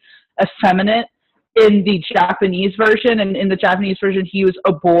extremely effeminate in the Japanese version, and in the Japanese version he was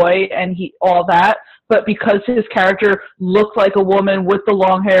a boy and all that, but because his character looked like a woman with the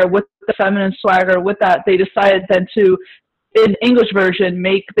long hair, with the feminine swagger, with that, they decided then to, in English version,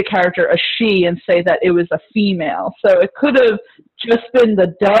 make the character a she and say that it was a female. So it could have just been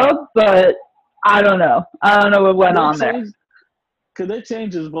the dub, but I don't know. I don't know what went on there. Could they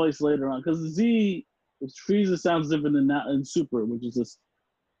change his voice later on? Because Frieza sounds different in Super, which is just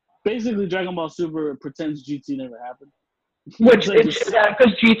basically Dragon Ball Super pretends GT never happened. Which it should have,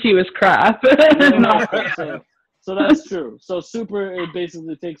 because GT was crap. So that's true. So Super, it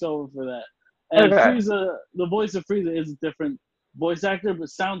basically takes over for that. And Frieza, the voice of Frieza is a different voice actor, but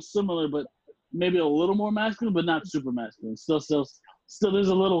sounds similar, but maybe a little more masculine, but not super masculine. Still, there's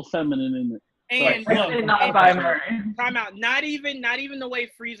a little feminine in it. And time out. Not even the way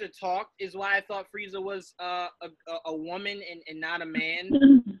Frieza talked is why I thought Frieza was a woman and not a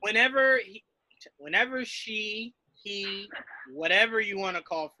man. Whenever she whatever you want to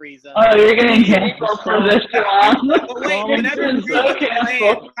call Frieza. Oh, you're getting canceled for this one. But wait, whenever Frieza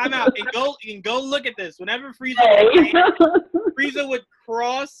lands, time out and go look at this. Whenever Frieza would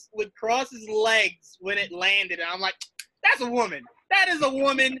cross his legs when it landed, and I'm like, that's a woman. That is a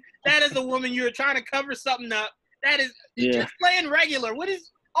woman. That is a woman. You're trying to cover something up. That is just playing regular. What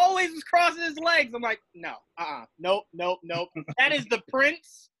is always crossing his legs? I'm like, no, nope. That is the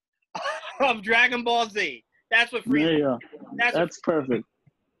Prince of Dragon Ball Z. That's what Frieza. That's perfect.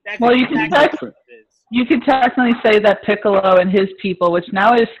 Well, you can technically say that Piccolo and his people, which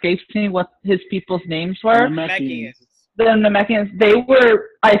now it escapes me what his people's names were. The Namekians, they were,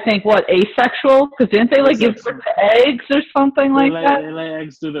 I think, asexual? Because didn't they, give birth to eggs or something like that? They lay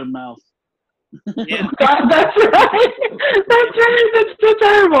eggs through their mouth. Yeah. God, that's right. That's right. That's so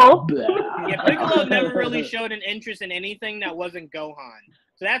terrible. Yeah, Piccolo never really showed an interest in anything that wasn't Gohan.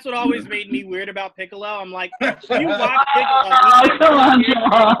 So that's what always made me weird about Piccolo. I'm like, you watch Piccolo,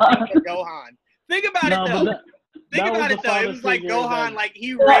 Gohan. Think about it, though. It was like Gohan,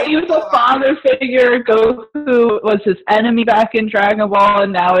 he was a father figure. Goku was his enemy back in Dragon Ball,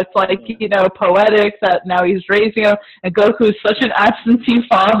 and now it's poetic that now he's raising him. And Goku's such an absentee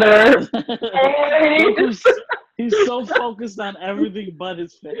father. He's so focused on everything but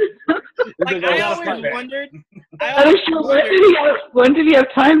his face. I always wondered. When did he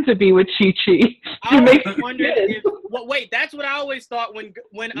have time to be with Chi-Chi? I always wondered wait, that's what I always thought when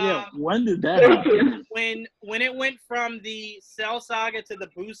when did that happen? When it went from the Cell Saga to the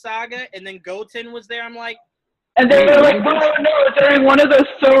Buu Saga, and then Goten was there, I'm like. And they were like, oh no, during one of those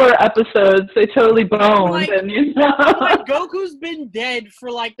filler episodes, they totally boned. Goku's been dead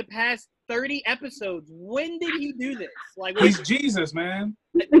for the past 30 episodes. When did he do this? He's Jesus, man.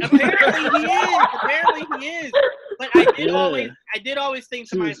 Apparently he is. But I did always think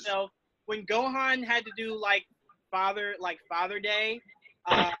to myself, when Gohan had to do Father Day,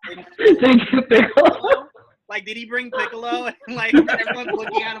 Piccolo, did he bring Piccolo? And everyone's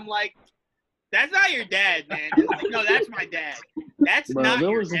looking at him like, that's not your dad, man. No, that's my dad. That's not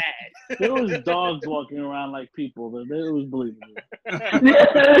your dad. There was dogs walking around like people. But it was believable. That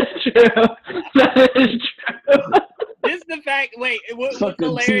is true. That is true. Just the fact. Wait, what's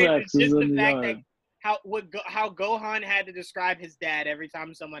hilarious is just the fact that how Gohan had to describe his dad every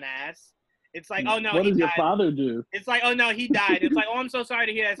time someone asked. It's like, oh no, what he does died. Your father do? It's like, oh no, he died. It's like, oh, I'm so sorry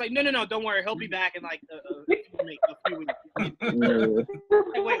to hear that. It's like, no, don't worry, he'll be back in a few weeks. Like,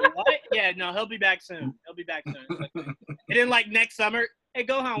 wait, what? Yeah, no, he'll be back soon. And then next summer, hey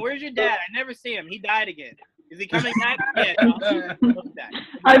Gohan, where's your dad? I never see him. He died again. Is he coming back? Yeah, no, he'll be back.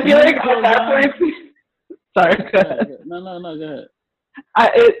 I feel like at that point. Sorry. Go ahead. No, go ahead.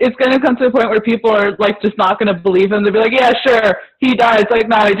 It's going to come to a point where people are just not going to believe him. They'll be like, yeah, sure, he died. It's like,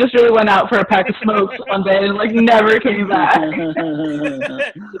 no, he just really went out for a pack of smokes one day and never came back.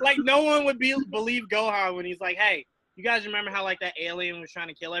 No one would believe Gohan when he's like, hey, you guys remember how that alien was trying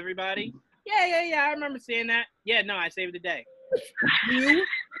to kill everybody? Yeah, I remember seeing that. Yeah, no, I saved the day. You?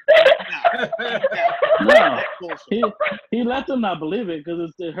 No. He let them not believe it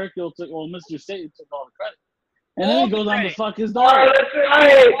because Hercule Mr. Satan took all the credit. And then he goes on to fuck his daughter. Oh, that's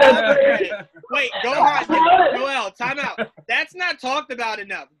right. That's right. Wait, Gohan, Joel, time out. That's not talked about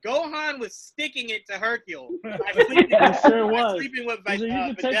enough. Gohan was sticking it to Hercule. He sure was. Sleeping with you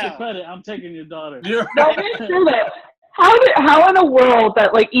can take the credit. I'm taking your daughter. How in a world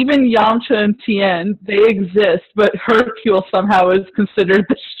that even Yamcha and Tien, they exist, but Hercule somehow is considered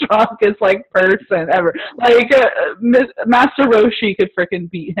the strongest person ever. Master Roshi could frickin'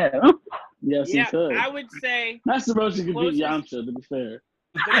 beat him. Yes, he could. I would say Master Roshi could beat Yamcha, to be fair.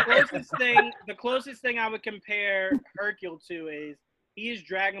 The closest thing I would compare Hercule to is he is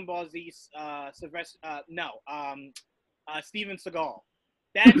Dragon Ball Z's Steven Seagal.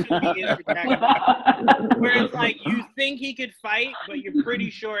 That's who he is for Dragon Ball. Where it's you think he could fight, but you're pretty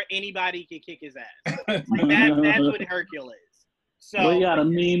sure anybody could kick his ass. That's what Hercule is. So he got a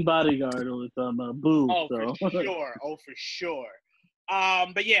mean bodyguard with Boo. Oh, for sure.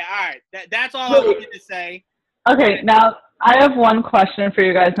 But yeah, all right. That's all I wanted to say. Okay, now I have one question for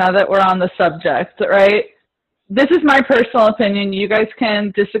you guys now that we're on the subject, right? This is my personal opinion. You guys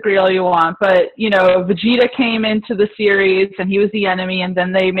can disagree all you want, but, Vegeta came into the series and he was the enemy, and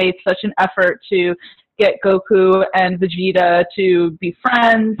then they made such an effort to get Goku and Vegeta to be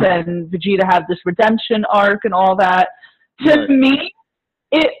friends, and Vegeta had this redemption arc and all that. To me,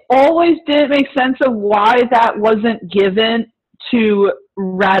 it always didn't make sense of why that wasn't given to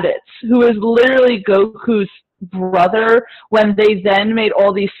Raditz, who is literally Goku's brother when they then made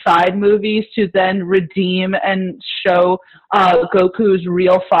all these side movies to then redeem and show Goku's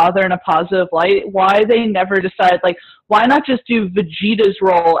real father in a positive light. Why they never decided, like, why not just do Vegeta's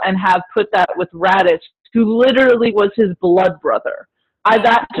role and have put that with Raditz, who literally was his blood brother?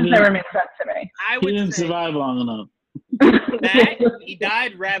 That just never made sense to me. He didn't survive long enough. That he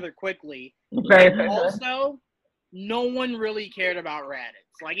died rather quickly. Very quickly. Also, no one really cared about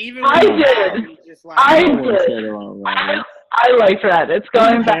Raditz. Like, even I did. Just like, I No one did. cared about Raditz. I liked Raditz.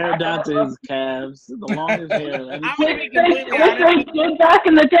 Going back. Hair down to his calves, the longest hair. I'm gonna be Which completely they honest. did back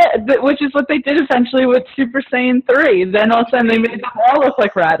in the day, which is what they did essentially with Super Saiyan 3. Then all of a sudden they made them all look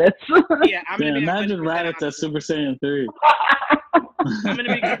like Raditz. Yeah, I'm gonna Damn, be imagine 100% Raditz honest at Super Saiyan 3. I'm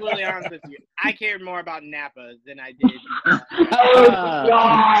gonna be completely honest with you. I cared more about Nappa than I did. Oh,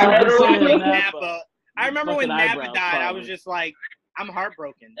 God. Super Saiyan Nappa. I remember when Fucking Nappa eyebrows, died, I probably. was just like, I'm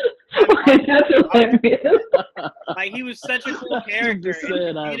heartbroken. That's hilarious. Like, he was such a cool character, Just saying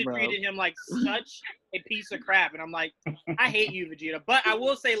and Vegeta eyebrows. treated him like such a piece of crap. And I'm like, I hate you, Vegeta. But I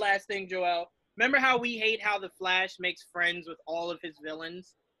will say, last thing, Joel. Remember how we hate how the Flash makes friends with all of his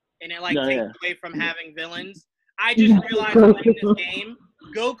villains, and it takes away from having villains? I just realized playing this game,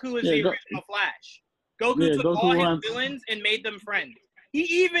 Goku is the original Flash. Goku took Goku all wants- his villains and made them friends. He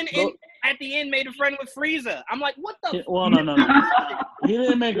even at the end made a friend with Frieza. I'm like, what the? Well, no. He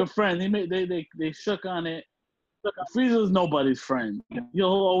didn't make a friend. He made they shook on it. Frieza's nobody's friend. You'll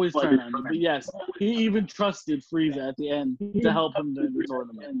always turn on him. But yes, he even trusted Frieza at the end to help him during the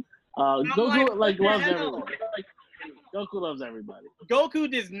tournament. Goku loves everybody. Goku loves everybody. Goku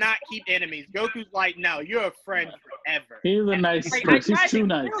does not keep enemies. Goku's like, no, you're a friend forever. He's a nice Like, person. I tried He's too to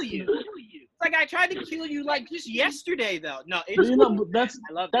nice. kill you. It's like I tried to kill you like just yesterday, though. No, it's But you know, but that's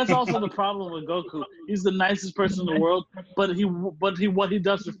I love that's it. also the problem with Goku. He's the nicest person in the world, but what he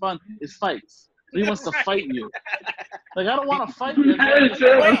does for fun is fights. He wants to fight you. Like, I don't want to fight you. That is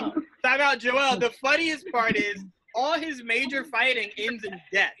true. Wait, time out, Joel. The funniest part is all his major fighting ends in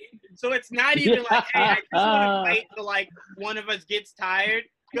death. So it's not even like, hey, I just want to fight till like one of us gets tired.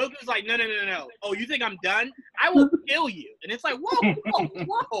 Goku's like, no. Oh, you think I'm done? I will kill you. And it's like, whoa.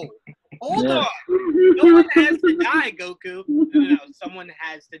 Hold on. No one has to die, Goku. No. Someone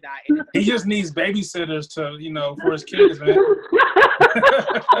has to die. He just needs babysitters to, for his kids, man.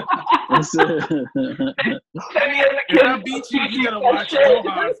 That's it. If I beat you, you gotta watch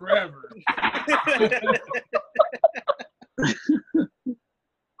Gohan forever.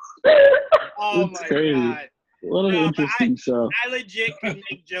 Oh It's my crazy. god. What an No, but interesting show. I legit could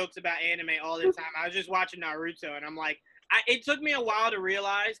make jokes about anime all the time. I was just watching Naruto, and I'm like, it took me a while to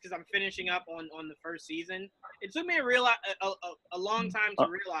realize, because I'm finishing up on the first season. It took me a long time to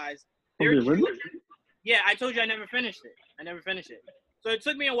realize. Okay, really? Yeah, I told you I never finished it. So it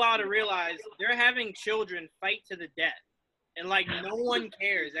took me a while to realize they're having children fight to the death. And, like, no one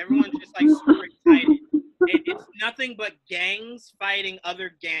cares. Everyone's just, like, super excited. It's nothing but gangs fighting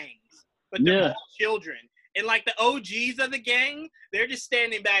other gangs. But they're all children. And, like, the OGs of the gang, they're just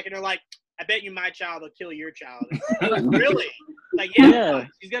standing back and they're like, I bet you my child will kill your child. Like, really? Like, yeah,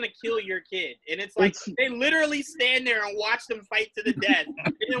 she's going to kill your kid. And it's like, they literally stand there and watch them fight to the death.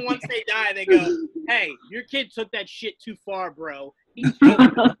 And then once they die, they go, hey, your kid took that shit too far, bro. He killed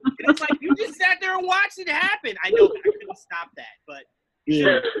him. And it's like, you just sat there and watched it happen. I know, but I couldn't stop that. But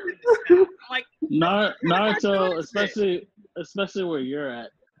Yeah. I'm like, Naruto, especially where you're at,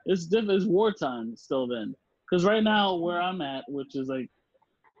 it's different. It's wartime still then. Because right now, where I'm at, which is like,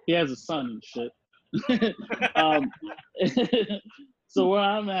 he has a son and shit. So where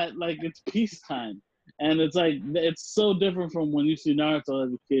I'm at, like, it's peacetime. And it's like, it's so different from when you see Naruto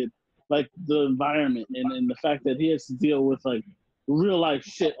as a kid. Like, the environment and the fact that he has to deal with, like, real life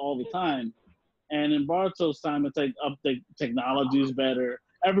shit all the time. And in Boruto's time, it's like, technology is better.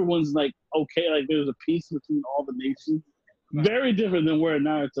 Everyone's like, okay, like, there's a peace between all the nations. Very different than where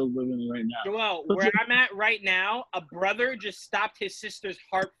Naruto's living right now. Joel, where I'm at right now, a brother just stopped his sister's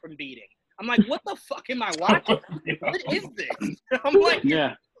heart from beating. I'm like, what the fuck am I watching? What is this? I'm like,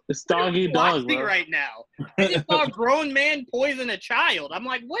 yeah, it's doggy dog, bro. Right now. I just saw a grown man poison a child. I'm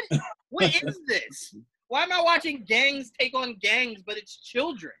like, what is this? Why am I watching gangs take on gangs, but it's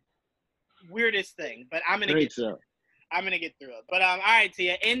children? Weirdest thing, but I'm gonna get through it. But all right,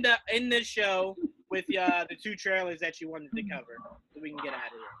 Tia, end this show with the two trailers that you wanted to cover, so we can get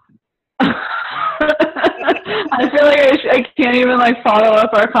out of here. I feel like I can't even like follow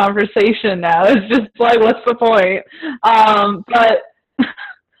up our conversation now. It's just like, what's the point? But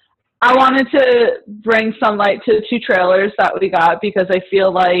I wanted to bring some light to the two trailers that we got, because I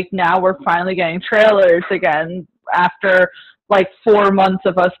feel like now we're finally getting trailers again after like 4 months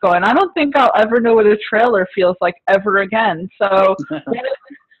of us going, I don't think I'll ever know what a trailer feels like ever again. So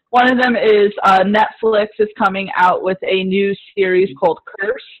one of them is Netflix is coming out with a new series called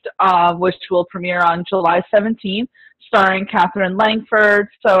Cursed, which will premiere on July 17th, starring Catherine Langford.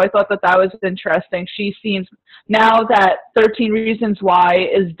 So I thought that was interesting. She seems, now that 13 Reasons Why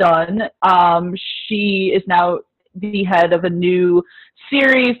is done, she is now the head of a new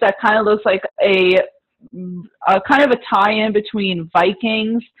series that kind of looks like a kind of a tie-in between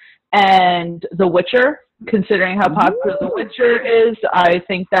Vikings and The Witcher. Considering how popular The Witcher is, I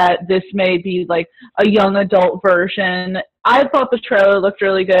think that this may be like a young adult version. I thought the trailer looked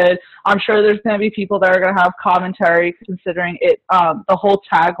really good. I'm sure there's going to be people that are going to have commentary, considering it. The whole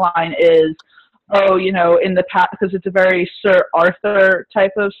tagline is, oh, you know, in the past, because it's a very Sir Arthur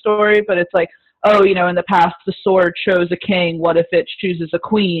type of story, but it's like, oh, you know, in the past the sword chose a king. What if it chooses a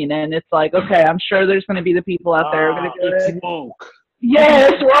queen? And it's like, okay, I'm sure there's going to be the people out there who are going to go, it's woke.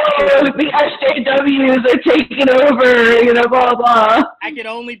 yes, whoa, the SJWs are taking over, you know, blah, blah. I can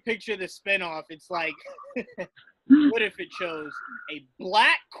only picture the spinoff. It's like, what if it chose a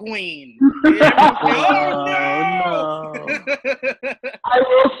black queen? Oh, no. I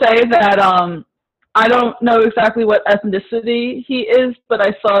will say that I don't know exactly what ethnicity he is, but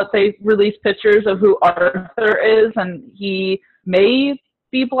I saw they released pictures of who Arthur is, and he may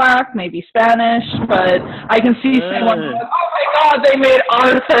be black, maybe Spanish, but I can see someone going, oh my God, they made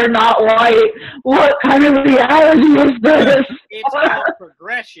Arthur not white. What kind of reality is this? It's called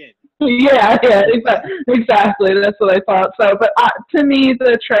progression. Yeah, exactly. That's what I thought. So, but to me,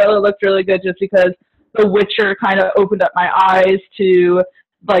 the trailer looked really good just because The Witcher kind of opened up my eyes to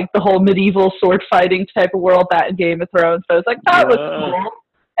like the whole medieval sword fighting type of world that in Game of Thrones. So it's like, that looks cool.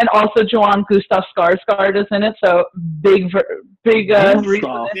 And also Johann Gustav Skarsgård is in it, so big reason.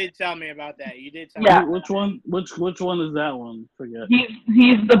 You did tell me about that. You did tell me. Which one? Which one is that one? Forget.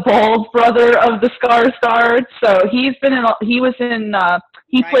 He's the bald brother of the Skarsgård. So he's been in. He was in.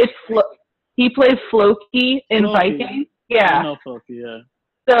 He played Floki in Viking. Yeah. I know Floki. Yeah.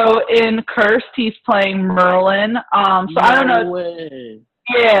 So in Cursed, he's playing Merlin. So I don't know. No way.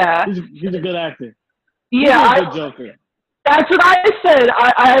 Yeah. He's a good actor. Yeah. He's a good Joker. That's what I said.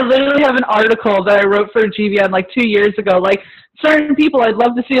 I literally have an article that I wrote for GVN like 2 years ago. Like, certain people I'd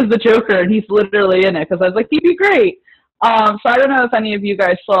love to see as the Joker, and he's literally in it because I was like, he'd be great. So I don't know if any of you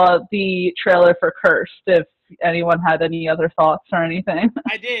guys saw the trailer for Cursed, if anyone had any other thoughts or anything.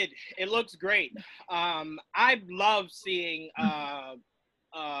 I did. It looks great. I love seeing a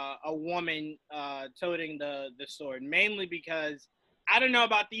woman toting the sword, mainly because I don't know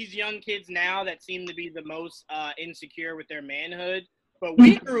about these young kids now that seem to be the most insecure with their manhood, but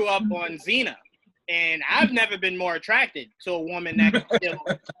we grew up on Xena, and I've never been more attracted to a woman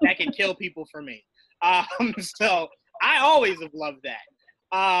that can kill people for me. So I always have loved that.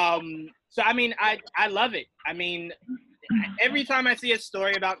 So I mean, I love it. I mean, every time I see a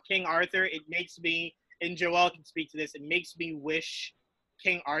story about King Arthur, it makes me, and Joel can speak to this, it makes me wish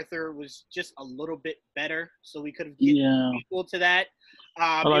King Arthur was just a little bit better, so we could have given equal to that.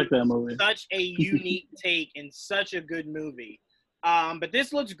 I like that movie. Such a unique take and such a good movie. But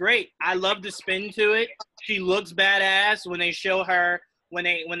this looks great. I love the spin to it. She looks badass when they show her, when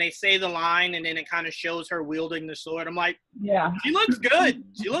they say the line and then it kind of shows her wielding the sword. I'm like, yeah, she looks good.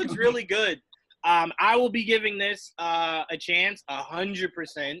 She looks really good. I will be giving this a chance,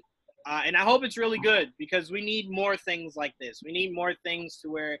 100%. And I hope it's really good because we need more things like this. We need more things to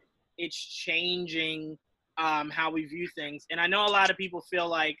where it's changing how we view things. And I know a lot of people feel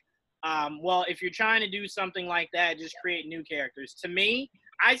like, well, if you're trying to do something like that, just create new characters. To me,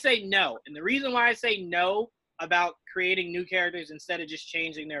 I say no. And the reason why I say no about creating new characters instead of just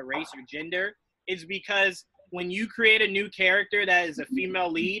changing their race or gender is because when you create a new character that is a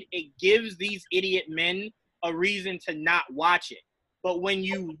female lead, it gives these idiot men a reason to not watch it. But when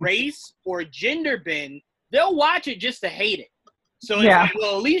you race or gender bend, they'll watch it just to hate it. So it's like,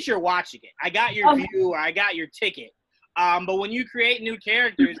 well, at least you're watching it. I got your view or I got your ticket. But when you create new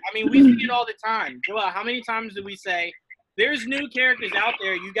characters, I mean, we see it all the time. Joel, how many times do we say, there's new characters out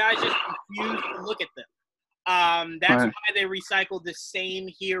there, you guys just refuse to look at them? That's why they recycle the same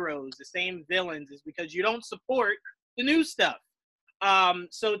heroes, the same villains, is because you don't support the new stuff.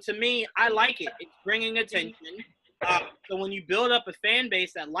 So to me, I like it. It's bringing attention. So when you build up a fan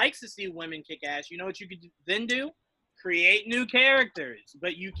base that likes to see women kick ass, you know what you could then do? Create new characters.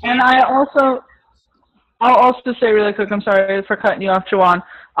 But you can't. And I'll also say really quick, I'm sorry for cutting you off, Juwan.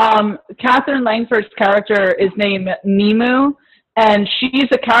 Catherine Langford's character is named Nimu, and she's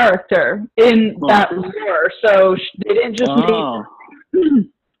a character in that lore. So they didn't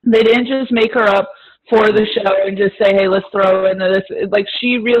just make her up for the show and just say, hey, let's throw in this. Like,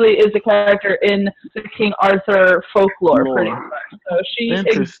 she really is a character in the King Arthur folklore, pretty much. So she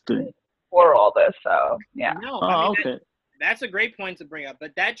exists for all this. So yeah. No, okay. That's a great point to bring up.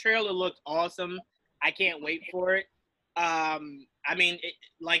 But that trailer looked awesome. I can't wait for it.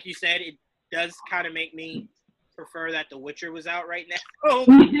 Like you said, it does kind of make me prefer that The Witcher was out right now.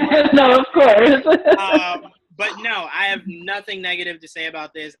 No, of course. But no, I have nothing negative to say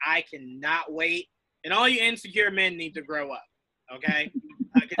about this. I cannot wait. And all you insecure men need to grow up, okay?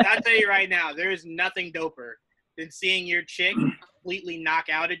 Because I'll tell you right now, there is nothing doper than seeing your chick completely knock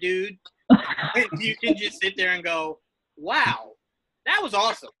out a dude. And you can just sit there and go, wow, that was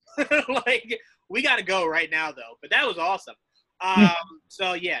awesome. Like, we got to go right now, though. But that was awesome.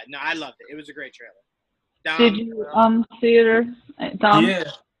 So, yeah, no, I loved it. It was a great trailer. Dom, did you see it, or Dom?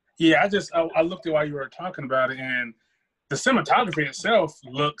 Yeah. I looked at while you were talking about it, and the cinematography itself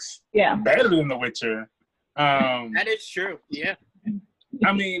looks better than The Witcher. That is true. Yeah.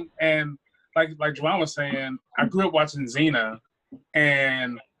 I mean, and like Juwan was saying, I grew up watching Xena,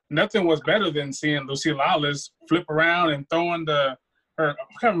 and nothing was better than seeing Lucy Lawless flip around and throwing I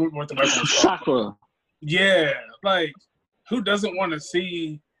can't remember what the weapon was called. Chakra. Yeah, like, who doesn't want to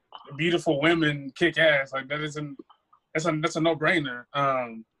see beautiful women kick ass? Like, that's a no-brainer.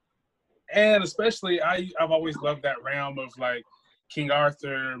 And especially, I've always loved that realm of, like, King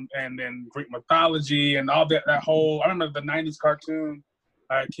Arthur and then Greek mythology and all that whole. I remember the '90s cartoon,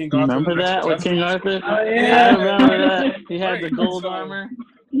 King Arthur. Remember that with King Arthur? Oh, yeah. I remember that. He had the gold armor.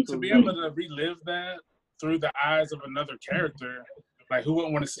 To be able to relive that through the eyes of another character, like, who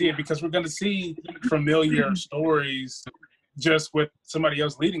wouldn't want to see it? Because we're going to see familiar stories just with somebody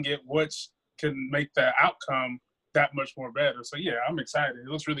else leading it, which can make the outcome that much more better. So, yeah, I'm excited. It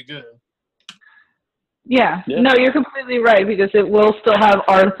looks really good. Yeah. No, you're completely right, because it will still have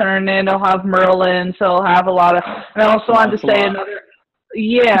Arthur in it. It'll have Merlin, so it'll have a lot of. And I also wanted to say another.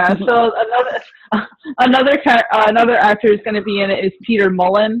 Yeah. So another actor who's going to be in it is Peter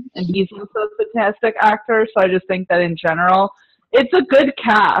Mullen, and he's also a fantastic actor. So I just think that in general, it's a good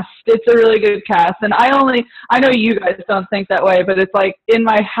cast. It's a really good cast, and I know you guys don't think that way, but it's like in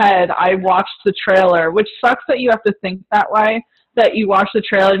my head, I watched the trailer, which sucks that you have to think that way. That you watch the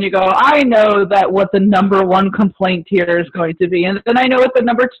trailer and you go, I know that what the number one complaint here is going to be. And then I know what the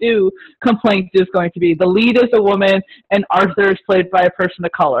number two complaint is going to be. The lead is a woman and Arthur is played by a person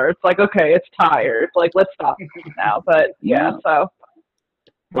of color. It's like, okay, it's tired. Like, let's stop now. But yeah, so.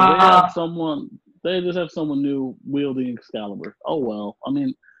 But they just have someone new wielding Excalibur. Oh, well. I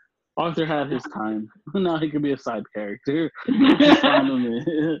mean, Arthur had his time. Now he can be a side character. It's fine with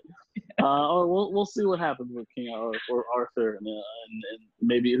me. We'll see what happens with King Arthur and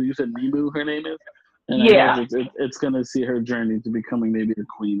maybe you said Nimu, her name is. And it's gonna see her journey to becoming maybe the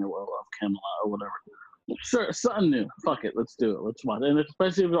queen of Camelot or whatever. Sure, something new. Fuck it, let's do it. Let's watch it. And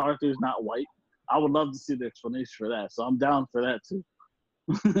especially if Arthur's not white, I would love to see the explanation for that. So I'm down for that too.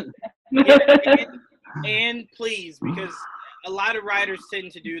 and please, because a lot of writers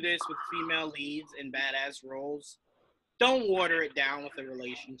tend to do this with female leads in badass roles. Don't water it down with a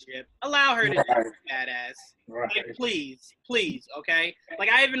relationship. Allow her to be badass. Right. Like, please, okay? Like,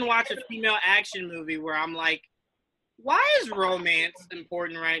 I even watched a female action movie where I'm like, why is romance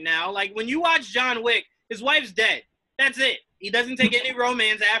important right now? Like, when you watch John Wick, his wife's dead. That's it. He doesn't take any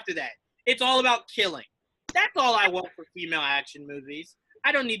romance after that. It's all about killing. That's all I want for female action movies.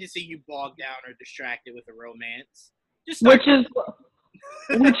 I don't need to see you bogged down or distracted with a romance. Which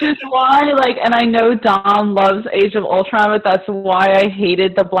is why, like, and I know Dom loves Age of Ultron, but that's why I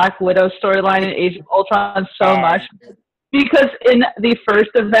hated the Black Widow storyline in Age of Ultron so much. Because in the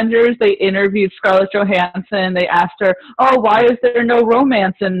first Avengers, they interviewed Scarlett Johansson. They asked her, oh, why is there no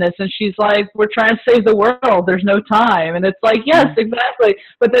romance in this? And she's like, we're trying to save the world. There's no time. And it's like, yes, exactly.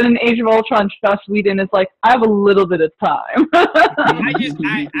 But then in Age of Ultron, Joss Whedon is like, I have a little bit of time.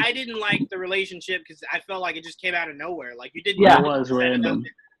 I didn't like the relationship because I felt like it just came out of nowhere. Like, you didn't. Yeah, it was random.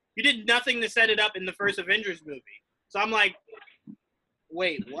 You did nothing to set it up in the first Avengers movie. So I'm like,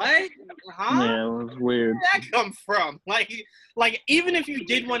 wait, what? Huh? Yeah, it was weird. Where did that come from? Like, even if you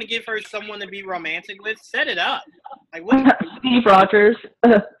did want to give her someone to be romantic with, set it up. Like, what? Steve Rogers.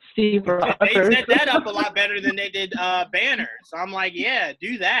 They set that up a lot better than they did Banner. So I'm like, yeah,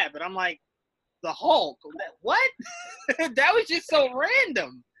 do that. But I'm like, the Hulk. What? That was just so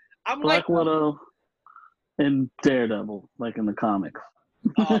random. I'm Black Widow and Daredevil, like in the comics.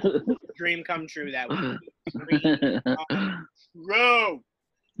 Dream come true, that would be. Bro.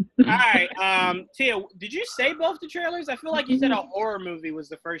 All right, Tia, did you say both the trailers? I feel like you said a horror movie was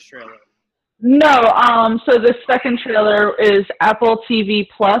the first trailer. No, so the second trailer is Apple TV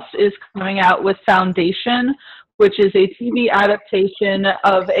Plus is coming out with Foundation, which is a TV adaptation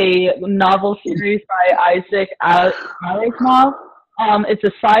of a novel series by Isaac Asimov. It's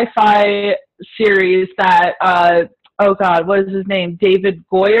a sci-fi series that, oh God, what is his name? David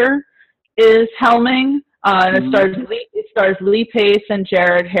Goyer is helming, and it stars Lee Pace and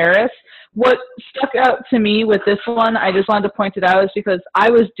Jared Harris. What stuck out to me with this one, I just wanted to point it out, is because I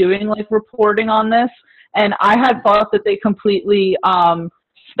was doing like reporting on this, and I had thought that they completely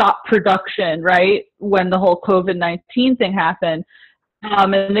stopped production right when the whole COVID-19 thing happened.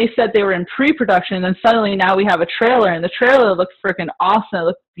 And they said they were in pre-production, and then suddenly now we have a trailer, and the trailer looks freaking awesome. It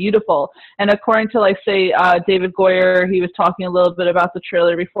looks beautiful. And according to, like, say, David Goyer, he was talking a little bit about the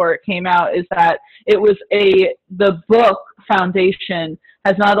trailer before it came out, is that it was the book Foundation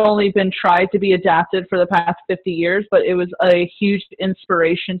has not only been tried to be adapted for the past 50 years, but it was a huge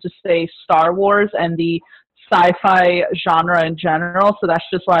inspiration to, say, Star Wars and the sci-fi genre in general, so that's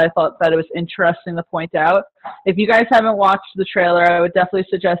just why I thought that it was interesting to point out. If you guys haven't watched the trailer, I would definitely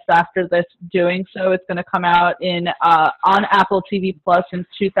suggest after this doing so. It's going to come out on Apple TV Plus in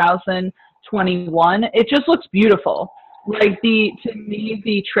 2021. It just looks beautiful. Like to me,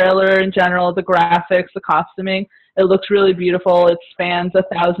 the trailer in general, the graphics, the costuming, it looks really beautiful. It spans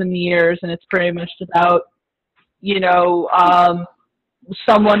 1,000 years, and it's pretty much about,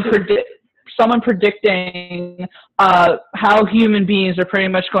 someone predicting how human beings are pretty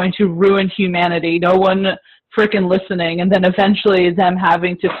much going to ruin humanity. No one freaking listening, and then eventually them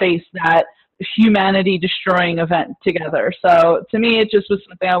having to face that humanity-destroying event together. So to me, it just was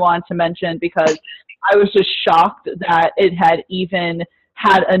something I wanted to mention because I was just shocked that it had even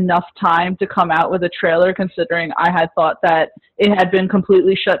had enough time to come out with a trailer, considering I had thought that it had been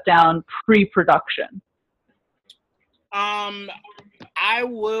completely shut down pre-production. I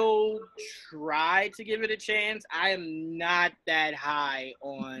will try to give it a chance. I am not that high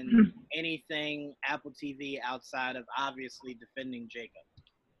on anything Apple TV outside of obviously defending Jacob.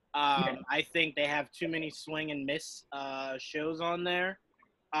 I think they have too many swing and miss shows on there,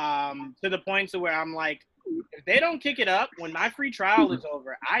 to the point to where I'm like, if they don't kick it up when my free trial is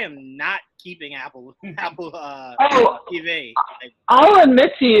over, I am not keeping Apple TV. I'll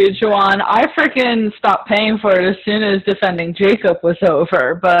admit to you, Juwan, I freaking stopped paying for it as soon as Defending Jacob was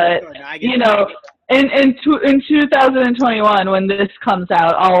over. But in 2021, when this comes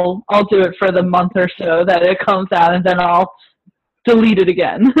out, I'll do it for the month or so that it comes out, and then I'll delete it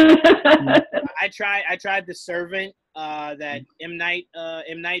again. I tried The Servant that M. Night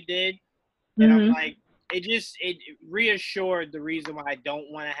did, and I'm like, it reassured the reason why I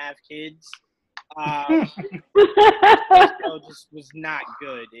don't want to have kids. It just was not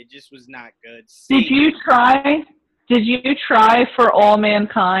good. It just was not good. Did you try For All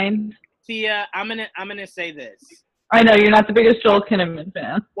Mankind? Tia, I'm gonna say this. I know you're not the biggest Joel Kinnaman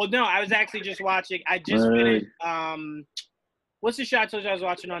fan. Well, no, I was actually just watching. I just finished. What's the show I told you I was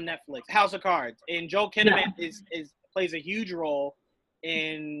watching on Netflix? House of Cards. And Joel Kinnaman plays a huge role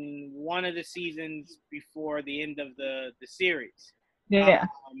in one of the seasons before the end of the series. Yeah.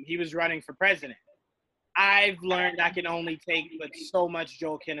 He was running for president. I've learned I can only take but so much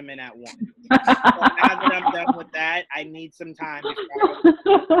Joel Kinnaman at once. So now that I'm done with that, I need some time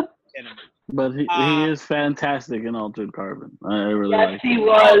before But he is fantastic in Altered Carbon. I really like he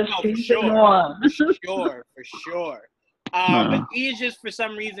was. For sure. For sure. But he is just, for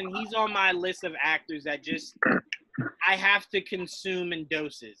some reason, he's on my list of actors that just I have to consume in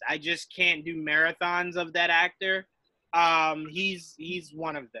doses. I just can't do marathons of that actor. He's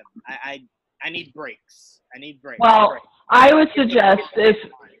one of them. I need breaks. Well, I would suggest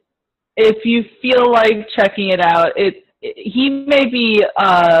if you feel like checking it out, he may be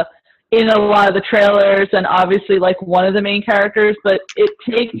in a lot of the trailers and obviously like one of the main characters, but it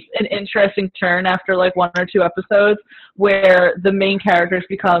takes an interesting turn after like one or two episodes where the main characters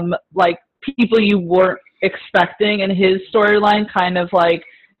become like people you weren't expecting, and his storyline kind of like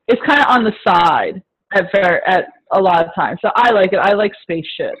it's kind of on the side at a lot of times. So I like it. I like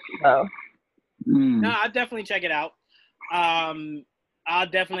spaceships. So. No, I'll definitely check it out. I'll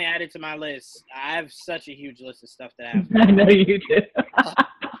definitely add it to my list. I have such a huge list of stuff that I have. I know you do.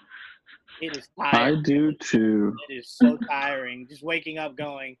 It is tiring. I do too. It is so tiring. Just waking up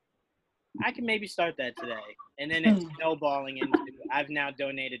going, I can maybe start that today. And then it's snowballing into, I've now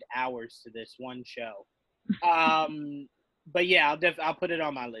donated hours to this one show. But yeah, I'll put it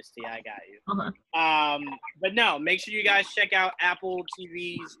on my list. Yeah, I got you. But no, make sure you guys check out Apple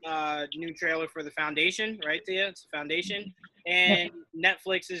TV's new trailer for The Foundation, right, Tia? It's The Foundation. And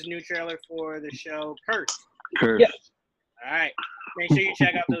Netflix's new trailer for the show Cursed. Cursed. All right. Make sure you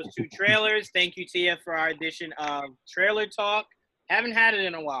check out those 2 trailers. Thank you, Tia, for our edition of Trailer Talk. Haven't had it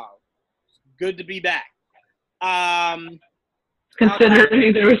in a while. Good to be back.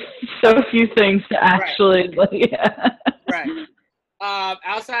 Considering there was so few things to actually Right.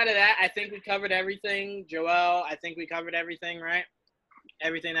 Outside of that, I think we covered everything. Joel, I think we covered everything, right?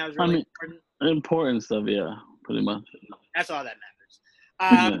 Everything that was really important. Important stuff, yeah, pretty much. That's all that matters.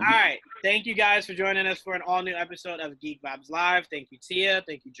 All right. Thank you guys for joining us for an all-new episode of Geek Vibes Live. Thank you, Tia.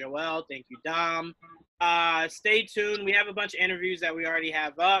 Thank you, Joel. Thank you, Dom. Stay tuned. We have a bunch of interviews that we already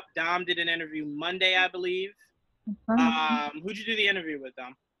have up. Dom did an interview Monday, I believe. Who'd you do the interview with,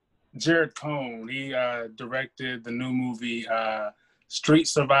 Dom? Jared Cohn. He directed the new movie Street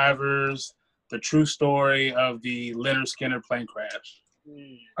Survivors, the true story of the Leonard Skinner plane crash.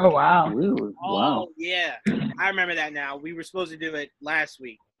 Oh, wow. Really? Wow. Oh, yeah. I remember that now. We were supposed to do it last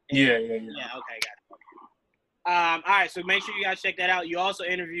week. Yeah. Yeah, okay, got it. All right, so make sure you guys check that out. You also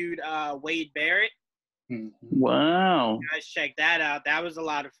interviewed Wade Barrett. Wow. You guys check that out. That was a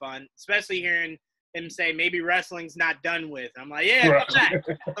lot of fun, especially hearing him say maybe wrestling's not done with. I'm like, yeah,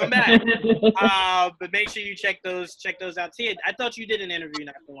 come back. But make sure you check those out. Tia, I thought you did an interview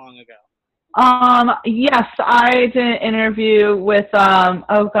not so long ago. Yes, I did an interview with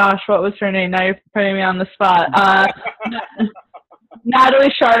oh gosh, what was her name? Now you're putting me on the spot.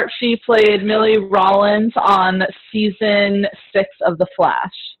 Natalie Sharp. She played Millie Rollins on season 6 of The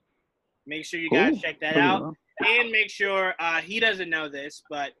Flash. Make sure you guys check that out. And make sure, he doesn't know this,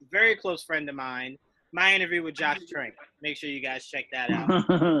 but very close friend of mine, my interview with Josh Trank. Make sure you guys check that out.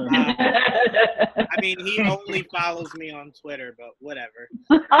 I mean, he only follows me on Twitter, but whatever.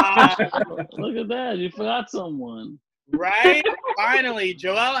 Look at that. You forgot someone. Right? Finally.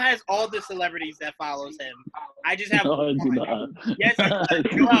 Joel has all the celebrities that follows him. I just have No, I do one. not. Yes,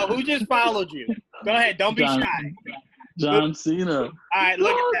 Joel, who just followed you? Go ahead. Don't be shy. John Cena. All right,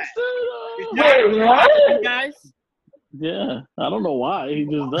 look at that. Wait, what? Guys? Yeah, I don't know why. He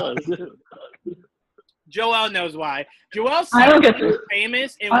just does. Joel knows why. Joel's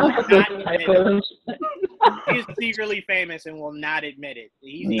famous and will not admit it. He is secretly famous and will not admit it.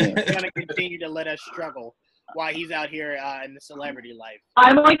 He's going to continue to let us struggle while he's out here in the celebrity life.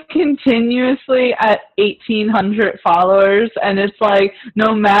 I'm like continuously at 1,800 followers, and it's like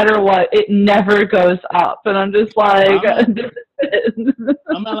no matter what, it never goes up. And I'm just like,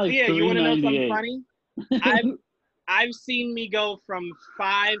 I'm at like yeah, you want to know something 398. funny? I've seen me go from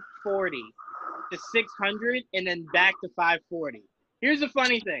 540 to 600 and then back to 540. Here's the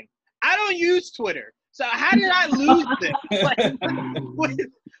funny thing. I don't use Twitter. So how did I lose this? Like,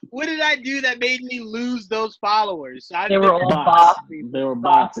 what did I do that made me lose those followers? So they were all bots. They were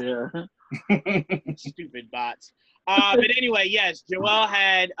bots, yeah. Stupid bots. But anyway, yes, Joel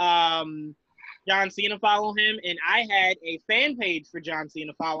had John Cena follow him, and I had a fan page for John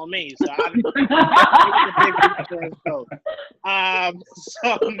Cena follow me. So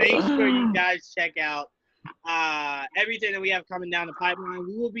so make sure you guys check out everything that we have coming down the pipeline.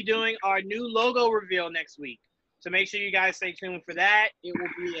 We will be doing our new logo reveal next week. So make sure you guys stay tuned for that. It will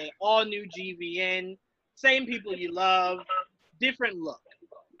be an all-new GVN. Same people you love, different look.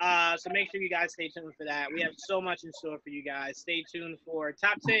 So make sure you guys stay tuned for that. We have so much in store for you guys. Stay tuned for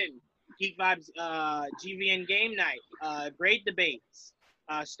Top 10, Geek Vibes GVN Game Night, great debates,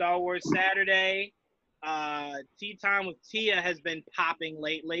 Star Wars Saturday, Tea Time with Tia has been popping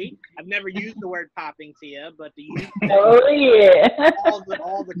lately. I've never used the word popping, Tia, but the use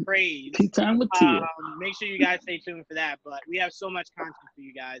all the craze. Tea Time with Tia. Make sure you guys stay tuned for that. But we have so much content for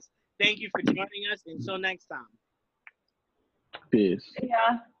you guys. Thank you for joining us. Until next time. Peace.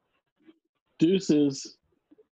 Yeah. Deuces.